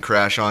liked having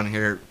Crash on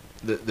here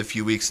the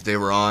few weeks that they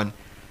were on.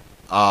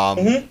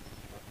 Mhm.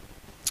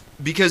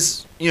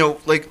 Because, you know,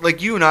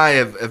 like you and I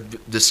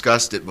have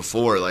discussed it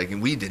before, like,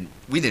 and we didn't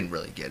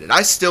really get it.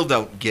 I still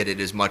don't get it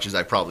as much as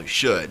I probably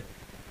should.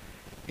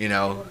 You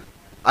know,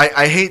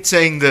 I hate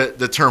saying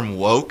the term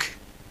woke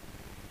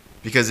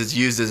because it's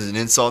used as an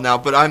insult now,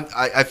 but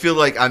I feel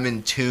like I'm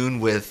in tune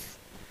with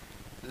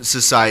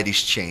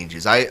society's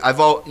changes. I've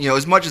all, you know,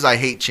 as much as I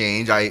hate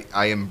change, I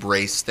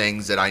embrace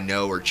things that I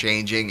know are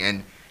changing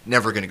and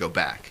never going to go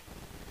back.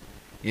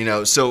 You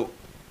know, so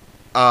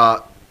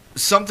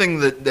something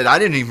that I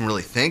didn't even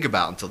really think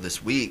about until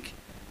this week,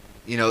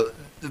 you know,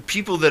 the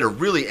people that are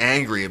really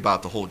angry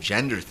about the whole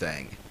gender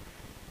thing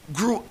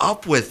grew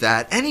up with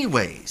that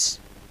anyways.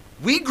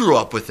 We grew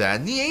up with that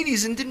in the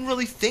 80s and didn't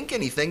really think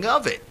anything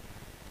of it.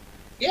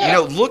 Yeah. You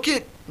know, look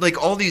at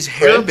like all these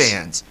hair Prince.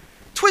 bands.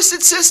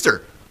 Twisted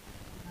Sister.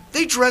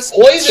 They dress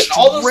Poison,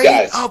 all those straight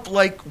guys. up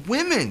like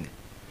women.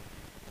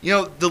 You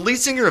know, the lead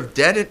singer of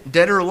Dead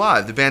or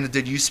Alive, the band that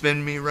did You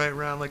Spin Me Right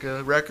Round Like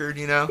a Record,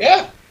 you know?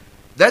 Yeah.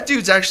 That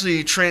dude's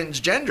actually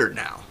transgendered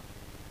now.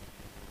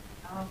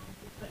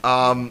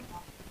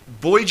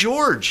 Boy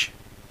George.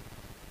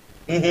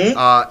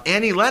 Mm-hmm.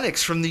 Annie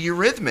Lennox from the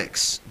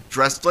Eurythmics,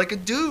 dressed like a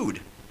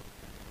dude.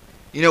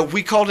 You know,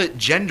 we called it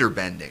gender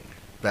bending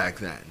back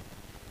then.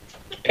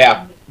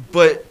 Yeah.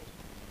 But,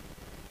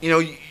 you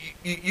know,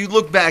 you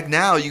look back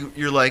now,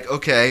 you're like,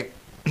 okay,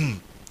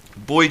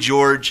 Boy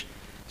George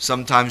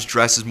sometimes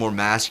dresses more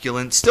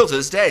masculine. Still to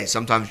this day,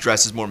 sometimes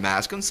dresses more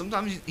masculine.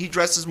 Sometimes he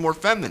dresses more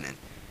feminine.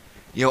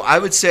 You know, I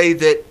would say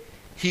that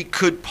he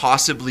could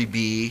possibly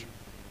be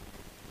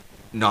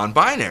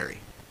non-binary.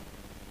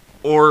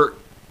 Or,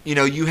 you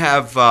know, you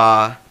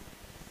have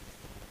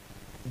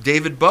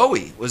David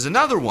Bowie was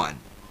another one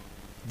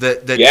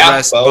that Yeah,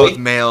 dressed Bowie.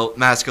 both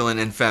masculine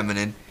and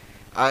feminine.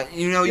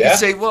 You know, Yeah. you'd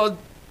say, well,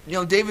 you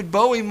know, David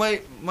Bowie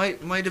might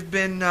have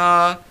been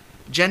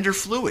gender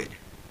fluid.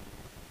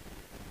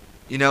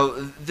 You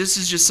know, this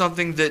is just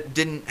something that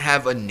didn't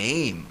have a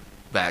name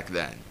back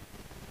then.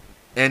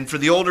 And for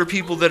the older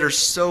people that are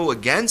so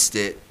against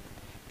it,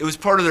 it was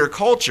part of their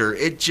culture.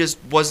 It just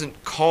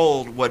wasn't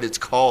called what it's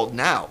called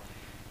now.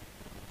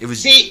 It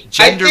was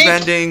gender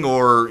bending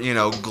or,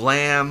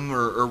 glam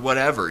or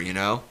whatever,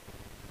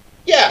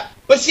 Yeah,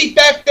 but see,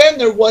 back then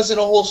there wasn't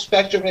a whole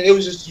spectrum. It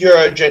was just you're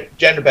a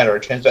gender bender or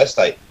a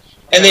transvestite,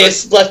 and they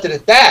just left it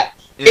at that.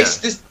 Yeah.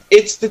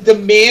 It's the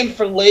demand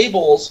for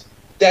labels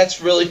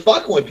that's really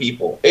fucking with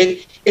people.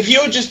 If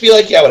you would just be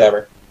like, yeah,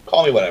 whatever,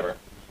 call me whatever,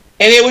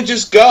 and it would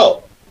just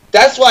go.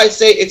 That's why I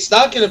say it's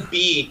not going to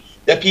be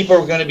that people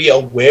are going to be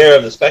aware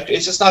of the spectrum.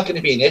 It's just not going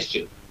to be an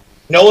issue.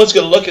 No one's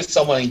going to look at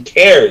someone and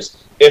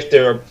cares if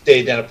they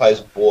identify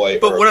as a boy.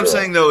 But or what a I'm girl.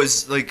 saying though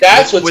is like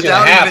that's what's going to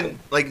happen.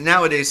 Like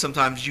nowadays,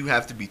 sometimes you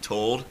have to be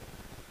told,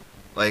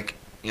 like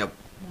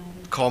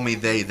call me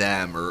they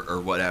them or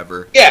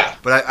whatever. Yeah.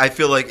 But I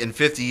feel like in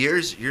 50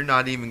 years, you're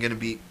not even going to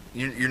be.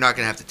 You're not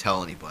going to have to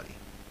tell anybody.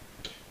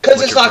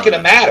 Because it's not going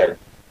to matter.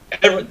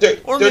 They're not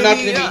going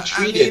to be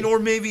treated. Or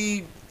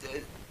maybe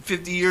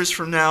 50 years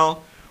from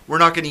now, we're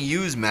not going to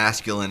use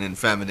masculine and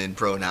feminine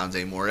pronouns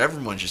anymore.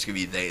 Everyone's just going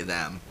to be they,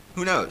 them.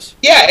 Who knows?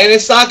 Yeah, and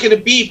it's not going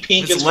to be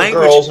pink is for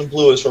girls and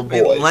blue is for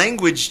boys.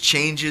 Language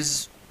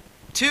changes,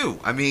 too.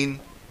 I mean,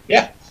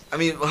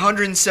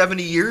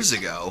 170 years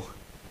ago,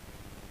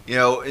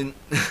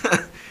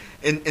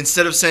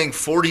 instead of saying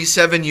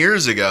 47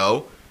 years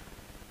ago,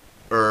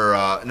 or,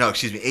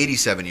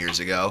 87 years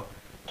ago,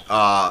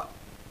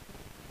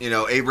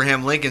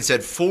 Abraham Lincoln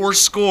said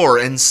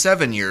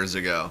 77 years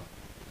ago.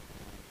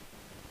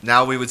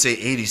 Now we would say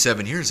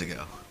 87 years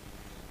ago.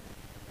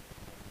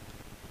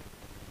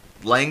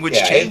 Language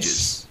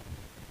changes.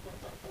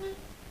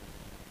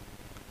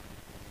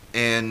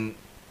 And,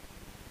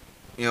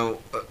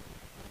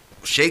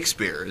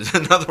 Shakespeare is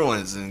another one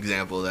as an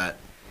example of that.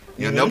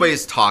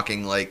 Nobody's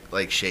talking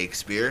like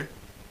Shakespeare.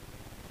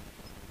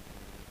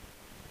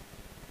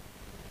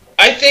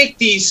 I think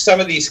some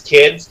of these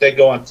kids that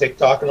go on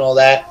TikTok and all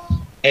that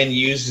and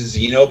use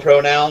xeno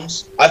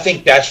pronouns, I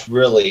think that's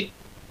really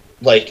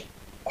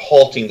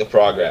halting the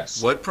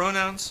progress. What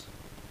pronouns?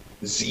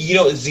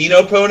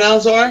 Xeno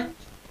pronouns are?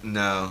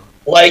 No.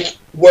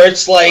 Where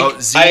it's I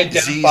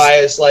identify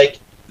as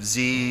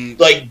Z,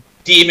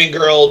 demon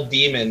girl,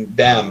 demon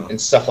them, and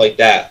stuff like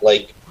that.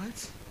 What?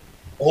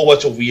 A whole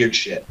bunch of weird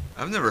shit.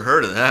 I've never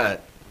heard of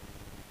that.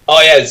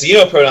 Oh yeah,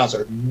 xeno pronouns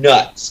are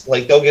nuts.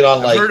 They'll get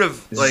on I've heard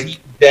of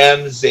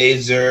them,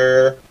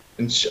 Zazer,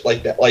 and shit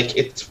like that.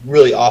 It's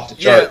really off the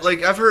charts.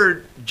 Yeah, I've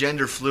heard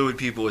gender fluid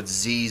people with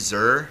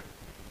Z-zer.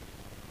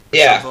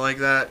 Yeah. Something like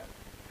that.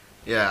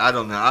 Yeah, I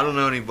don't know. I don't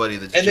know anybody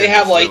that's. And they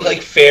have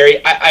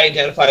fairy. I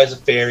identify as a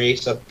fairy,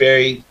 so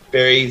fairy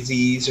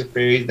Z's or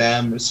fairy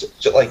them, or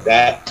shit like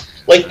that.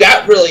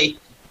 That really,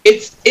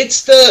 it's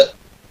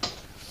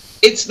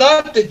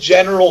not the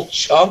general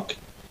chunk.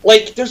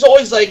 There's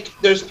always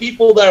there's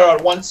people that are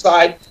on one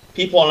side,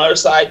 people on the other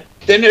side.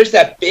 Then there's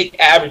that big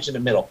average in the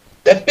middle.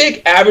 That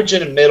big average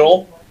in the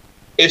middle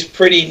is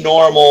pretty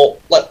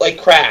normal.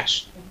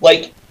 Crash.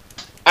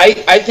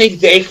 I think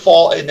they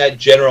fall in that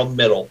general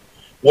middle,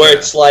 where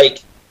it's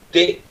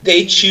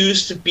they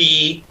choose to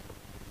be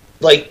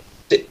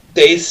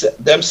they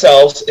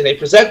themselves, and they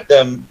present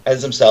them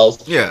as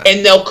themselves. Yeah.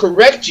 And they'll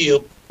correct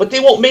you, but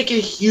they won't make it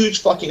a huge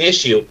fucking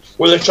issue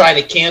where they're trying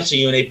to cancel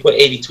you and they put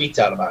 80 tweets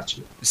out about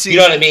you. See, you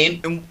know what I mean?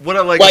 And what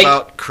I like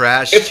about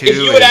Crash if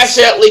you would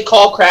accidentally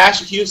call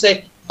Crash, if you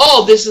say,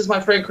 "Oh, this is my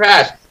friend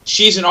Crash.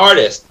 She's an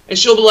artist," and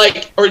she'll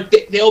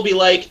be they'll be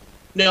like,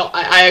 "No,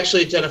 I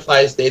actually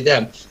identify as they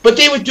them," but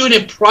they would do it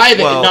in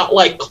private and not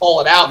call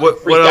it out.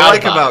 What I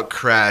like about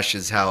Crash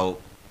is how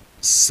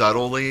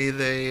subtly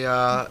they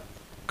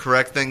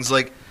correct things.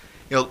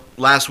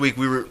 Last week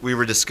we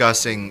were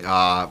discussing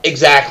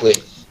exactly.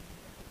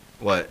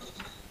 What?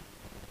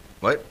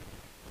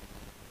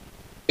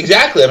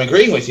 Exactly, I'm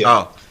agreeing with you.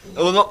 Oh,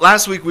 well,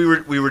 last week we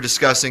were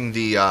discussing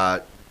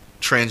the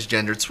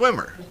transgendered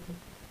swimmer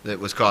that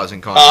was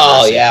causing controversy.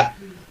 Oh yeah,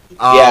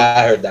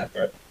 I heard that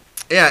part.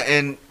 Yeah,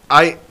 and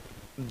I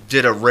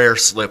did a rare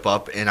slip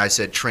up and I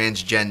said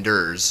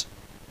transgenders,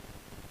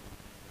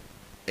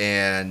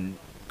 and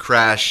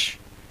Crash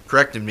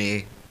corrected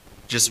me,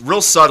 just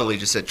real subtly,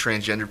 just said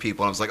transgender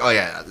people, and I was like, oh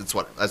yeah, that's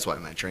what I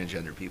meant,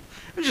 transgender people.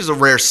 It was just a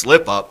rare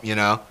slip up,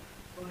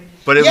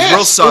 but it was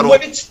real subtle.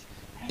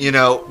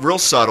 Real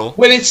subtle.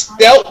 When it's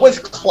dealt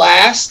with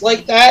class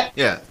like that,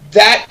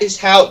 that is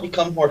how it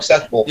becomes more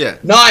acceptable. Yeah.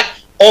 Not,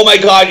 oh my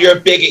God, you're a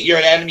bigot, you're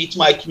an enemy to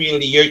my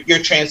community, you're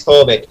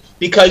transphobic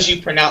because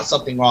you pronounce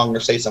something wrong or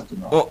say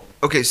something wrong. Well,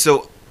 okay,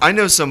 so I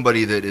know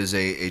somebody that is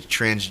a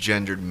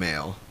transgendered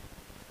male,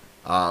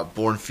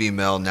 born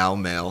female, now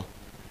male,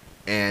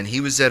 and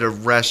he was at a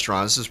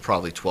restaurant, this is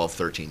probably 12,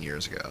 13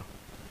 years ago,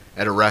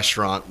 at a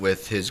restaurant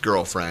with his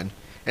girlfriend.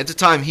 At the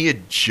time, he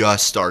had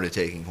just started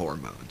taking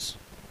hormones.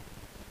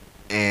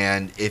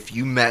 And if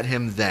you met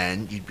him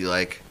then, you'd be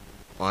like,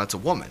 well, that's a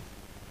woman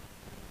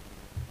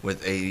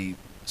with a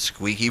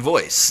squeaky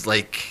voice.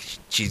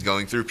 She's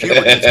going through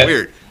puberty. It's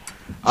weird.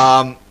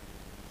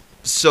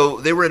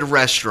 So they were at a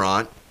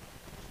restaurant,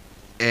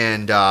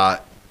 and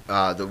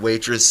the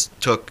waitress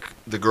took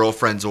the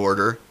girlfriend's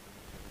order,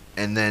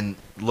 and then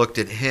looked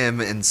at him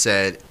and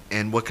said,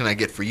 "And what can I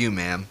get for you,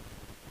 ma'am?"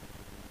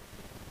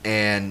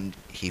 And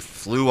he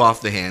flew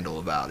off the handle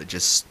about it.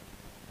 Just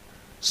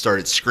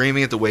started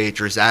screaming at the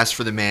waitress, asked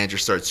for the manager,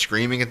 started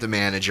screaming at the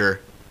manager,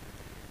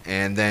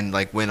 and then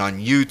like went on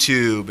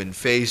YouTube and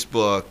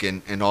Facebook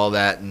and all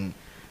that and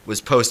was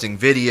posting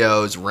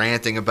videos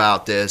ranting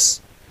about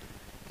this.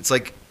 It's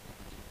like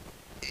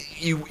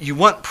you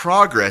want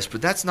progress,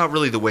 but that's not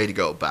really the way to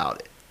go about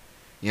it.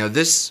 You know,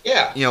 this,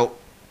 Yeah. you know,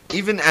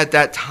 even at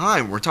that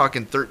time, we're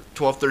talking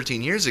 12,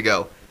 13 years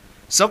ago,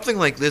 something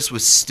like this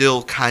was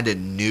still kind of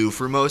new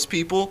for most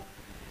people.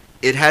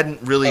 It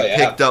hadn't really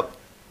picked up,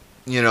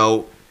 you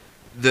know,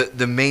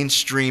 the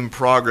mainstream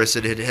progress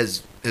that it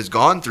has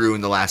gone through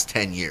in the last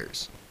 10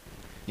 years.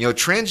 You know,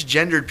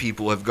 transgendered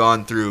people have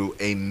gone through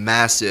a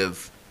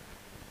massive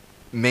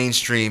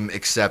mainstream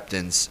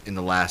acceptance in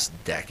the last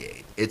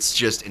decade. It's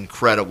just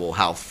incredible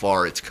how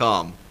far it's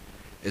come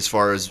as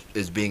far as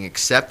being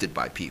accepted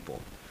by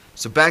people.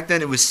 So back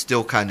then it was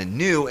still kind of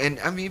new, and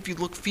I mean, if you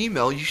look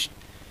female,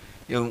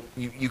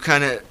 you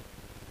kind of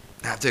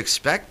have to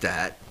expect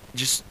that.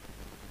 Just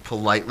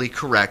politely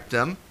correct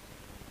them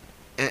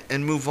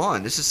and move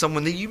on. This is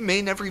someone that you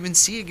may never even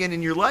see again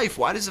in your life.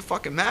 Why does it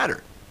fucking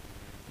matter?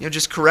 You know,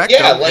 just correct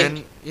them,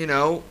 and you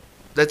know,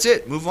 that's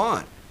it. Move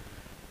on.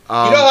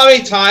 You know how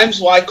many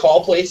times when I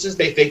call places,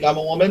 they think I'm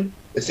a woman?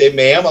 They say,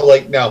 "Ma'am." I'm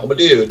like, "No, I'm a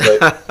dude."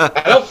 But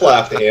I don't fly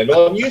off the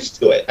handle. I'm used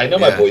to it. I know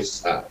my voice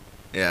is hot.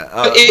 Yeah.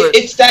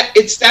 It's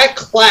that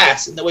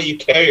class and the way you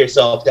carry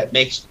yourself that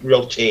makes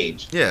real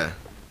change. Yeah.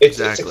 It's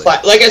a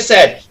class. Like I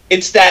said,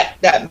 it's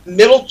that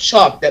middle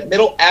chunk, that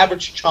middle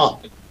average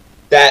chunk,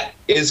 that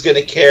is going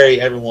to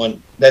carry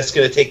everyone. That's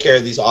going to take care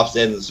of these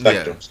opposite ends of the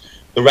spectrums,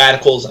 the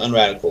radicals,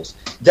 unradicals.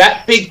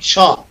 That big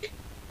chunk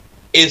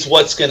is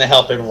what's going to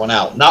help everyone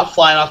out. Not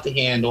flying off the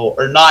handle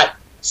or not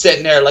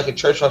sitting there like a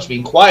church mouse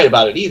being quiet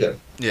about it either.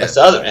 Yeah. That's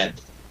the other end.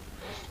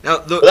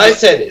 Now, but I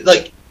said,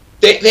 like,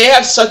 they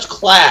have such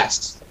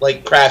class,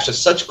 like Crash has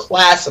such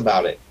class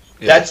about it.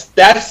 Yeah.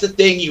 That's the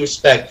thing you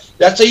respect.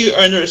 That's how you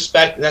earn the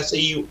respect, and that's how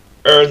you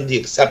earn the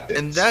acceptance.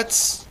 And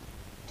that's,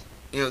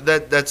 you know,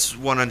 that's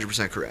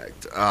 100%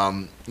 correct.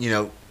 You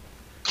know,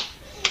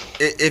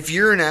 if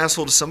you're an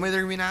asshole to somebody,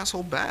 they're gonna be an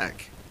asshole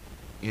back.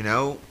 You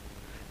know,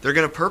 they're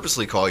gonna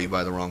purposely call you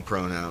by the wrong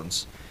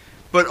pronouns.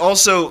 But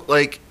also,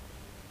 like,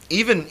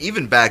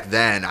 even back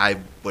then, I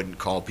wouldn't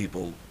call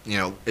people. You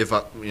know, if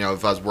I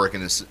was working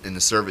in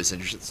the service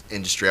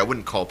industry, I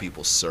wouldn't call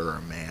people sir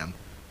or ma'am.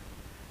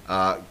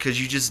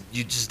 Because you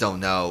just don't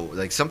know.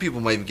 Like, some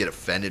people might even get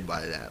offended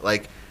by that.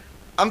 Like,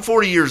 I'm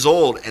 40 years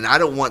old, and I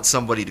don't want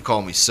somebody to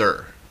call me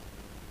sir.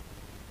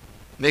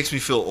 It makes me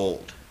feel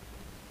old,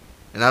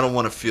 and I don't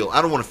want to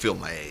feel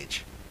my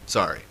age.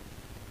 Sorry.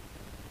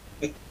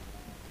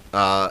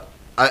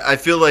 I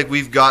feel like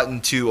we've gotten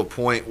to a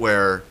point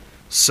where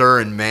sir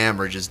and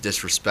ma'am are just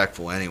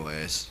disrespectful,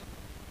 anyways.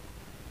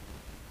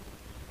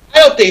 I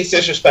don't think it's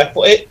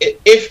disrespectful.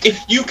 If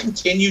you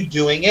continue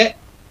doing it,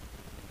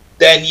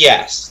 then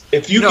yes.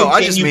 If you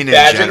continue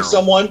badgering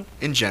someone,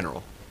 in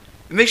general,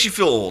 it makes you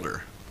feel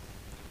older.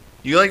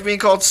 You like being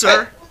called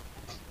sir?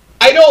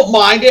 I don't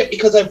mind it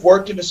because I've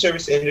worked in the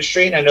service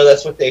industry and I know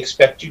that's what they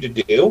expect you to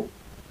do.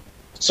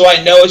 So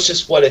I know it's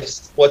just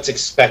what's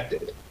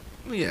expected.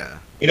 Yeah.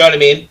 You know what I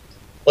mean?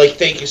 Like,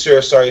 thank you,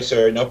 sir. Sorry,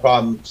 sir. No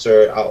problem,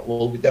 sir.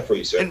 We'll get that for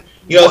you, sir. And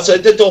so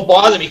that don't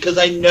bother me because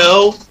I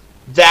know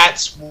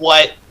that's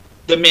what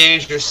the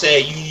managers say.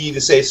 You need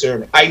to say,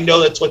 sir. I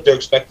know that's what they're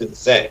expected to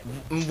say.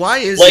 Why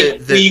is like,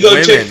 it that when you go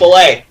women... to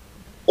Chick-fil-A?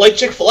 Like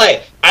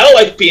Chick-fil-A, I don't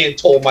like being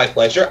told my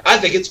pleasure. I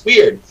think it's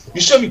weird.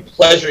 You shouldn't be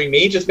pleasuring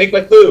me. Just make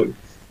my food.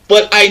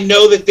 But I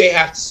know that they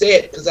have to say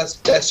it because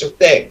that's their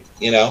thing,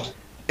 you know?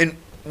 And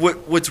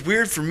what's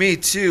weird for me,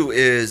 too,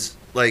 is,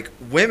 like,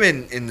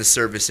 women in the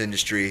service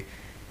industry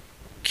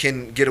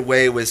can get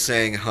away with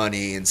saying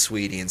honey and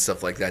sweetie and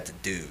stuff like that to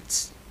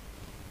dudes.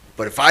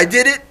 But if I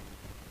did it,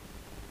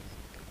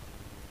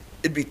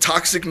 it'd be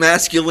toxic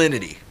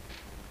masculinity.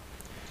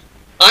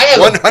 I have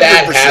 100%. A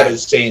bad habit of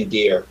saying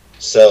dear.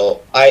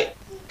 So I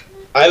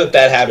have a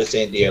bad habit of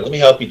saying dear. Let me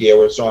help you, dear.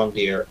 What's wrong,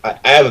 dear? I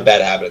have a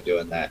bad habit of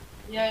doing that.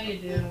 Yeah, you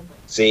do.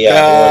 See,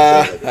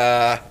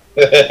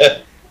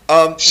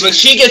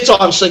 she gets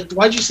on. She's like,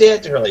 "Why'd you say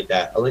that to her like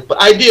that?" I'm like,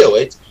 "But I do.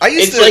 It's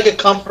like a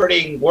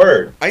comforting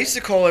word." I used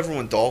to call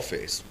everyone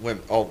dollface.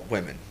 All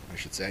women, I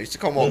should say. I used to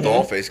call them all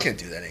dollface. Can't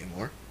do that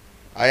anymore.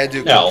 I had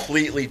to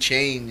completely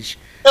change.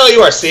 No,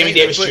 you are Sammy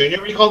Davis Jr.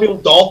 What do you call people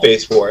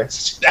dollface for?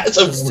 That's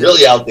a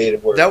really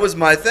outdated word. That was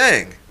my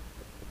thing.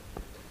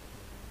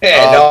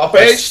 Yeah,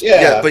 dollface.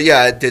 Yeah, but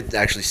I did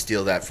actually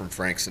steal that from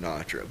Frank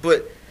Sinatra.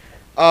 But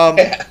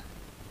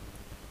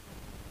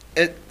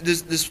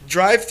this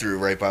drive-through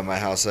right by my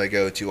house I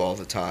go to all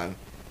the time.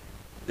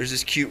 There's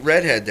this cute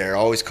redhead there.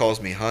 Always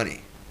calls me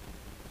honey.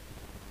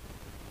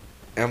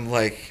 And I'm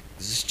like,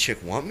 does this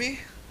chick want me?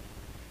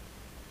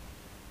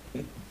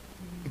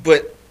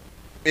 But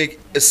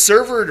a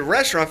server at a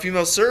restaurant,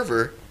 female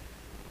server,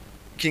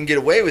 can get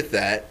away with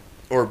that,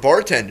 or a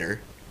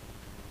bartender,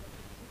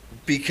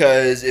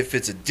 because if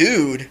it's a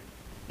dude,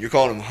 you're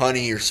calling him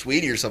honey or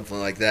sweetie or something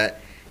like that,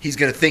 he's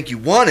going to think you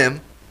want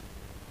him,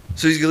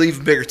 so he's going to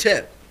leave a bigger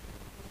tip.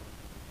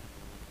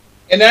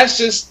 And that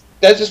just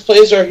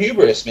plays our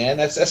hubris, man.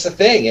 That's the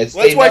thing.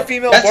 Well, that's why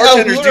female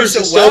bartenders do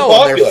so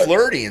well when they're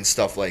flirty and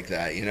stuff like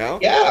that, you know?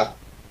 Yeah.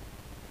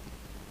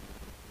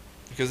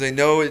 Because they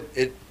know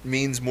it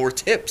means more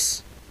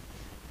tips.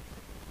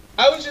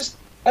 I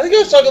think I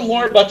was talking to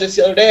Lauren about this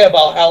the other day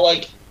about how,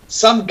 like,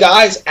 some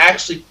guys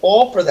actually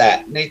fall for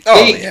that. And they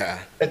think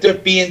that they're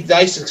being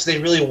nice because they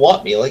really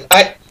want me. Like,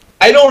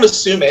 I don't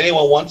assume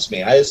anyone wants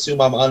me. I assume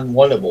I'm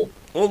unwantable.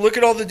 Well, look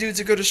at all the dudes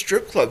that go to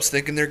strip clubs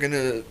thinking they're going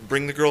to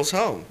bring the girls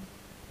home.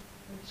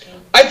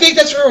 I think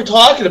that's what we're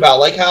talking about.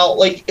 Like, how,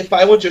 like, if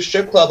I went to a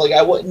strip club, like,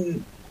 I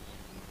wouldn't...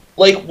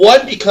 Like,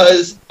 one,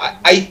 because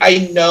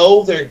I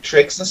know their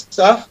tricks and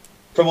stuff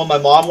from when my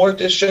mom worked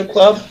at a strip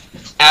club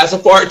as a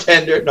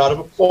bartender, not a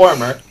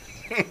performer.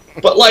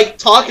 But, like,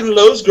 talking to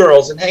those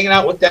girls and hanging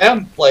out with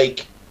them,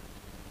 like,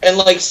 and,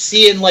 like,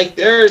 seeing, like,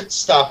 their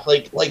stuff,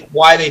 like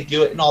why they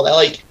do it and all that.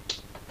 Like,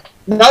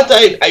 not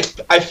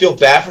that I feel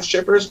bad for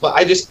strippers, but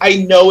I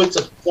know it's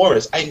a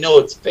performance. I know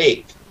it's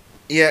fake.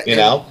 Yeah. You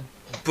know?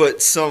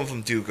 But some of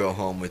them do go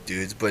home with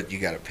dudes, but you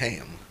got to pay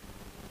them.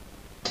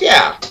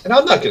 Yeah, and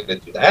I'm not going to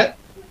do that.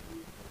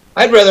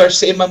 I'd rather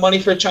save my money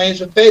for a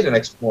Chinese buffet the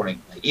next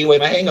morning. Eat away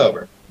my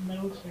hangover.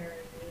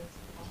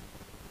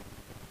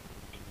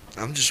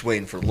 I'm just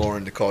waiting for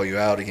Lauren to call you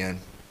out again.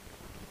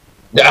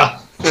 Yeah.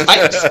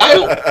 I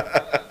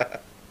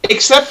don't...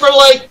 Except for,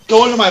 like,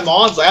 going to my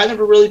mom's. Like, I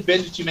never really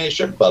been to too many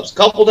strip clubs. A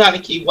couple down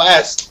in Key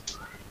West,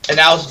 and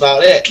that was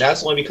about it. And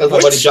that's only because my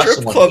buddy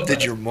Justin What strip club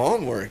did your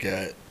mom work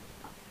at?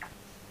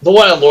 The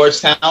one in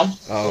Lordstown.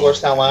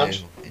 Lordstown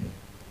Lounge.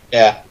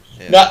 Yeah.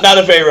 Not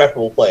a very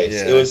reputable place.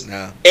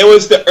 Yeah, it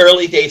was the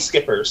early day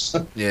Skippers.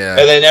 Yeah.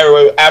 And then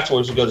everyone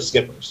afterwards would go to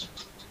Skippers.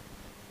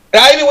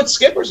 And I even went to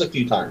Skippers a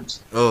few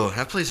times. Oh,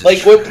 that place is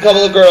like with a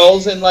couple of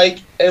girls and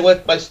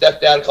with my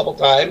stepdad a couple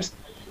times.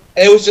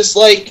 And it was just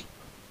like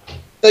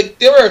they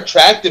were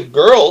attractive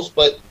girls,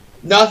 but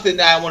nothing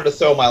that I wanted to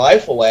throw my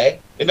life away.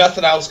 And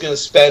nothing I was gonna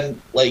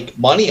spend like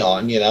money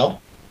on, you know?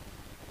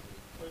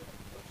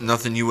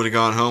 Nothing you would have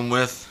gone home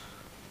with?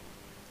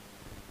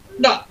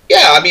 No,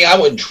 yeah, I mean, I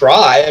wouldn't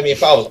try. I mean,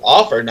 if I was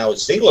offered and I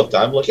was single at the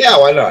time, like, yeah,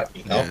 why not,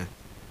 you know? Yeah.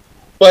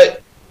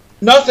 But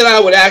nothing I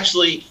would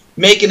actually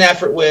make an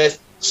effort with,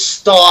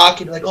 stalk,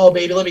 and be like, oh,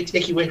 baby, let me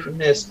take you away from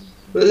this.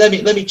 Let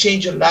me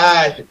change your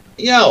life.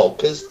 You know,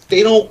 because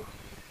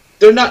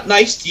they're not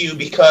nice to you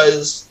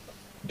because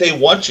they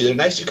want you. They're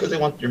nice to you because they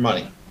want your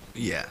money.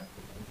 Yeah.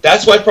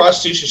 That's why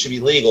prostitution should be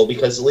legal,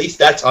 because at least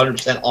that's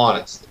 100%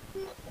 honest.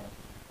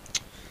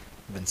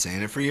 I've been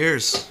saying it for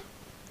years.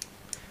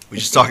 We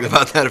just talked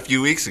about that a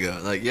few weeks ago.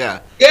 Like, yeah.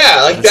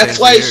 Yeah, like that's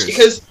why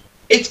because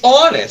it's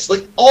honest.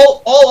 Like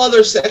all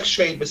other sex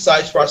trade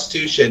besides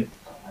prostitution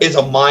is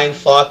a mind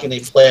fuck, and they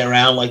play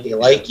around like they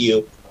like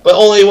you, but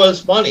only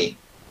was money.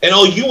 And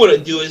all you want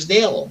to do is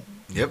nail them.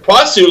 Yep.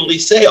 Prostitute will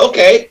say,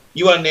 okay,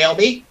 you want to nail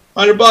me?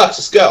 $100,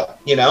 let's go.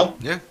 You know?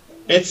 Yeah.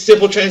 And it's a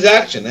simple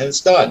transaction, and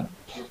it's done.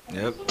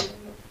 Yep.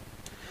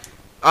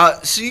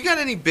 So you got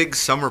any big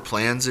summer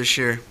plans this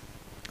year?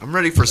 I'm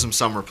ready for some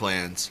summer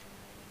plans.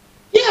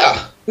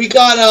 Yeah, we're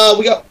gonna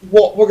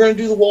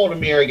do the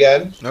Waldermere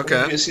again. Okay. We're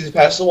gonna do the season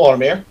pass to the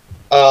Waldermere.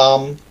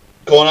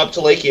 Going up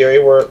to Lake Erie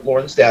where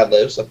Lauren's dad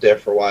lives, up there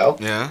for a while.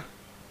 Yeah.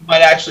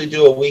 Might actually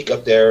do a week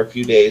up there, a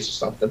few days or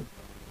something.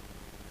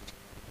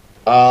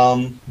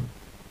 Other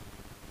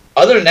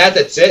than that,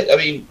 that's it. I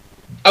mean,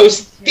 I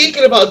was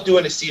thinking about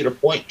doing a Cedar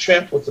Point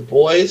trip with the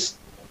boys,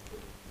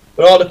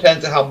 but it all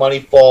depends on how money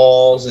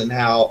falls and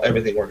how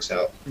everything works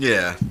out.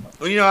 Yeah.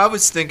 Well, you know, I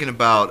was thinking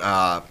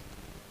about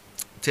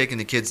taking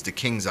the kids to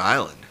Kings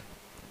Island.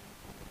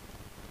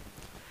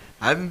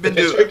 I haven't been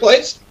to Pittsburgh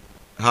place?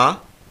 Huh?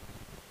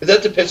 Is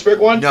that the Pittsburgh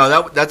one?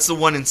 No, that's the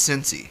one in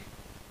Cincy.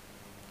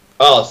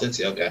 Oh,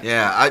 Cincy, okay.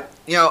 Yeah,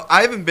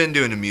 I haven't been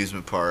to an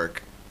amusement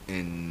park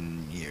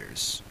in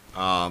years.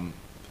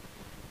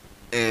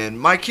 And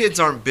my kids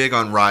aren't big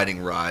on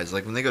riding rides.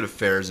 Like when they go to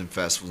fairs and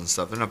festivals and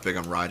stuff, they're not big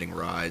on riding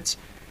rides.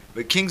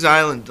 But Kings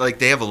Island, like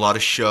they have a lot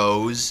of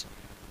shows.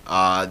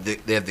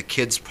 They have the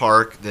kids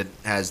park that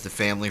has the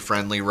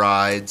family-friendly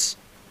rides,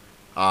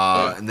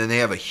 and then they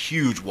have a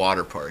huge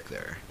water park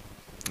there.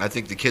 I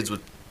think the kids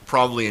would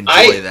probably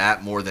enjoy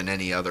that more than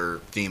any other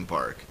theme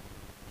park.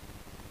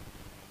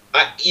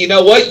 You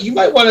know what? You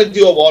might want to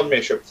do a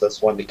Waldermere trip for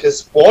this one,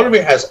 because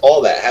Waldermere has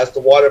all that. It has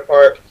the water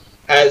park,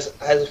 has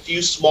a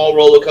few small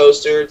roller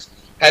coasters,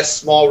 has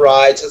small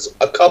rides, has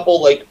a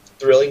couple like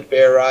thrilling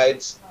fair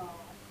rides.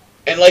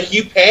 And like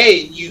you pay,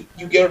 you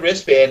get a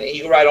wristband and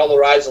you ride all the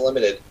rides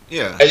unlimited.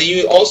 Yeah. And then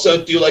you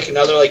also do like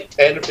another like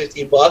 $10 or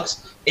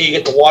 $15, and you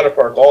get the water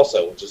park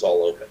also, which is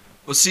all open.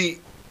 Well, see,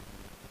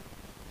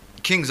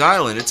 Kings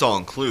Island, it's all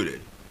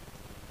included.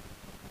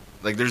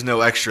 Like there's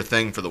no extra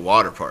thing for the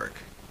water park.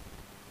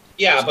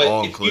 Yeah, it's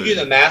but if you do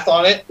the math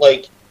on it,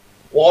 like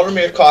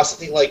Waldermere costs, I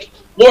think like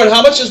Lauren,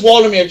 how much is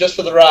Waldermere just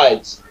for the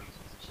rides?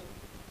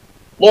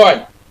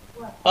 Lauren,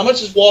 how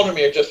much is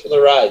Waldermere just for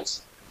the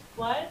rides?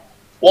 What?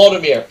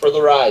 Waldemere for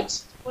the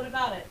rides. What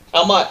about it?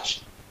 How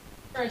much?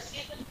 For a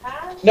season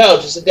pass? No,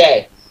 just a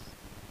day.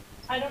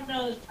 I don't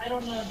know,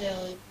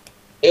 Daily.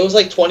 It was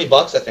like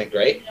 $20, I think,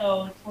 right?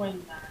 No, it's more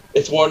than that.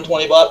 It's more than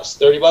 $20,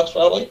 $30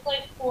 probably. It's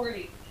like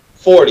 40.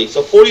 40.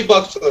 So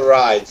 $40 for the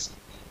rides,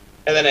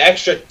 and then an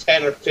extra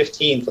 10 or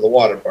 15 for the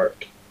water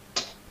park.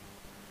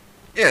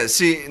 Yeah,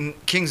 see, in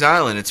Kings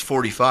Island, it's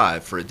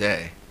 $45 for a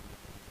day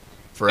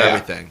for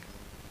everything.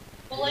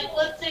 Well, like,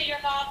 let's say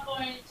you're not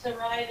going to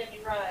ride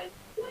any rides.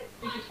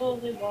 You can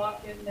totally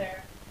walk in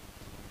there.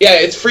 Yeah,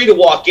 it's free to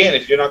walk in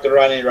if you're not going to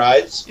ride any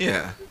rides.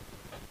 Yeah.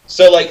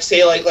 So, like,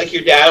 say, like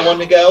your dad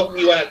wanted to go,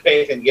 he wouldn't pay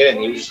anything to get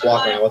in. He was just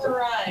walking around with him.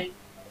 Ride.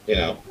 You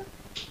know.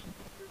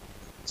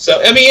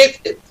 So, I mean,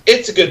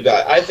 it's a good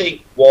value. I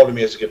think Waldemere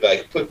is a good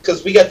value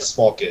because we got the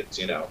small kids,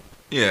 you know.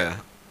 Yeah.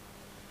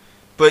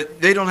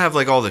 But they don't have,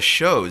 like, all the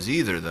shows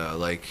either, though.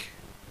 Like...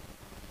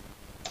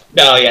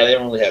 No, yeah, they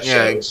don't really have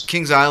shows.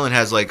 Kings Island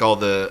has, like, all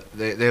the...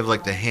 They have,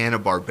 like, the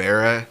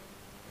Hanna-Barbera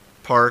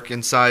park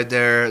inside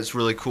there. It's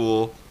really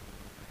cool.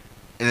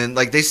 And then,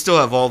 like, they still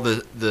have all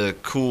the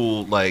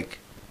cool, like,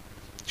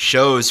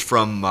 shows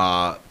from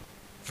the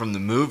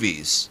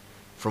movies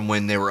from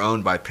when they were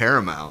owned by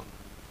Paramount.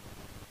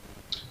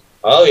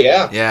 Oh,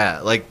 yeah.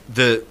 Yeah, like,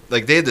 they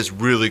had this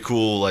really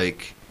cool,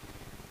 like...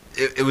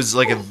 It was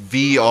like a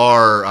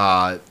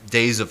VR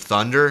Days of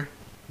Thunder.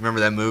 Remember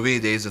that movie,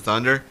 Days of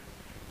Thunder?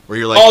 Where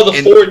you're like... Oh, the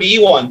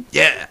 4D one.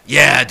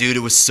 Yeah, dude,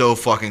 it was so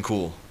fucking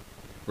cool.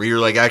 Where you're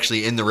like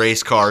actually in the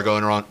race car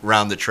going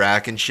around the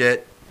track and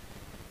shit.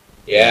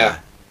 Yeah.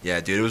 Yeah,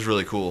 dude, it was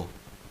really cool.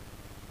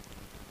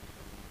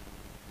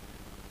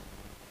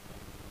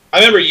 I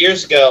remember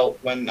years ago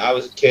when I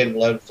was a kid in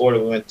London,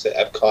 Florida, we went to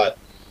Epcot,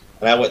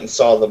 and I went and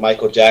saw the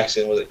Michael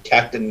Jackson, was it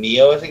Captain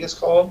Neo, I think it's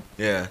called?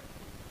 Yeah.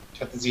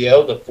 Captain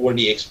Neo, the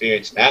 4D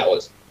experience, and that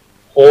was,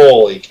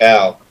 holy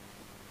cow.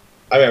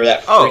 I remember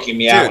that freaking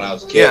me out when I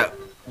was a kid. Yeah,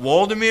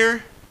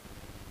 Waldemere,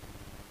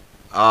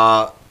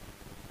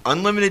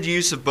 unlimited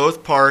use of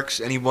both parks,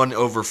 anyone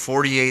over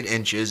 48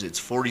 inches, it's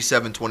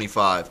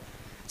 $47.25.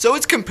 So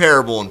it's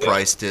comparable in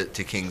price to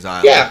Kings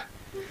Island. Yeah.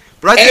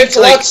 But I think it's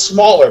a lot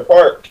smaller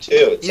park,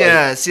 too.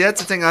 It's see, that's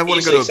the thing. I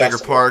want to go to a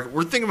bigger park.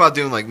 We're thinking about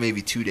doing, like,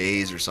 maybe 2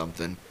 days or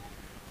something.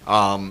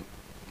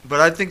 But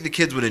I think the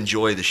kids would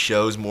enjoy the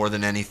shows more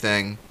than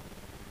anything.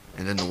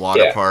 And then the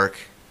water park.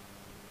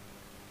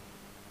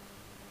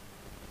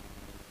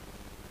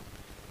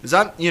 Because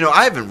I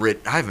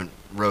haven't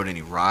rode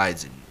any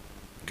rides in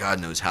God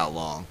knows how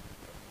long.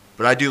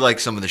 But I do like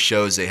some of the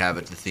shows they have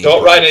at the theme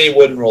Don't ride any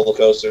wooden roller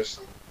coasters.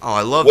 Oh,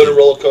 I love wooden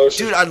roller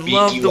coasters. Dude, I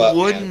love the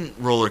wooden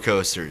roller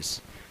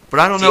coasters. But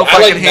I don't know if I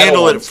I like can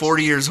handle it ones. at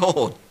 40 years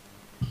old.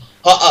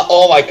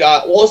 Oh my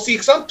god. Well, see,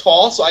 because I'm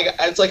tall, so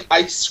it's like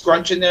I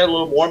scrunch in there a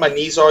little more. My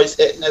knees are always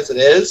hitting as it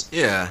is.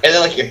 Yeah. And then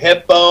like your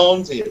hip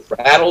bones, and it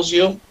rattles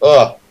you.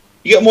 Ugh.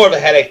 You get more of a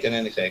headache than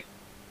anything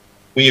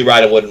when you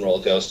ride a wooden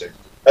roller coaster.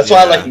 That's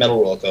why I like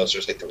metal roller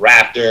coasters, like the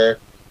Raptor,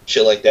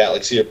 shit like that.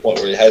 Like Cedar Point,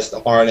 where it has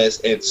the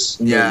harness. It's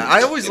smooth,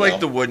 I always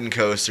like the wooden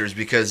coasters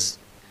because,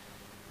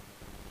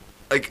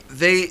 like,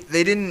 they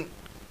didn't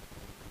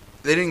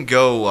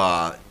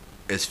go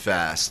as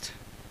fast.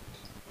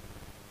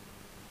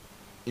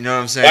 You know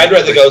what I'm saying? I'd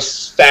rather go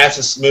fast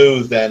and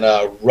smooth than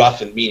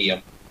rough and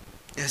medium.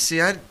 Yeah, see,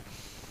 I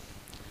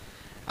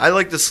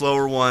like the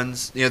slower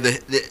ones. You know,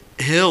 the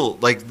hill,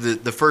 like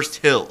the first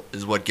hill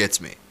is what gets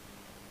me.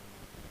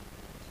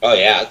 Oh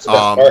yeah, it's the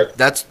best part.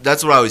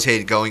 That's what I always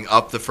hated, going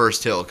up the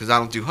first hill, because I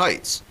don't do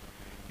heights.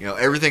 You know,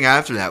 everything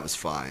after that was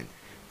fine,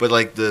 but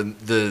like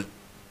the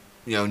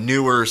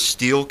newer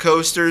steel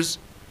coasters,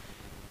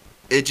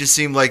 it just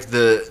seemed like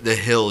the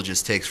hill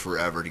just takes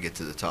forever to get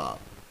to the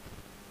top.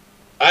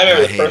 I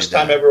remember the first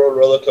time I ever rode a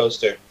roller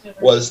coaster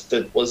was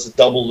the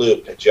double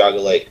loop at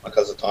Geauga Lake. My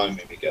cousin Tommy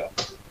made me go.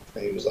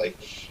 And he was like,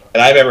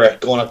 and I remember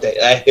going up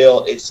that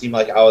hill. It seemed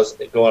like I was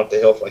going up the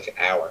hill for like an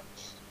hour.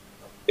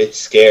 It's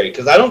scary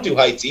because I don't do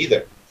heights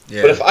either.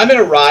 Yeah. But if I'm in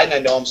a ride and I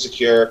know I'm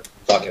secure,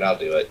 fuck it, I'll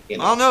do it. You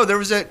know? Oh no, there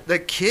was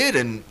that kid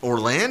in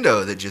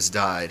Orlando that just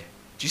died.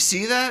 Did you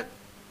see that?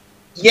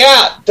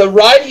 Yeah, the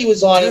ride he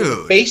was on, it was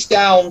a face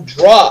down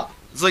drop.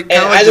 It's like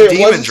kind of like the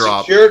demon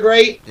drop. Secured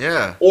right,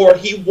 yeah, or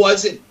he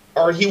wasn't.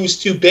 Or he was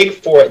too big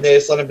for it, and they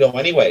just let him go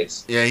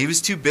anyways. Yeah, he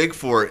was too big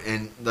for it,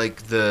 and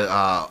like the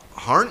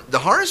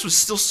harness was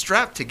still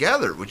strapped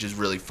together, which is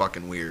really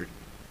fucking weird.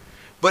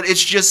 But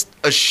it's just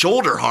a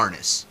shoulder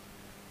harness.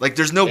 Like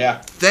there's no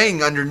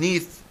thing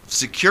underneath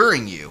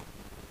securing you.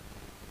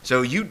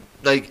 So you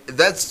if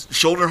that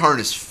shoulder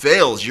harness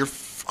fails, you're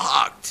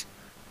fucked.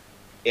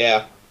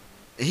 Yeah.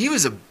 He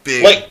was a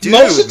big dude,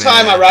 most of the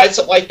time I ride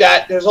something like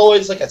that, there's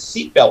always like a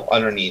seatbelt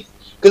underneath.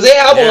 Because they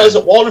have one of those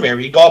at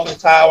Waldemere. You go up in the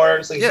tower,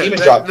 it's like Demon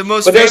Drop. The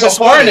most famous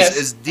one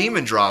is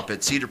Demon Drop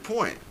at Cedar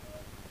Point.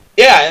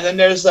 Yeah, and then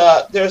there's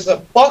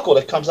a buckle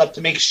that comes up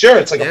to make sure.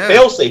 It's like a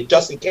fail-safe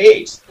just in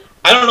case.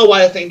 I don't know why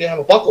that thing didn't have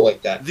a buckle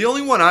like that. The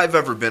only one I've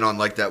ever been on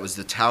like that was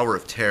the Tower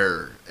of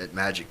Terror at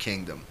Magic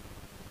Kingdom.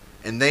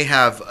 And they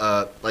have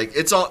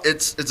it's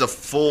a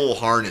full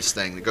harness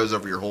thing that goes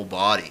over your whole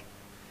body.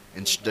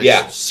 and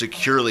Yeah.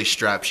 securely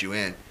straps you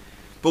in.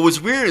 But what's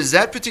weird is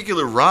that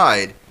particular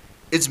ride,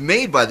 it's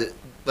made by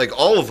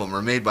all of them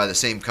are made by the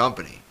same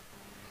company.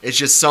 It's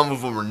just some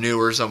of them are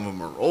newer, some of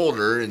them are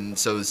older, and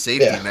so the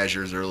safety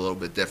measures are a little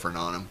bit different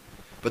on them.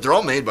 But they're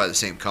all made by the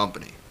same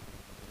company.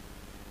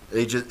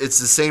 It's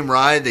the same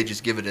ride, they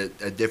just give it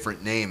a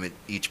different name at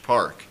each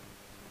park.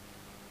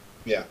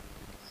 Yeah.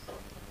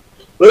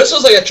 But this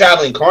was like a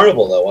traveling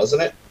carnival, though,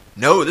 wasn't it?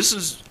 No,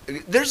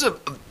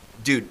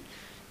 dude,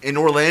 in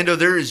Orlando,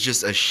 there is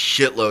just a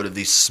shitload of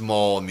these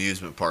small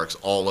amusement parks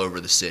all over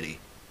the city.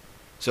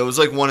 So it was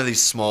like one of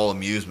these small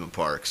amusement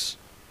parks.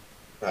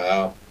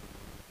 Wow.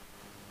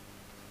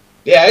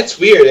 Yeah, it's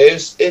weird.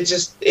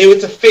 It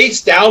was a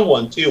face down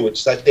one too,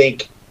 which I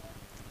think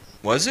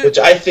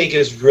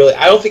is really.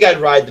 I don't think I'd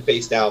ride the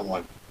face down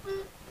one.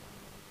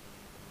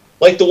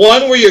 Like the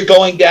one where you're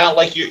going down,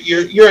 like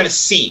you're in a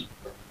seat,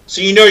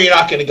 so you know you're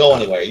not going to go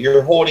anywhere.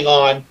 You're holding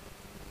on.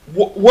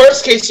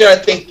 Worst case there, I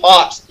think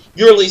pops.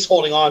 You're at least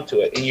holding on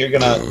to it, and you're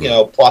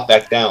gonna plop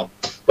back down.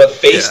 But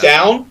face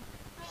down,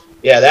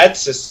 yeah,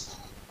 that's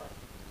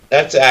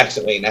an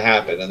accident waiting to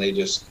happen, and they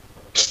just.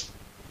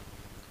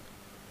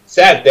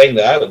 Sad thing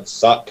that would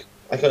suck.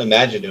 I couldn't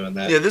imagine doing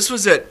that. Yeah, this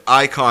was at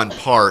Icon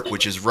Park,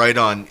 which is right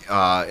on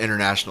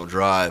International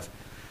Drive.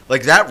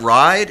 Like that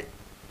ride,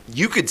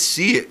 you could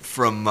see it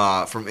from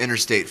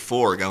Interstate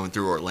 4 going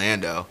through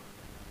Orlando,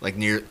 like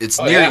near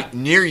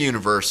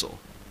Universal.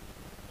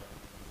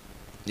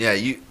 Yeah,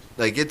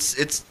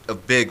 it's a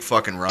big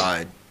fucking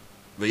ride.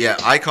 But yeah,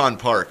 Icon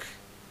Park.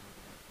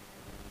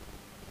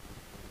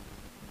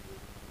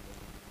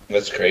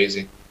 That's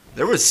crazy.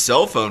 There was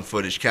cell phone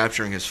footage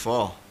capturing his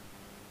fall.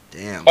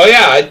 Damn. Oh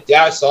yeah,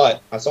 I saw it.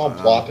 I saw him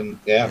flopping.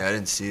 Yeah. Yeah, I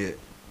didn't see it.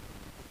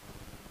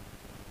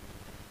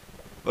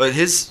 But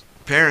his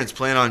parents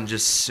plan on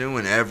just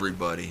suing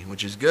everybody,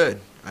 which is good.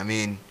 I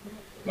mean.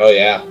 Oh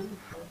yeah.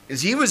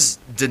 Because he was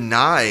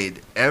denied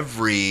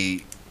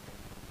every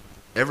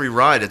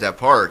ride at that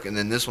park, and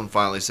then this one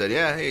finally said,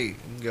 "Yeah, hey, you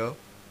can go."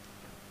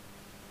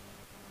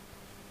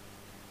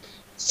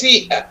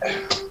 See,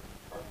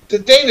 the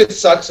thing that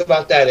sucks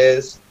about that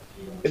is,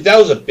 if that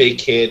was a big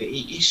kid,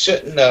 he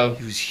shouldn't have.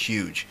 He was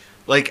huge.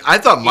 Like, I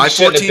thought my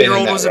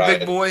 14-year-old was a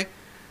big boy.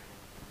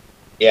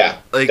 Yeah,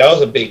 like, that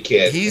was a big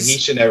kid. He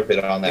should never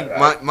been on that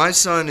ride. My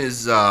son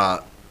is,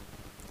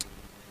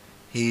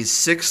 he's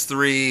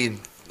 6'3",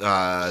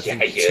 I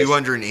think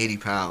 280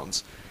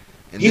 pounds.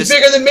 And he's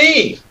bigger than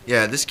me.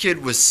 Yeah, this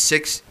kid was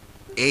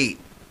 6'8",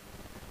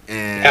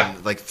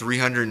 and like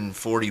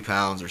 340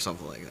 pounds or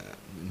something like that.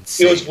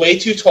 Insane. He was way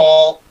too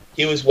tall.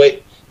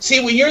 See,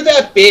 when you're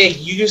that big,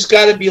 you just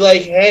got to be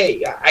like,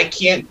 hey, I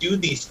can't do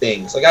these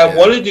things. Like, I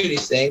want to do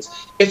these things.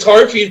 It's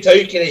hard for you to tell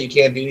your kid that you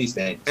can't do these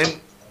things. And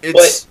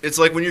it's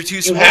like when you're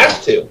too small. You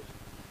have to.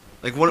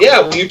 Like when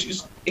you're too...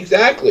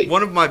 Exactly.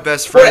 One of my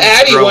best friends growing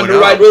up... Addie wanted to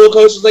ride roller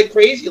coasters like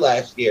crazy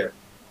last year.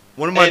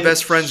 One of my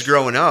best friends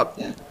growing up,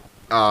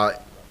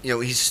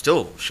 he's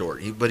still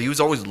short, but he was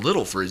always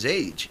little for his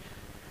age.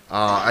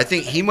 I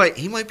think he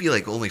might be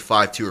like only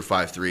 5'2" or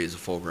 5'3" as a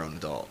full-grown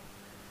adult.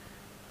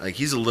 Like,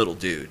 he's a little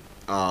dude.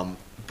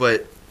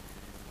 But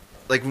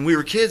like when we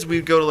were kids,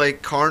 we'd go to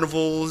like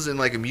carnivals and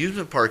like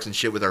amusement parks and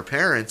shit with our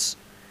parents,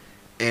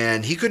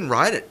 and he couldn't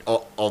ride it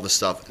all the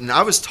stuff. And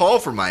I was tall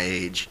for my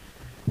age,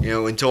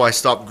 until I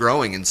stopped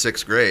growing in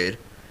 6th grade.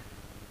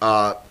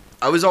 I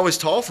was always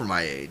tall for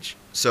my age,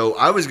 so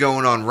I was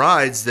going on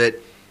rides that,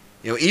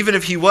 even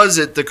if he was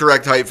at the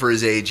correct height for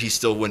his age, he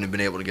still wouldn't have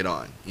been able to get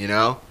on.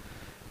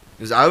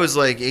 Because I was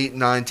like 8,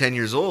 9, 10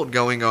 years old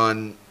going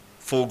on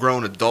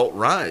full-grown adult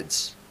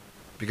rides.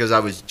 Because I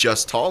was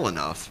just tall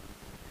enough.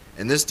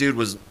 And this dude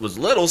was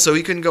little, so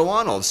he couldn't go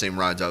on all the same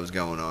rides I was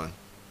going on.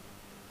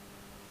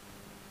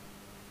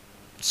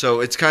 So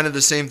it's kind of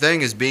the same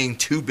thing as being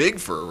too big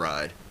for a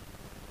ride.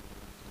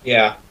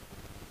 Yeah.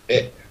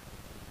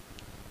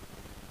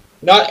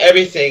 Not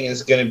everything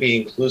is going to be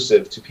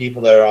inclusive to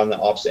people that are on the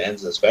opposite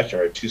ends of the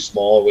spectrum, or too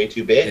small or way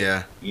too big.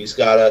 Yeah. You just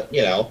got to,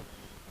 be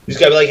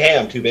like, hey,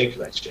 I'm too big for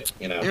that shit,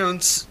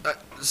 and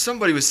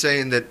somebody was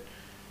saying that,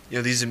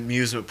 these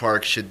amusement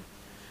parks should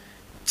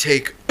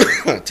take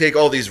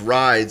all these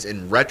rides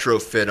and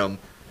retrofit them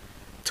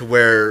to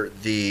where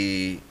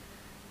the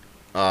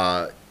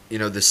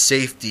the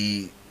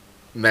safety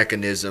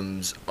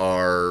mechanisms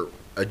are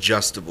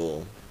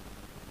adjustable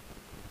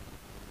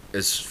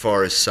as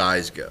far as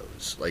size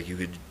goes. Like, you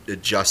could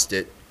adjust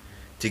it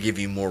to give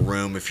you more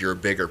room if you're a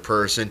bigger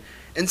person,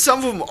 and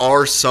some of them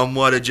are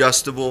somewhat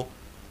adjustable,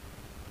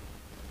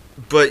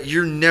 but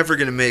you're never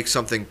going to make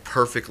something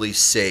perfectly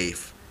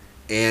safe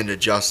and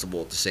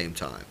adjustable at the same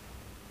time.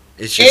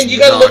 It's just, and you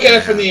got to look at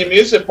it from the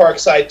amusement park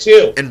side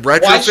too. And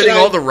retrofitting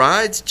all the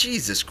rides,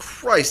 Jesus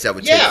Christ, that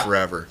would take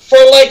forever. For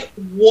like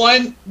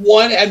one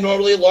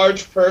abnormally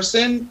large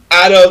person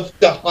out of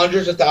the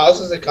hundreds of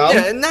thousands that come.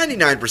 Yeah, and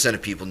 99%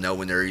 of people know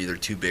when they're either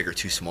too big or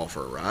too small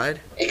for a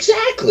ride.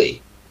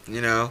 Exactly. If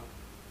you're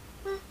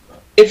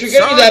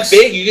going to be that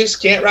big, you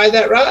just can't ride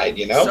that ride.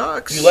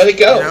 Sucks. You let it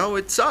go.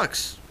 It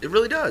sucks. It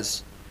really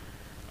does.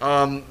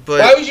 But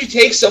why would you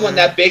take someone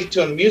that big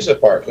to an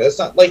amusement park? That's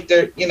not like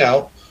they're,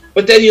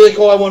 But then you're like,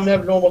 oh, I want to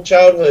have a normal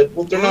childhood.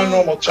 Well, they're not a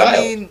normal child.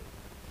 I mean,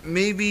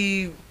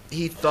 maybe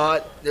he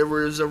thought there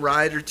was a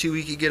ride or two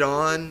he could get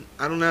on.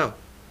 I don't know.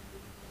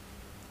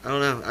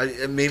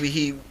 Maybe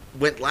he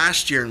went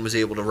last year and was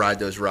able to ride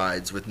those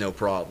rides with no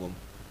problem.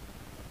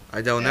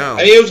 I don't know.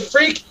 I mean, it was a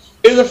freak.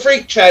 It was a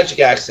freak tragic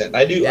accident.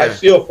 I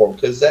feel for him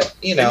because that,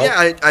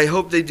 Yeah, I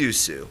hope they do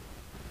sue,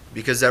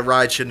 because that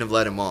ride shouldn't have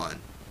let him on.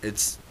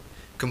 It's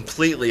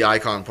completely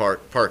Icon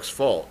Park's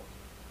fault.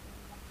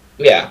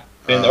 Yeah,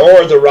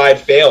 or the ride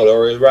failed,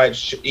 or the ride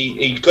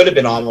he could have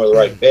been on where the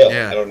ride failed.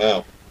 Yeah. I don't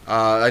know.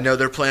 I know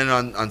they're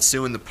planning on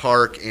suing the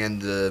park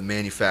and the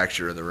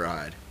manufacturer of the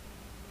ride,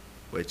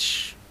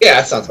 which. Yeah,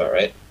 that sounds about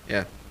right.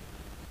 Yeah.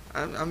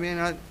 I mean,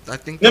 I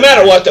think... No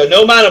matter what, though,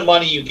 no amount of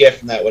money you get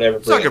from that would ever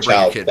bring a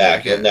child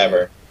back. You'll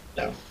never...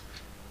 No.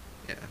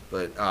 Yeah,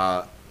 but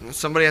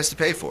somebody has to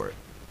pay for it.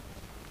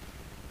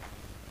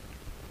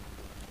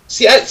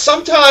 See,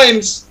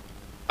 sometimes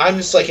I'm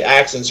just like,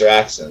 accidents are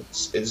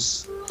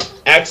accidents.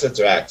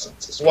 Accidents are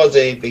accidents. This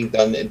wasn't anything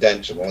done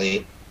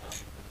intentionally.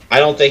 I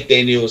don't think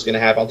they knew it was going to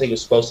happen. I don't think it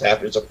was supposed to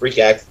happen. It's a freak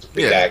accident. It's a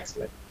freak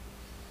accident.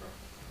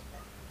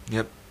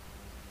 Yep.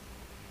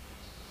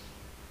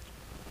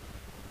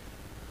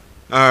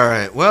 All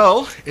right,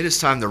 well, it is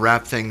time to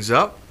wrap things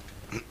up.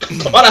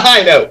 On a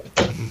high note.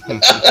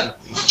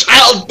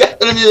 Child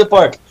death in the music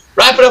park.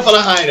 Wrap it up on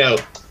a high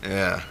note.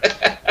 Yeah.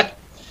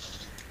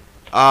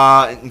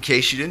 In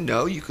case you didn't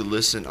know, you could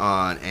listen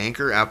on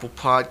Anchor, Apple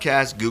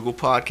Podcasts, Google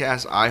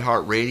Podcasts,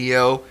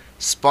 iHeartRadio,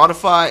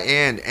 Spotify,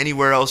 and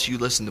anywhere else you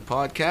listen to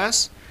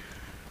podcasts.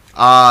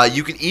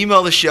 You can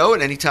email the show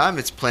at any time.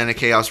 It's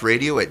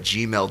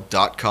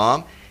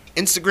planetchaosradio@gmail.com.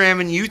 Instagram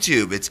and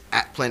YouTube, it's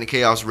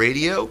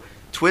 @planetchaosradio.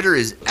 Twitter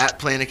is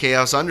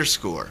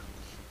 @PlanetChaos_.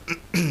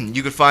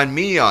 You can find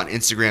me on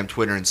Instagram,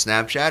 Twitter, and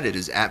Snapchat. It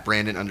is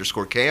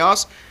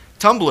 @Brandon_Chaos.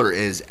 Tumblr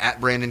is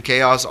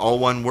 @BrandonChaos, all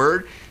one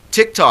word.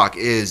 TikTok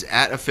is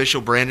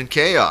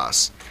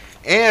 @OfficialBrandonChaos.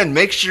 And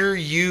make sure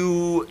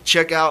you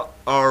check out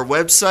our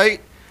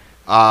website.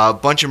 A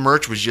bunch of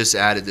merch was just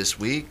added this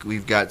week.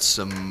 We've got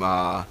some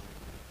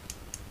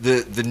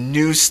the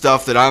new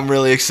stuff that I'm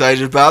really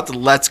excited about, the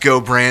Let's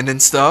Go Brandon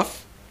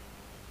stuff.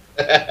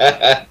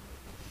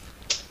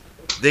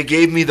 They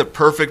gave me the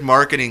perfect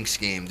marketing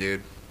scheme,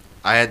 dude.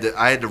 I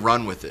had to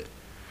run with it.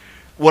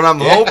 What I'm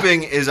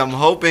hoping is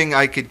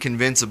I could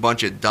convince a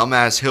bunch of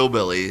dumbass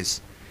hillbillies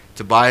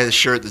to buy the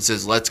shirt that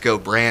says "Let's Go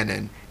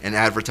Brandon" and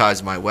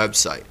advertise my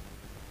website.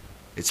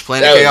 It's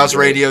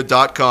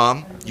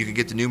planetchaosradio.com. You can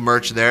get the new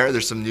merch there.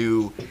 There's some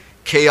new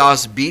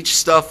Chaos Beach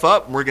stuff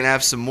up. We're going to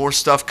have some more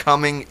stuff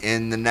coming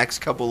in the next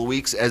couple of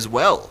weeks as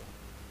well.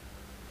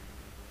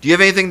 Do you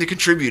have anything to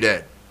contribute,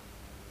 Ed?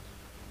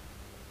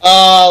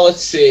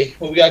 Let's see.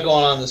 What we got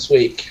going on this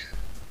week?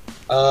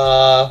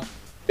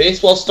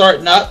 Baseball's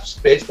starting up.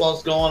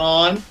 Baseball's going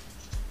on.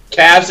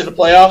 Cavs in the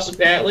playoffs,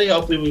 apparently.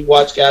 Hopefully we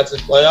watch Cavs in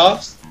the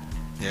playoffs.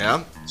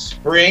 Yeah.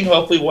 Spring,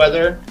 hopefully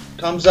weather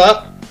comes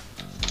up.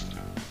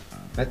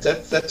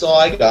 That's all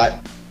I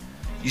got.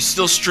 You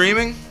still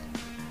streaming?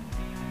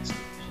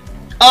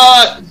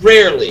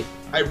 Rarely.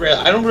 I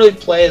don't really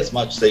play as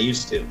much as I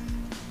used to.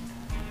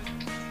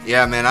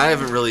 Yeah, man, I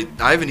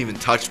haven't even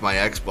touched my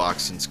Xbox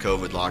since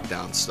COVID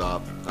lockdown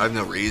stopped. I have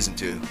no reason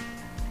to.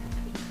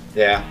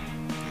 Yeah.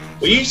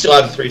 Well, you still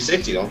have the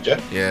 360, don't you?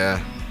 Yeah.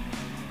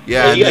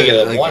 Yeah. Well, you gotta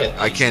get a one.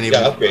 I can't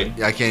even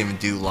upgrade. I can't even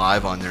do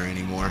live on there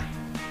anymore.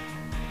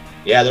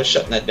 Yeah, they're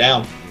shutting that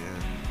down.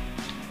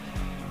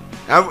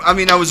 Yeah. I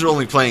mean, I was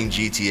only playing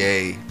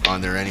GTA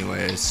on there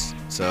anyways,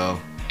 so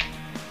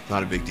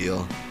not a big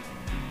deal.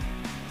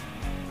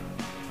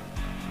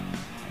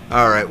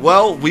 All right.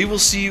 Well, we will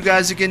see you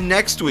guys again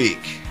next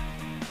week.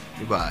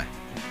 Goodbye.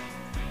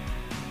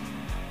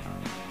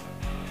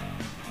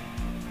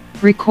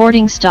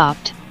 Recording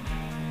stopped.